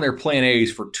stayed on their plan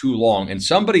A's for too long, and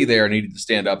somebody there needed to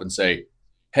stand up and say,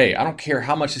 hey, I don't care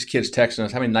how much this kid's texting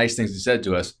us, how many nice things he said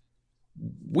to us.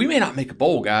 We may not make a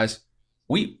bowl, guys.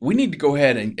 We need to go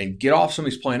ahead and get off some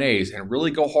of these plan A's and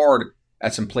really go hard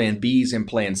at some plan B's and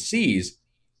plan C's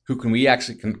who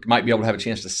might be able to have a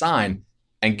chance to sign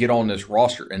and get on this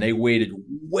roster. And they waited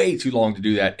way too long to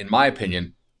do that, in my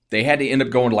opinion. They had to end up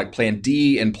going to like plan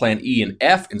D and plan E and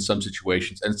F in some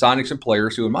situations and signing some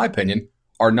players who, in my opinion,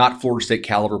 are not Florida State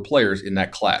caliber players in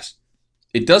that class.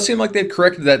 It does seem like they've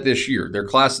corrected that this year. Their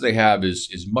class that they have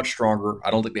is much stronger.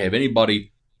 I don't think they have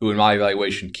anybody who, in my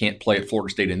evaluation, can't play at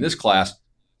Florida State in this class.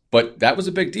 But that was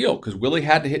a big deal because Willie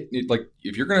had to hit, like,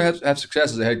 if you're going to have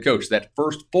success as a head coach, that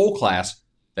first full class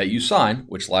that you sign,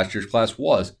 which last year's class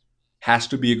was, has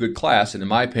to be a good class. And in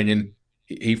my opinion,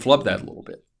 he flubbed that a little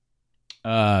bit.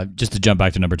 Just to jump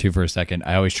back to number 2 for a second,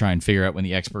 I always try and figure out when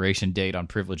the expiration date on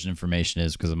privileged information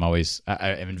is because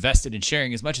I'm invested in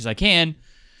sharing as much as I can.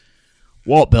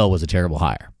 Walt Bell was a terrible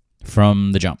hire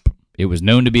from the jump. It was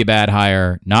known to be a bad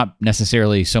hire, not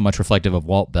necessarily so much reflective of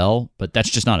Walt Bell, but that's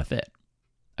just not a fit.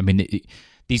 I mean,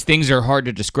 these things are hard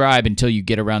to describe until you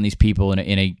get around these people in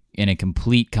a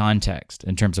complete context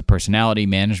in terms of personality,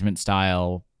 management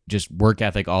style, just work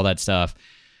ethic, all that stuff.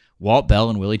 Walt Bell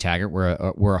and Willie Taggart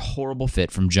were a horrible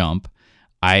fit from jump.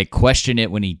 I question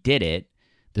it when he did it.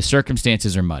 The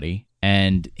circumstances are muddy,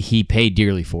 and he paid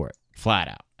dearly for it, flat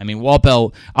out. I mean, Walt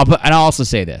Bell. I'll also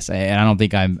say this, and I don't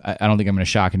think I'm going to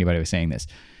shock anybody with saying this.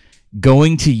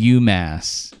 Going to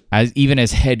UMass, even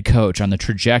as head coach on the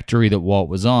trajectory that Walt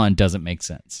was on, doesn't make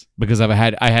sense because I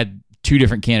had 2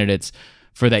 different candidates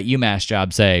for that UMass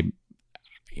job say,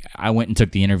 I went and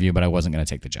took the interview, but I wasn't going to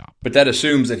take the job. But that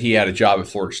assumes that he had a job at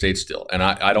Florida State still, and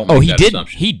I don't. He did.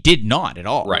 Assumption. He did not at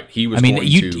all. Right. He was.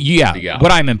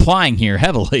 What I'm implying here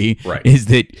heavily is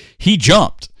that he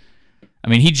jumped. I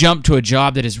mean, he jumped to a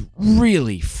job that is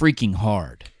really freaking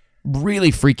hard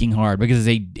because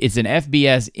it's an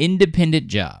FBS independent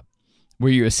job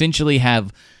where you essentially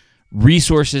have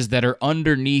resources that are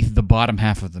underneath the bottom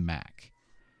half of the MAC.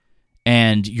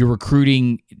 And you're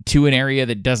recruiting to an area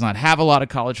that does not have a lot of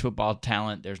college football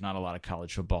talent. There's not a lot of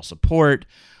college football support.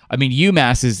 I mean,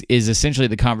 UMass is essentially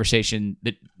the conversation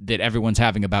that everyone's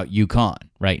having about UConn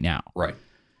right now. Right.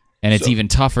 And it's even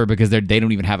tougher because they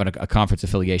don't even have a conference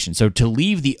affiliation. So to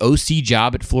leave the OC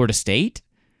job at Florida State,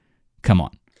 come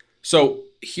on. So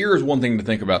here's one thing to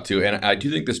think about, too. And I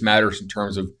do think this matters in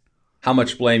terms of how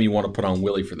much blame you want to put on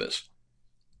Willie for this.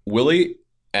 Willie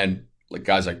and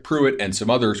guys like Pruitt and some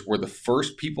others were the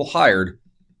first people hired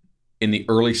in the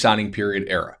early signing period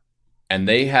era. And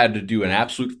they had to do an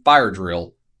absolute fire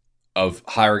drill of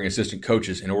hiring assistant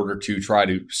coaches in order to try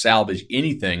to salvage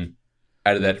anything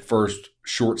out of that first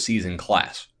short season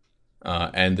class.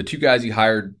 And the two guys he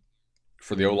hired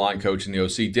for the O-line coach and the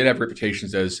OC did have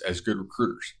reputations as good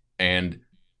recruiters. And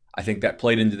I think that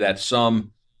played into that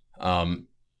some.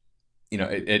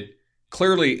 It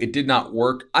clearly it did not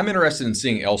work. I'm interested in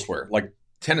seeing elsewhere. Like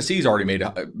Tennessee's already made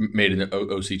an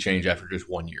OC change after just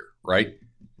 1 year, right?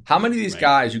 How many of these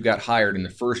guys who got hired in the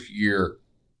first year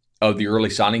of the early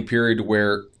signing period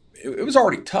where it was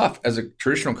already tough as a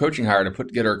traditional coaching hire to put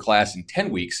together a class in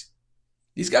 10 weeks?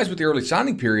 These guys with the early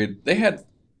signing period,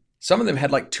 some of them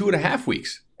had like 2.5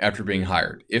 weeks after being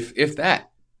hired, if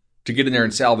that, to get in there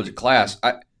and salvage a class.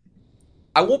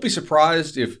 I won't be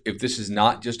surprised if this is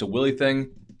not just a Willie thing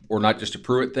or not just a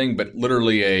Pruitt thing, but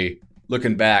literally a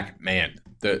looking back, man,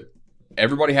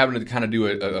 everybody having to kind of do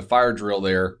a fire drill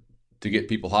there to get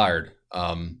people hired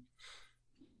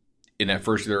in that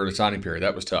first year of the signing period.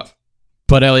 That was tough.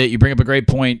 But Elliot, you bring up a great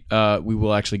point. We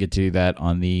will actually get to that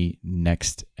on the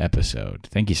next episode.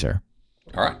 Thank you, sir.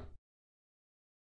 All right.